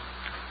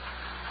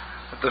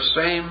 at the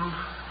same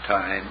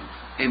time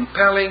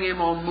impelling him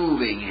or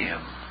moving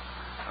him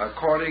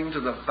according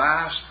to the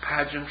vast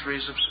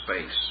pageantries of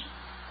space.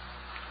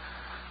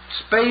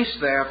 Space,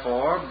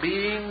 therefore,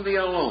 being the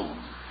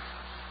alone,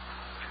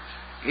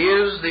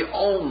 is the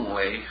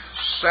only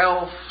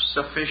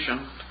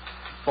self-sufficient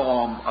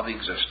form of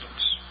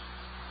existence.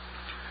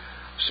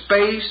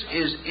 Space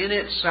is in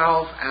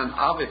itself and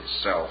of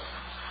itself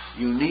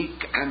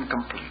unique and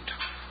complete.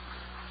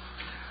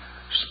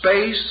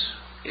 Space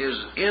is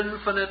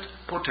infinite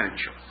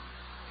potential.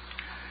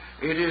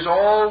 It is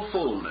all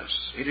fullness.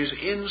 It is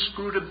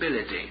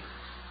inscrutability.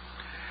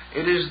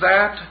 It is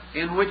that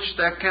in which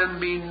there can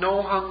be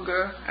no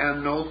hunger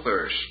and no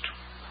thirst.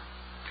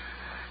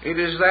 It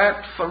is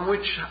that from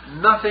which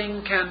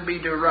nothing can be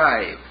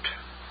derived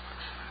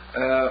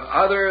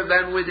other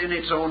than within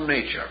its own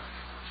nature.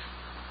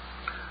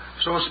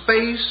 So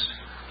space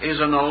is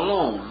an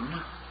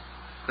alone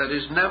that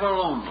is never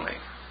lonely,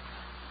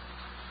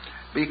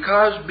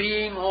 because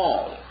being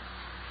all,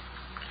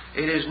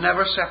 it is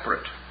never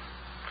separate.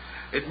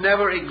 It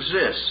never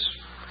exists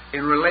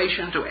in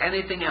relation to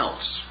anything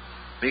else,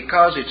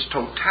 because its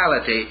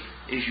totality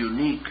is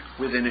unique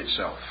within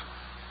itself.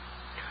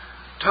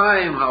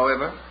 Time,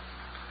 however,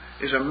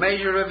 is a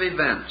measure of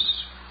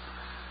events,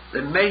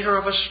 the measure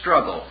of a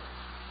struggle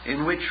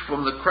in which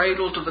from the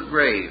cradle to the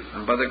grave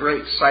and by the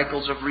great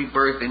cycles of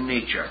rebirth in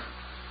nature,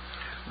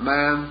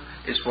 man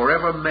is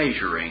forever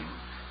measuring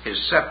his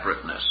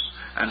separateness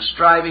and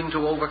striving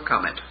to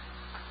overcome it.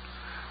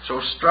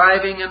 So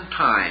striving and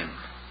time,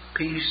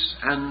 peace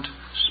and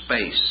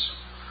space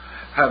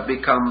have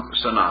become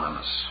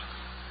synonymous.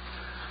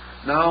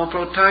 Now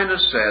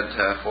Plotinus said,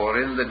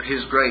 therefore, in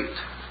his great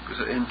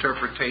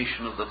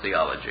interpretation of the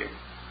theology,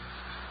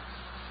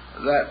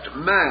 that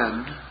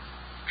man,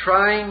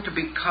 trying to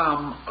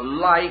become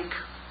like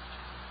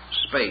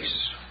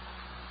space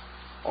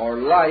or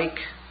like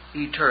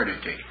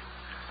eternity,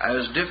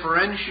 as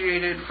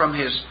differentiated from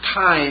his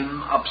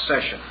time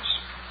obsessions,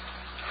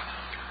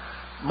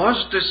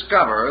 must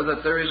discover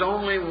that there is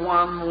only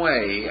one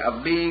way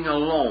of being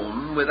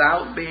alone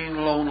without being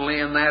lonely,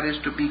 and that is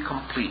to be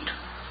complete.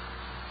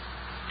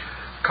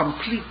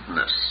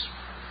 Completeness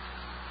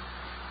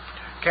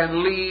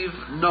can leave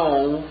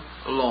no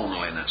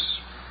loneliness,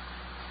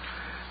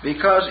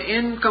 because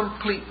in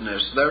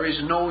completeness there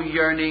is no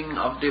yearning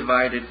of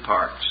divided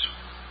parts.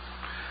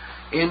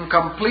 In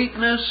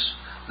completeness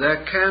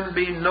there can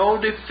be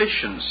no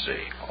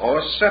deficiency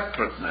or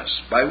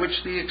separateness by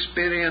which the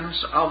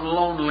experience of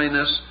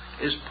loneliness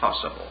is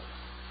possible.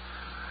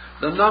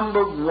 The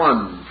number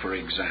one, for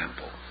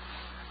example,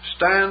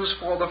 stands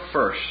for the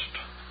first.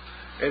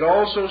 It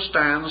also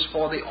stands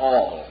for the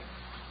all.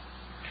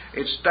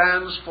 It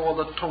stands for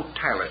the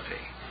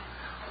totality.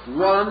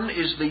 One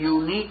is the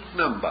unique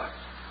number.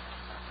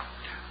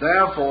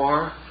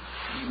 Therefore,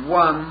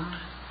 one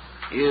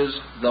is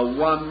the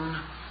one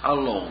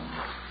alone.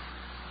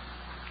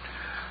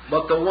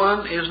 But the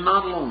one is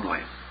not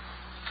lonely,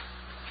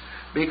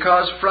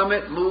 because from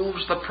it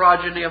moves the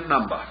progeny of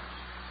number.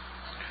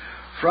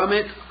 From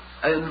it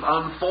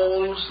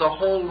unfolds the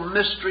whole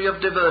mystery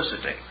of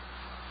diversity.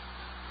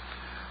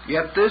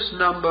 Yet this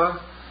number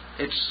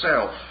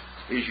itself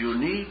is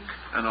unique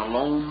and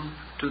alone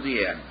to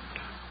the end.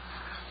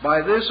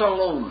 By this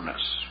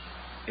aloneness,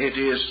 it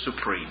is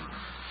supreme.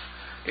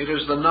 It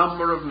is the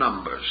number of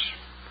numbers,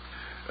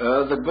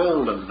 the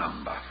golden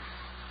number,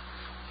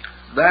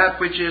 that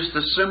which is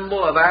the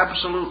symbol of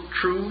absolute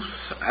truth,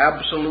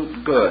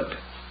 absolute good,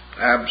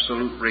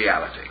 absolute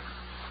reality.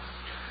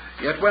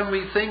 Yet when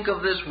we think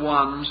of this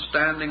one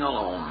standing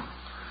alone,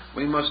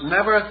 we must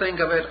never think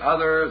of it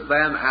other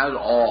than as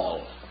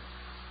all.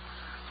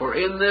 For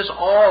in this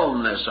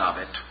allness of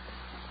it,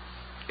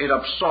 it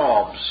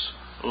absorbs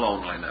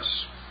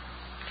loneliness.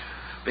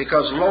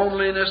 Because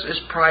loneliness is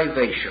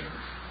privation.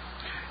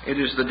 It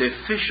is the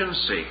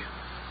deficiency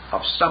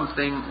of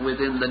something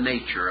within the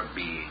nature of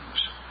beings.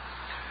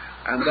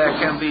 And there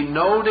can be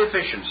no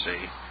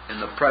deficiency in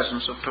the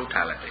presence of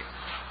totality.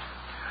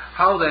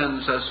 How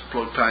then, says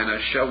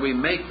Plotinus, shall we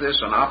make this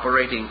an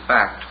operating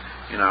fact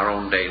in our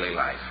own daily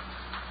life?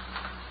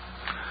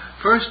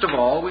 First of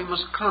all, we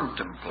must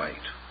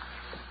contemplate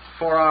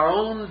for our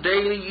own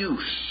daily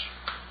use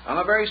on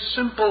a very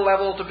simple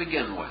level to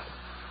begin with.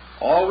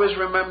 Always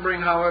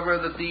remembering, however,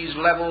 that these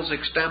levels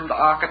extend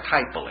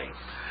archetypally,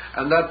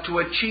 and that to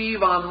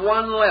achieve on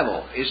one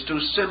level is to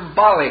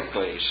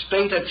symbolically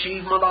state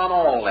achievement on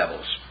all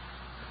levels.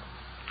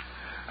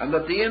 And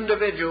that the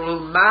individual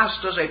who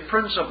masters a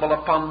principle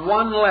upon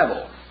one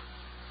level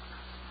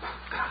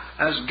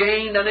has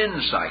gained an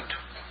insight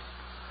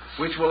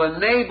which will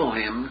enable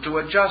him to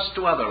adjust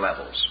to other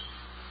levels.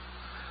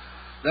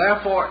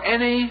 Therefore,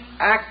 any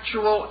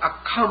actual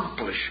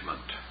accomplishment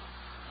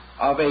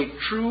of a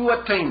true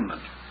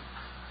attainment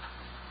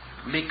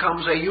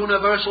becomes a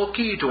universal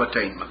key to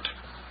attainment.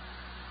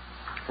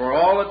 For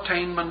all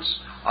attainments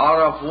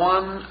are of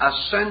one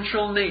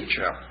essential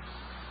nature,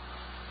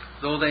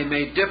 though they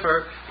may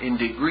differ in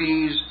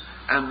degrees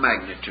and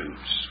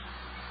magnitudes.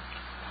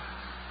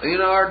 In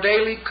our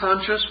daily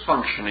conscious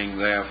functioning,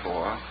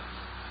 therefore,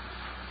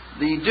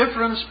 the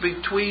difference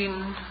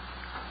between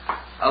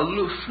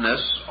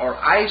aloofness or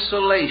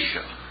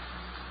isolation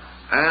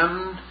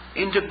and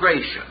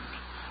integration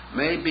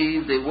may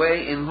be the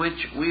way in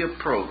which we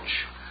approach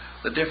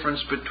the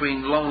difference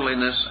between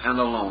loneliness and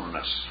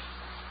aloneness.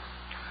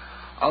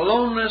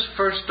 Aloneness,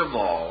 first of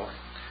all,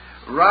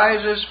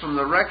 rises from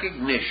the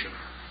recognition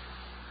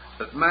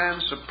that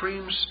man's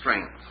supreme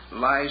strength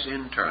lies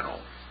internal,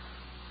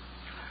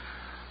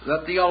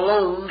 that the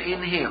alone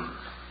in him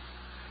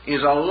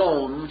is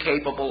alone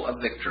capable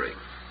of victory,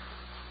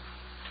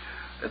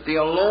 that the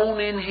alone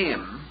in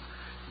him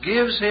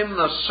gives him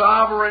the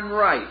sovereign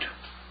right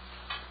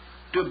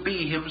to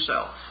be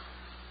himself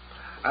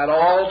at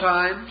all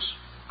times,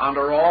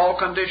 under all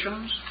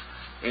conditions,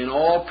 in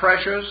all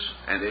pressures,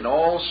 and in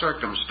all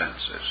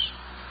circumstances.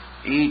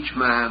 Each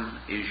man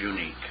is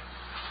unique.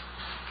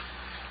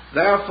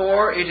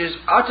 Therefore, it is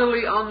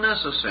utterly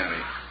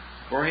unnecessary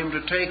for him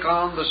to take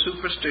on the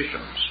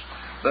superstitions,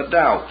 the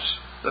doubts,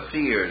 the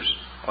fears,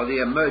 or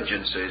the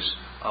emergencies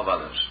of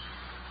others.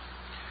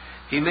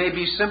 He may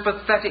be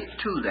sympathetic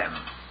to them.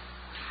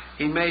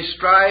 He may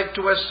strive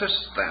to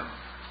assist them.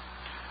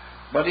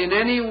 But in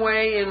any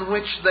way in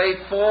which they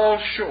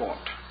fall short,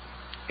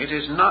 it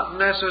is not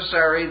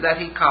necessary that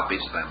he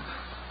copies them,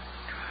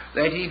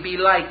 that he be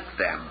like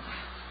them,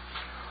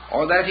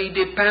 or that he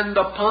depend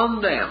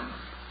upon them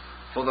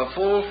for the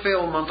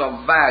fulfillment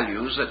of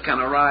values that can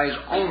arise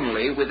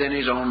only within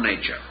his own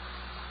nature.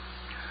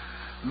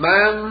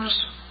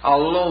 Man's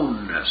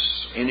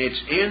aloneness in its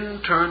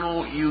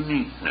internal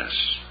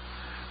uniqueness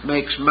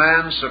makes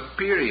man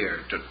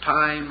superior to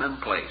time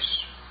and place,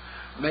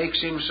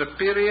 makes him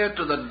superior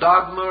to the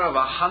dogma of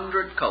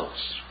 100 cults,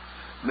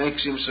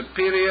 makes him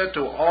superior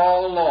to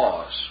all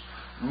laws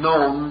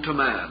known to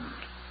man,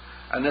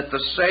 and at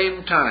the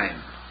same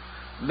time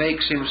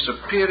makes him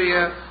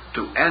superior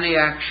to any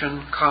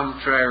action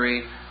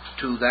contrary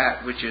to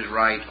that which is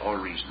right or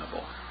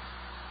reasonable.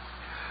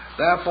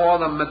 Therefore,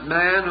 the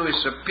man who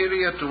is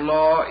superior to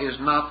law is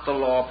not the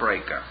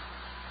lawbreaker.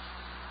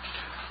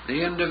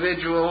 The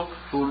individual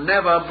who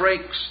never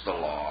breaks the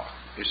law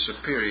is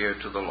superior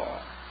to the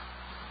law.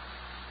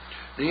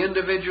 The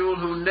individual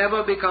who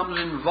never becomes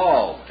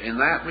involved in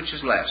that which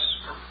is less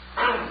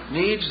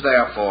needs,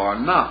 therefore,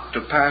 not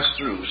to pass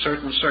through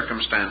certain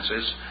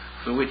circumstances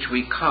through which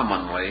we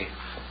commonly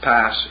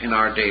pass in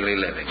our daily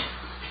living.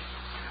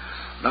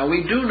 Now,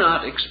 we do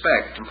not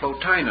expect, and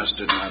Plotinus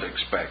did not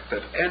expect,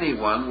 that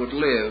anyone would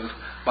live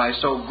by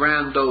so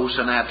grandiose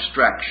an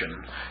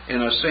abstraction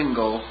in a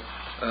single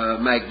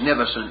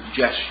magnificent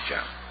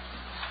gesture.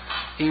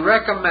 he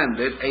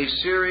recommended a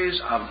series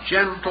of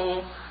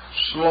gentle,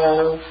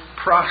 slow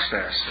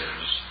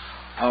processes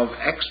of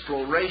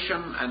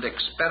exploration and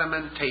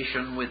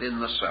experimentation within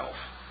the self,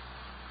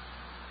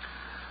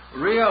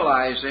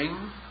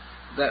 realizing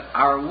that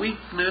our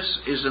weakness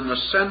is in the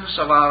sense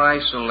of our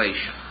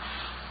isolation,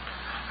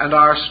 and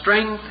our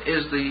strength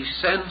is the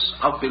sense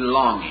of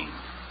belonging,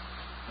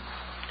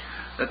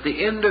 that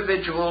the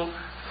individual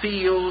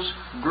feels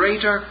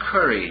greater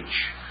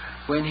courage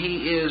when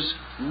he is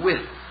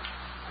with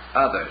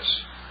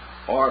others,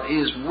 or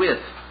is with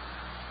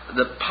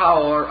the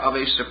power of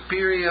a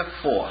superior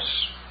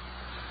force.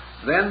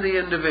 Then the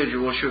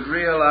individual should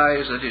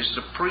realize that his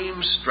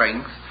supreme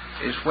strength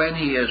is when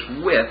he is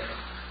with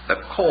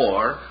the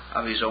core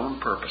of his own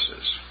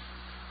purposes.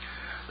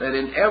 That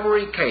in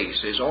every case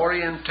his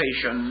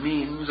orientation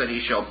means that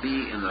he shall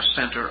be in the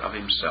center of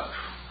himself.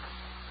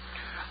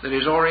 That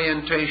his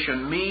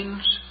orientation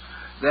means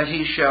that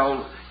he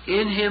shall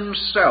in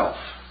himself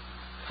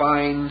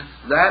find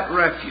that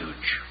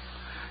refuge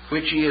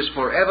which he is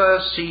forever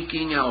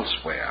seeking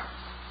elsewhere.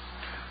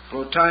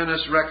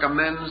 Plotinus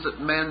recommends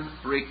that men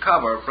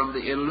recover from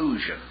the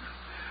illusion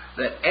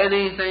that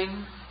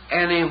anything,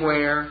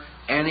 anywhere,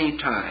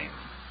 anytime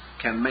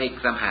can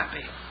make them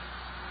happy,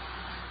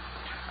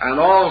 and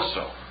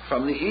also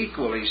from the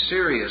equally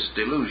serious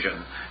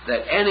delusion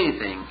that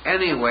anything,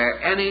 anywhere,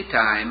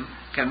 anytime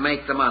can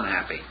make them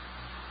unhappy.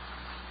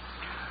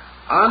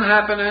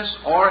 Unhappiness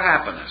or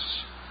happiness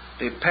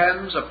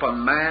depends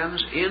upon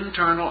man's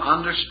internal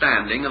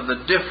understanding of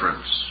the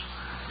difference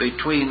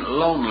between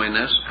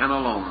loneliness and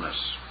aloneness.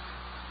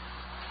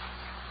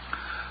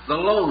 The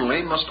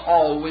lonely must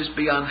always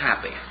be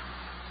unhappy.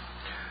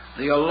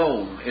 The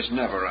alone is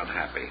never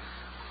unhappy.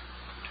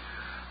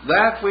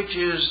 That which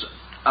is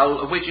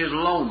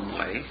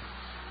lonely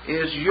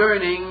is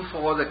yearning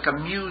for the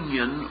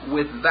communion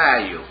with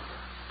value.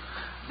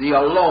 The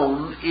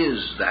alone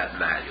is that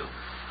value.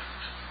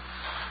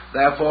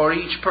 Therefore,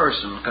 each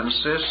person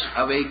consists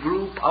of a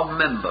group of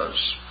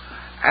members,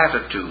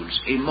 attitudes,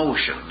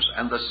 emotions,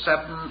 and the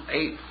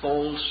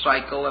 7-8-fold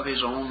cycle of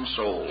his own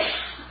soul,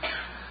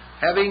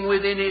 having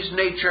within his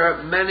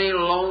nature many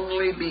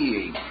lonely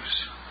beings,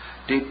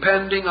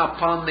 depending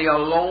upon the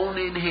alone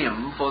in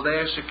him for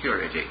their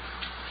security.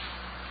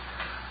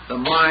 The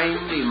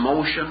mind,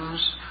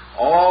 emotions,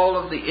 all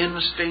of the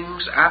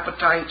instincts,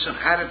 appetites, and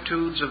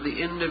attitudes of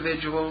the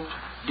individual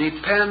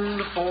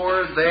depend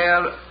for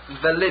their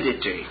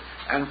validity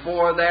and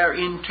for their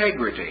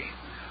integrity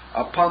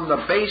upon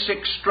the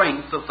basic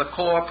strength of the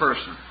core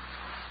person.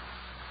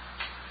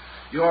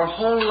 Your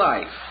whole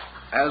life,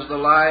 as the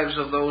lives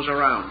of those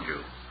around you,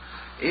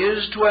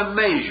 is to a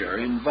measure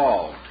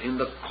involved in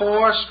the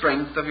core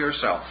strength of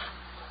yourself.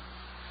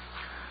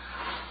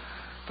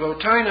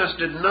 Plotinus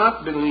did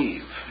not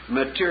believe,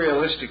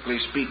 materialistically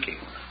speaking,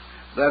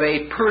 that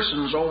a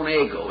person's own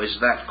ego is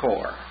that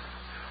core,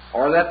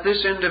 or that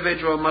this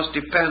individual must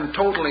depend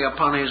totally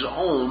upon his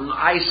own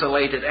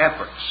isolated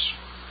efforts.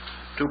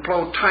 To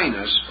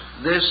Plotinus,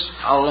 this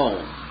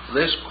alone,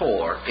 this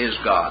core, is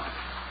God,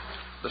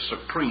 the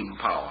supreme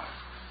power,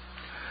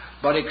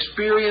 but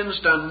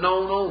experienced and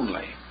known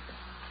only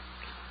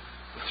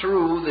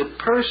through the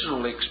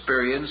personal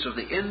experience of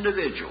the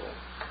individual,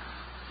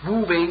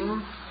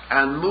 moving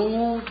and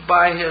moved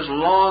by his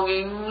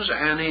longings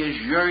and his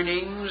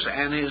yearnings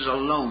and his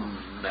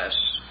aloneness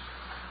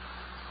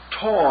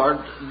toward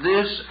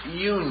this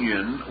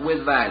union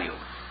with value.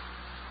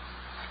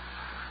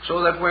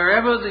 So that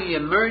wherever the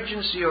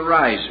emergency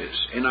arises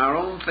in our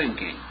own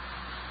thinking,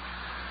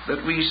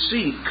 that we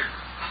seek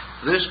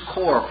this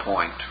core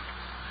point,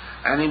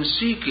 and in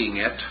seeking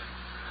it,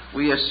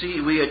 we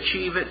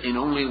achieve it in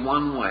only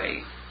one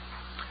way,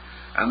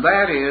 and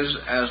that is,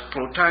 as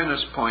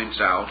Plotinus points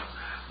out,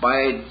 by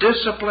a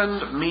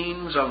disciplined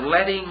means of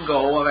letting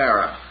go of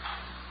error.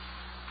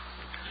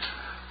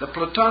 The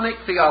Platonic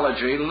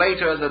theology,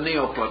 later the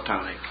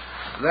Neoplatonic,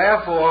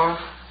 therefore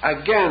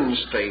again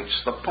states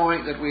the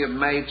point that we have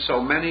made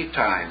so many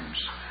times,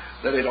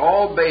 that it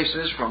all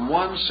bases from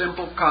one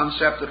simple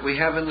concept that we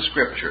have in the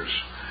Scriptures,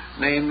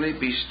 namely,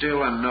 be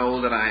still and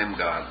know that I am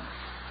God.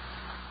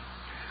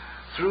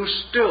 Through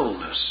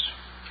stillness,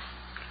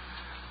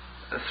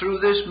 through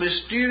this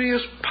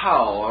mysterious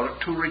power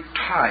to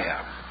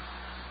retire,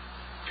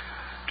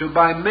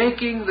 by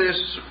making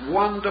this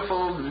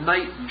wonderful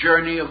night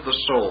journey of the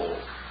soul,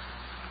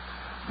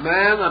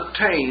 man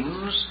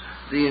attains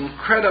the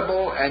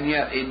incredible and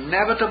yet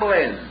inevitable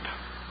end,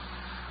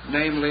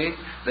 namely,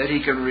 that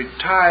he can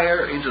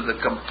retire into the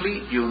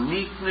complete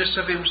uniqueness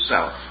of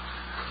himself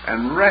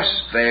and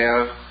rest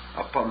there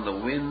upon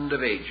the wind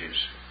of ages.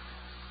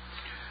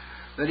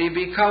 That he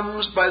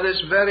becomes, by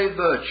this very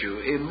virtue,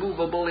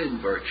 immovable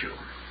in virtue.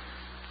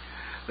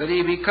 That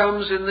he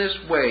becomes in this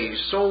way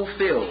so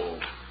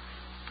filled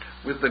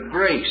with the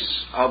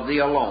grace of the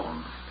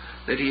alone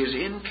that he is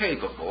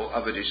incapable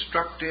of a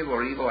destructive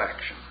or evil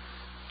action.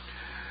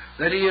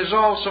 That he is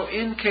also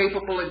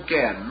incapable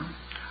again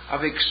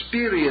of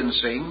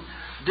experiencing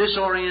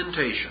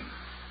disorientation.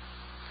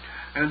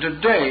 And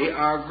today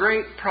our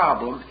great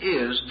problem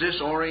is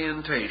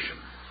disorientation.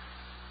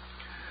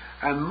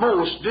 And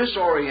most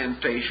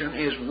disorientation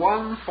is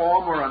one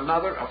form or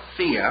another of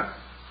fear,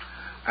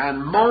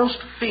 and most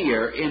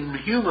fear in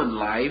human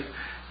life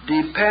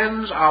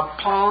depends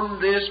upon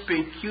this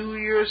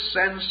peculiar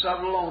sense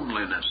of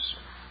loneliness.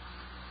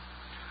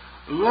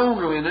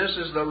 Loneliness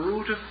is the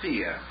root of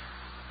fear.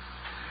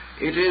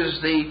 It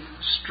is the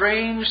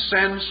strange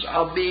sense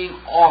of being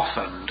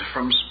orphaned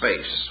from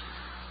space.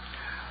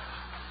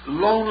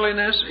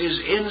 Loneliness is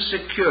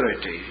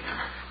insecurity.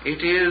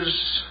 It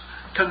is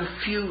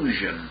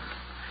confusion.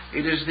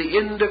 It is the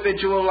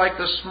individual like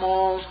the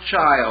small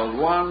child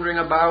wandering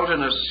about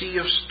in a sea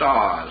of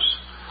stars,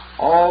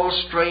 all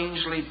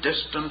strangely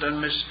distant and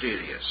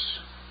mysterious.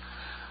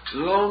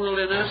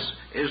 Loneliness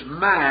is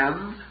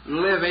man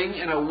living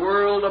in a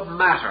world of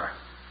matter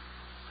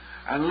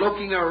and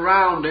looking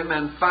around him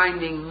and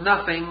finding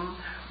nothing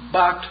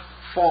but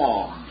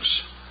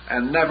forms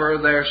and never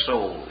their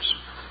souls.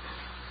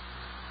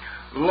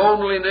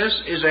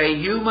 Loneliness is a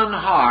human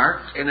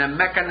heart in a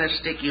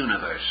mechanistic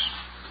universe.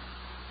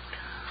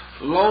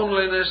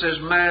 Loneliness is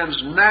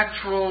man's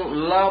natural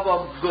love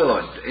of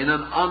good in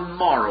an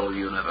unmoral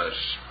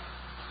universe.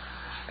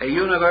 A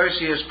universe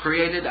he has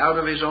created out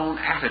of his own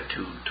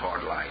attitude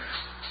toward life.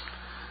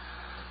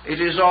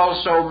 It is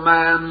also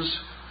man's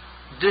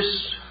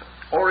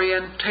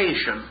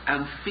disorientation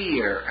and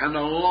fear and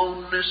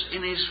aloneness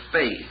in his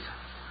faith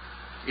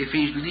if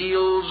he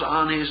kneels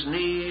on his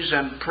knees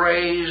and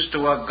prays to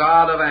a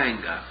God of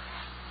anger,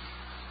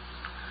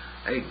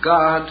 a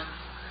God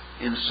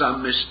in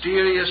some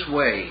mysterious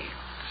way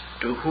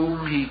to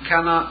whom he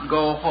cannot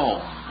go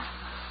home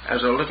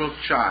as a little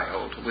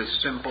child with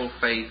simple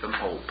faith and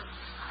hope.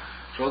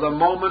 So the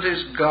moment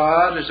his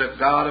God is a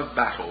God of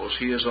battles,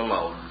 he is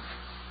alone.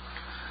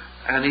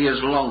 And he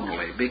is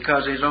lonely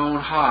because his own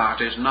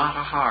heart is not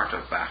a heart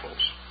of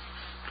battles.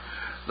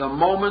 The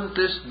moment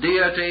this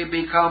deity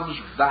becomes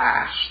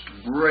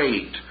vast,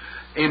 great,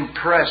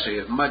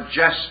 impressive,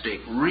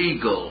 majestic,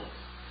 regal,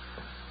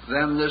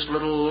 then this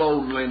little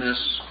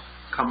loneliness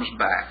comes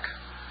back,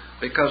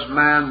 because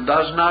man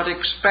does not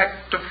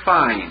expect to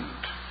find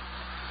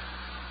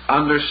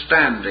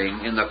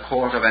understanding in the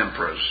court of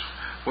emperors,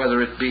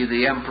 whether it be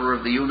the emperor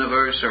of the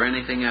universe or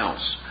anything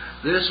else.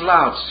 This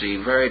Lao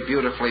Tzu very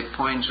beautifully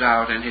points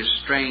out in his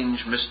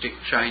strange mystic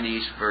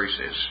Chinese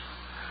verses.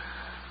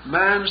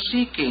 Man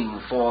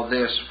seeking for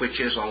this which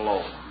is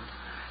alone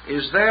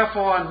is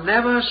therefore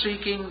never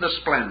seeking the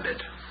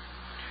splendid.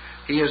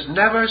 He is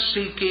never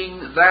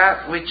seeking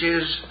that which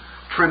is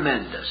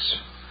tremendous.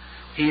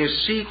 He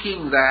is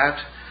seeking that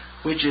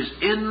which is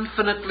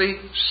infinitely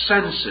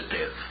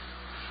sensitive,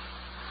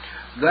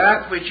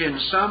 that which in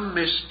some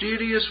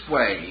mysterious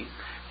way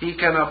he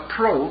can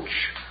approach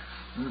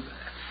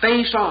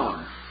face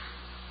on,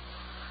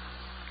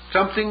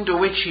 something to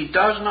which he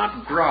does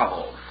not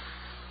grovel,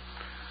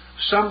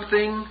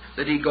 something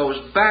that he goes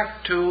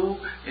back to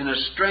in a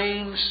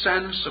strange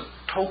sense of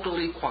total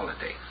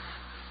equality,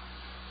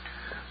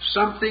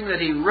 something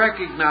that he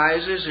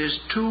recognizes is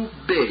too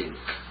big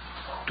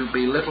to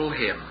belittle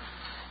him,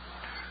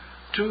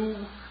 too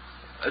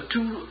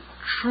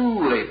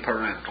truly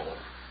parental,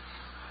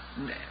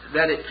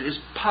 that it is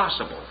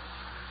possible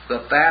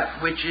that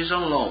that which is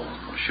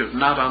alone should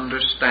not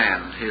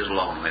understand his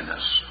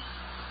loneliness.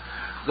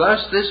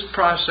 Thus this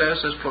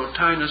process, as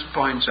Plotinus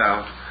points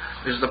out,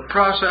 is the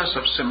process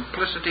of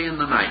simplicity in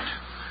the night.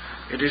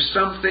 It is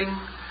something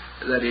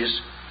that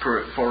is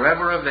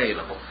forever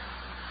available,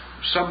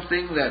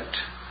 something that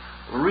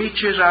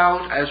reaches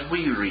out as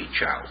we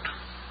reach out.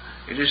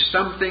 It is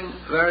something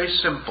very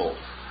simple,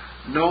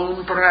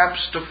 known perhaps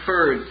to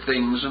furred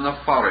things in the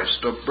forest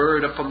or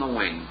bird upon the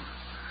wing.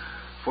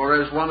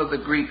 For as one of the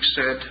Greeks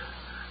said,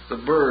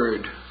 the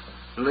bird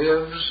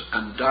lives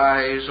and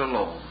dies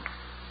alone.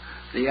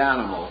 The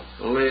animal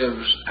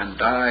lives and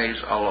dies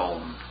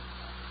alone.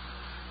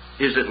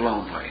 Is it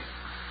lonely?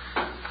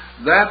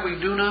 That we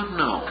do not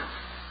know,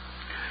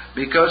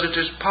 because it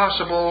is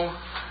possible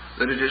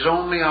that it is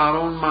only our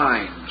own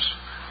minds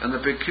and the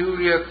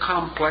peculiar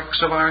complex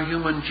of our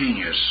human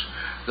genius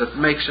that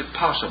makes it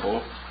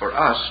possible for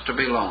us to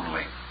be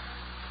lonely.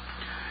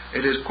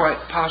 It is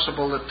quite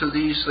possible that to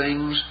these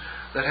things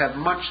that have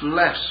much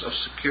less of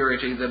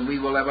security than we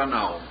will ever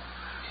know,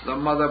 the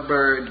mother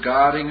bird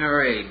guarding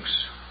her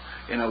eggs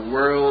in a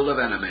world of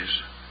enemies,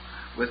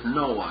 with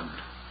no one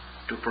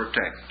to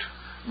protect,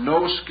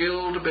 no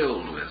skill to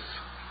build with,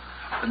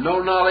 and no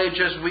knowledge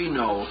as we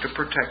know to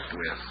protect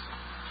with,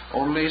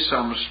 only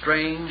some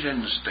strange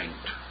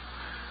instinct,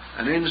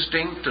 an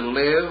instinct to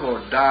live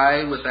or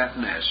die with that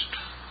nest,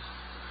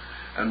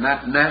 and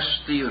that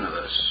nest the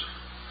universe,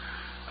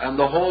 and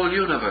the whole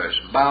universe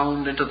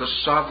bound into the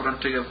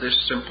sovereignty of this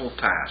simple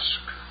task.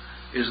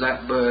 Is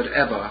that bird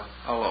ever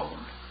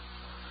alone?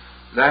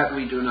 That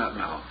we do not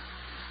know.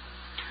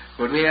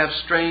 But we have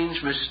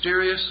strange,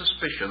 mysterious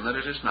suspicion that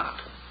it is not.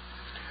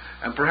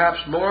 And perhaps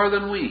more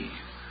than we,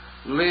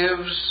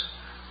 lives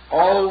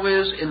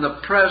always in the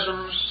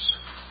presence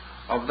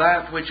of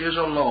that which is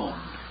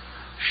alone,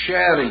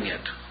 sharing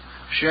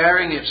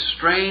its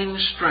strange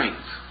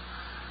strength,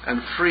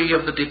 and free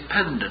of the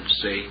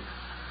dependency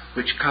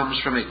which comes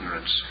from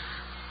ignorance.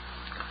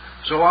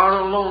 So our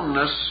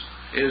aloneness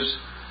is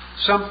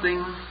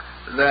something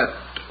that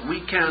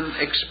we can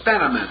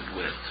experiment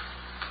with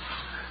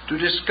to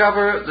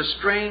discover the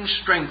strange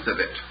strength of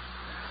it,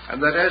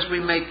 and that as we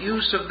make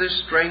use of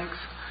this strength,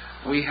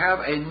 we have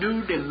a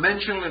new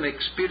dimensional and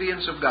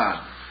experience of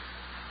God.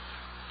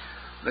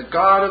 The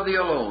God of the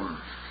alone.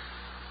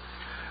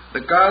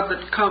 The God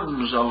that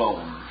comes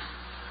alone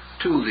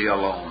to the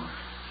alone.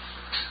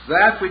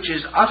 That which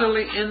is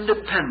utterly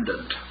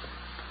independent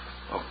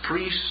of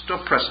priest or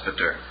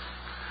presbyter.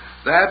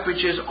 That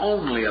which is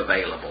only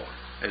available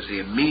as the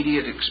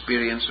immediate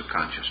experience of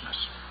consciousness.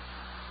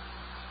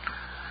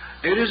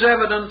 It is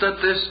evident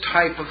that this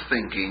type of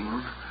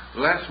thinking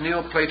left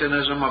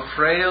Neoplatonism a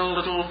frail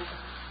little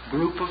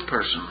group of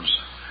persons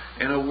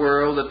in a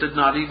world that did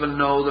not even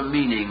know the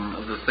meaning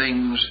of the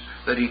things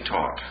that he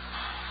taught.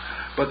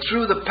 But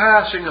through the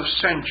passing of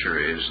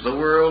centuries, the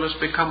world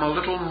has become a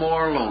little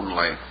more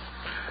lonely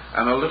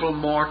and a little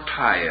more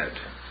tired,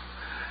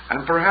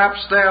 and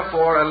perhaps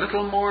therefore a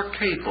little more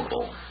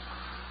capable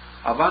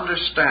of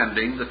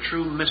understanding the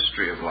true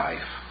mystery of life,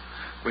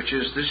 which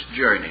is this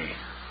journey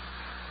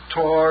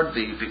toward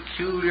the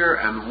peculiar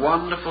and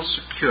wonderful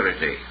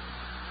security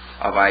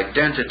of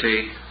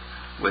identity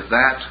with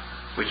that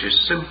which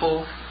is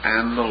simple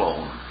and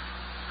alone,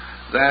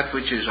 that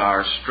which is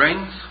our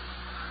strength,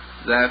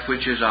 that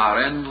which is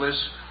our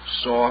endless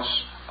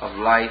source of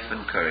life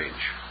and courage.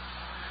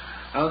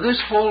 Now,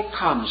 this whole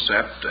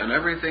concept and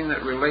everything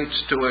that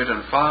relates to it,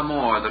 and far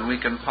more than we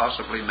can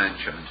possibly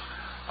mention,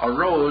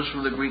 arose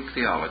from the Greek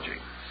theology.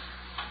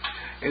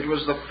 It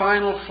was the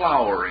final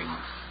flowering,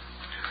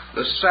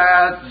 the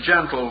sad,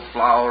 gentle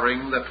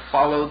flowering that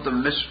followed the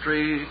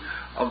mystery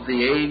of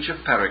the age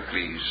of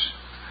Pericles.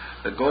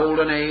 The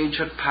golden age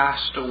had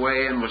passed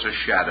away and was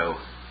a shadow.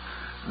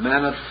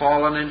 Men had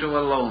fallen into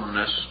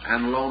aloneness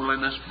and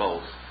loneliness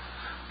both.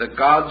 The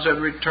gods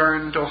had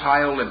returned to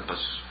high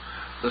Olympus.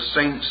 The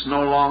saints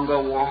no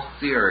longer walked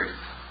the earth.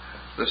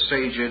 The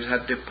sages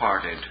had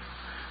departed.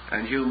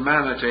 And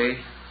humanity,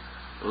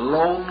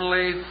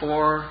 lonely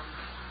for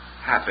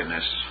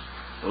happiness,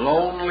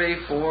 lonely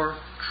for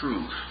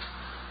truth,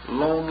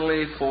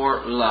 lonely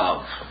for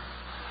love,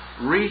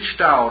 reached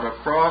out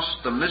across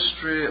the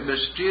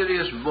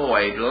mysterious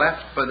void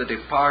left by the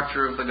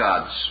departure of the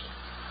gods,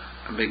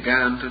 and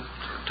began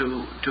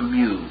to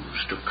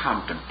muse, to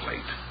contemplate,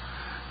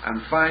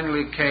 and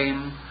finally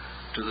came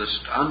to this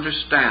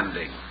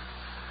understanding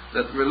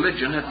that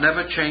religion had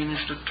never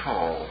changed at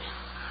all,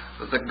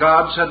 that the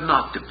gods had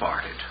not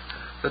departed,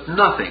 that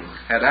nothing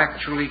had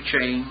actually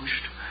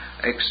changed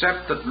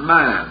except that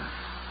man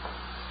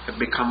had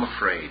become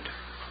afraid,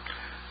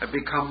 had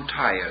become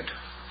tired,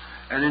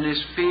 and in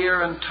his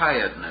fear and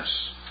tiredness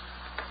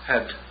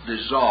had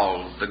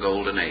dissolved the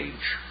golden age.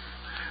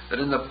 That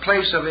in the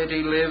place of it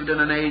he lived in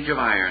an age of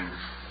iron,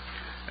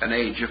 an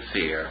age of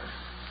fear,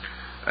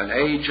 an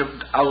age of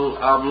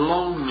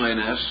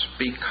loneliness,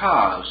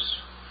 because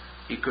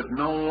he could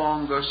no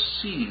longer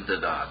see the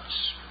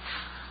gods,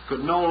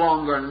 could no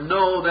longer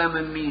know them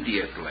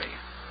immediately,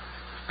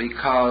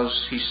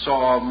 because he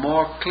saw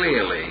more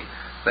clearly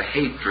the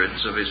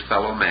hatreds of his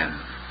fellow men.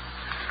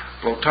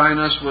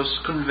 Plotinus was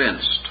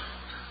convinced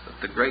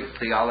that the great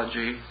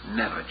theology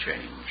never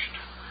changed,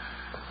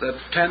 that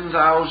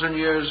 10,000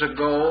 years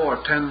ago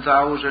or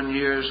 10,000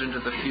 years into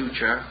the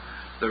future,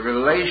 the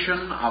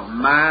relation of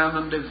man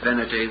and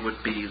divinity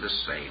would be the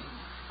same,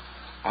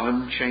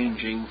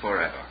 unchanging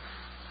forever,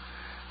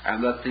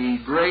 and that the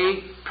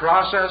great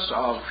process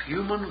of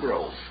human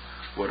growth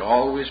would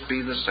always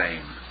be the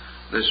same,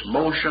 this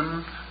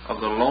motion of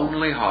the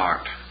lonely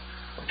heart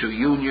to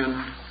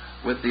union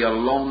with the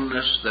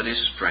aloneness that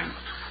is strength.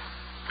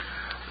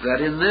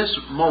 That in this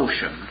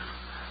motion,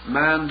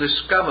 man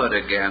discovered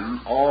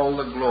again all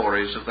the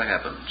glories of the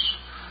heavens,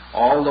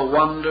 all the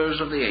wonders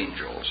of the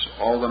angels,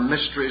 all the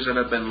mysteries that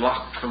had been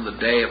locked from the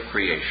day of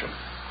creation.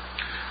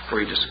 For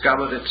he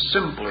discovered it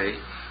simply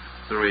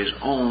through his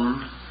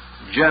own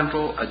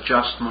gentle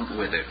adjustment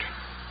with it.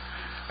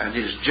 And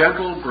his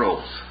gentle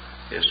growth,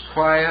 his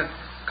quiet,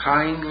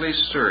 kindly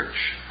search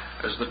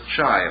as the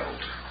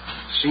child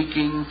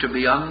seeking to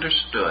be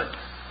understood.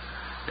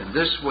 In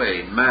this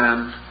way,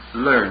 man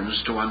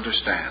learns to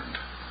understand.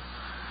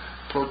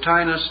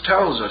 Plotinus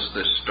tells us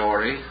this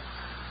story,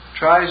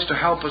 tries to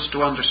help us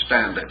to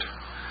understand it,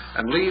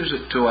 and leaves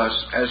it to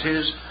us as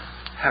his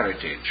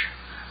heritage.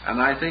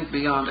 And I think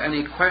beyond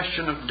any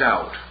question of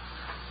doubt,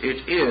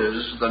 it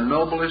is the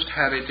noblest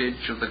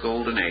heritage of the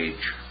Golden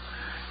Age.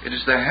 It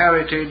is the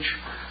heritage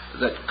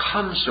that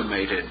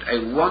consummated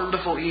a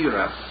wonderful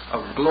era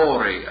of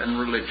glory and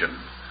religion,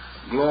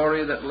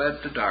 glory that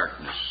led to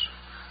darkness,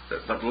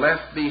 but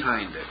left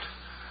behind it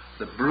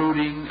the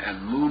brooding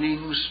and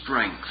moving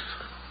strength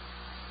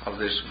of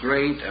this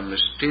great and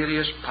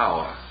mysterious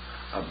power,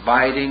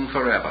 abiding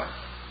forever,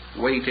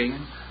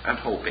 waiting and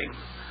hoping,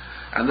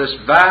 and this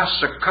vast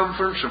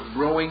circumference of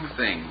growing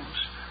things,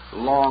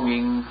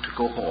 longing to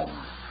go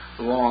home.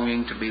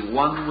 longing to be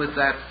one with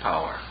that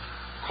power.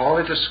 Call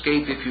it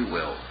escape if you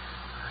will.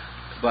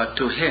 But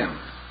to him,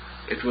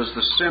 it was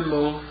the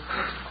symbol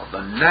of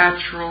the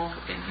natural,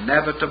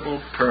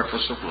 inevitable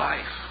purpose of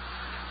life,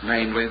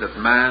 namely that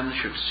man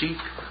should seek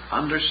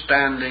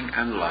understanding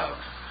and love,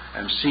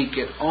 and seek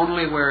it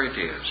only where it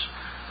is,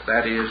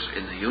 that is,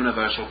 in the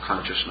universal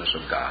consciousness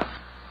of God.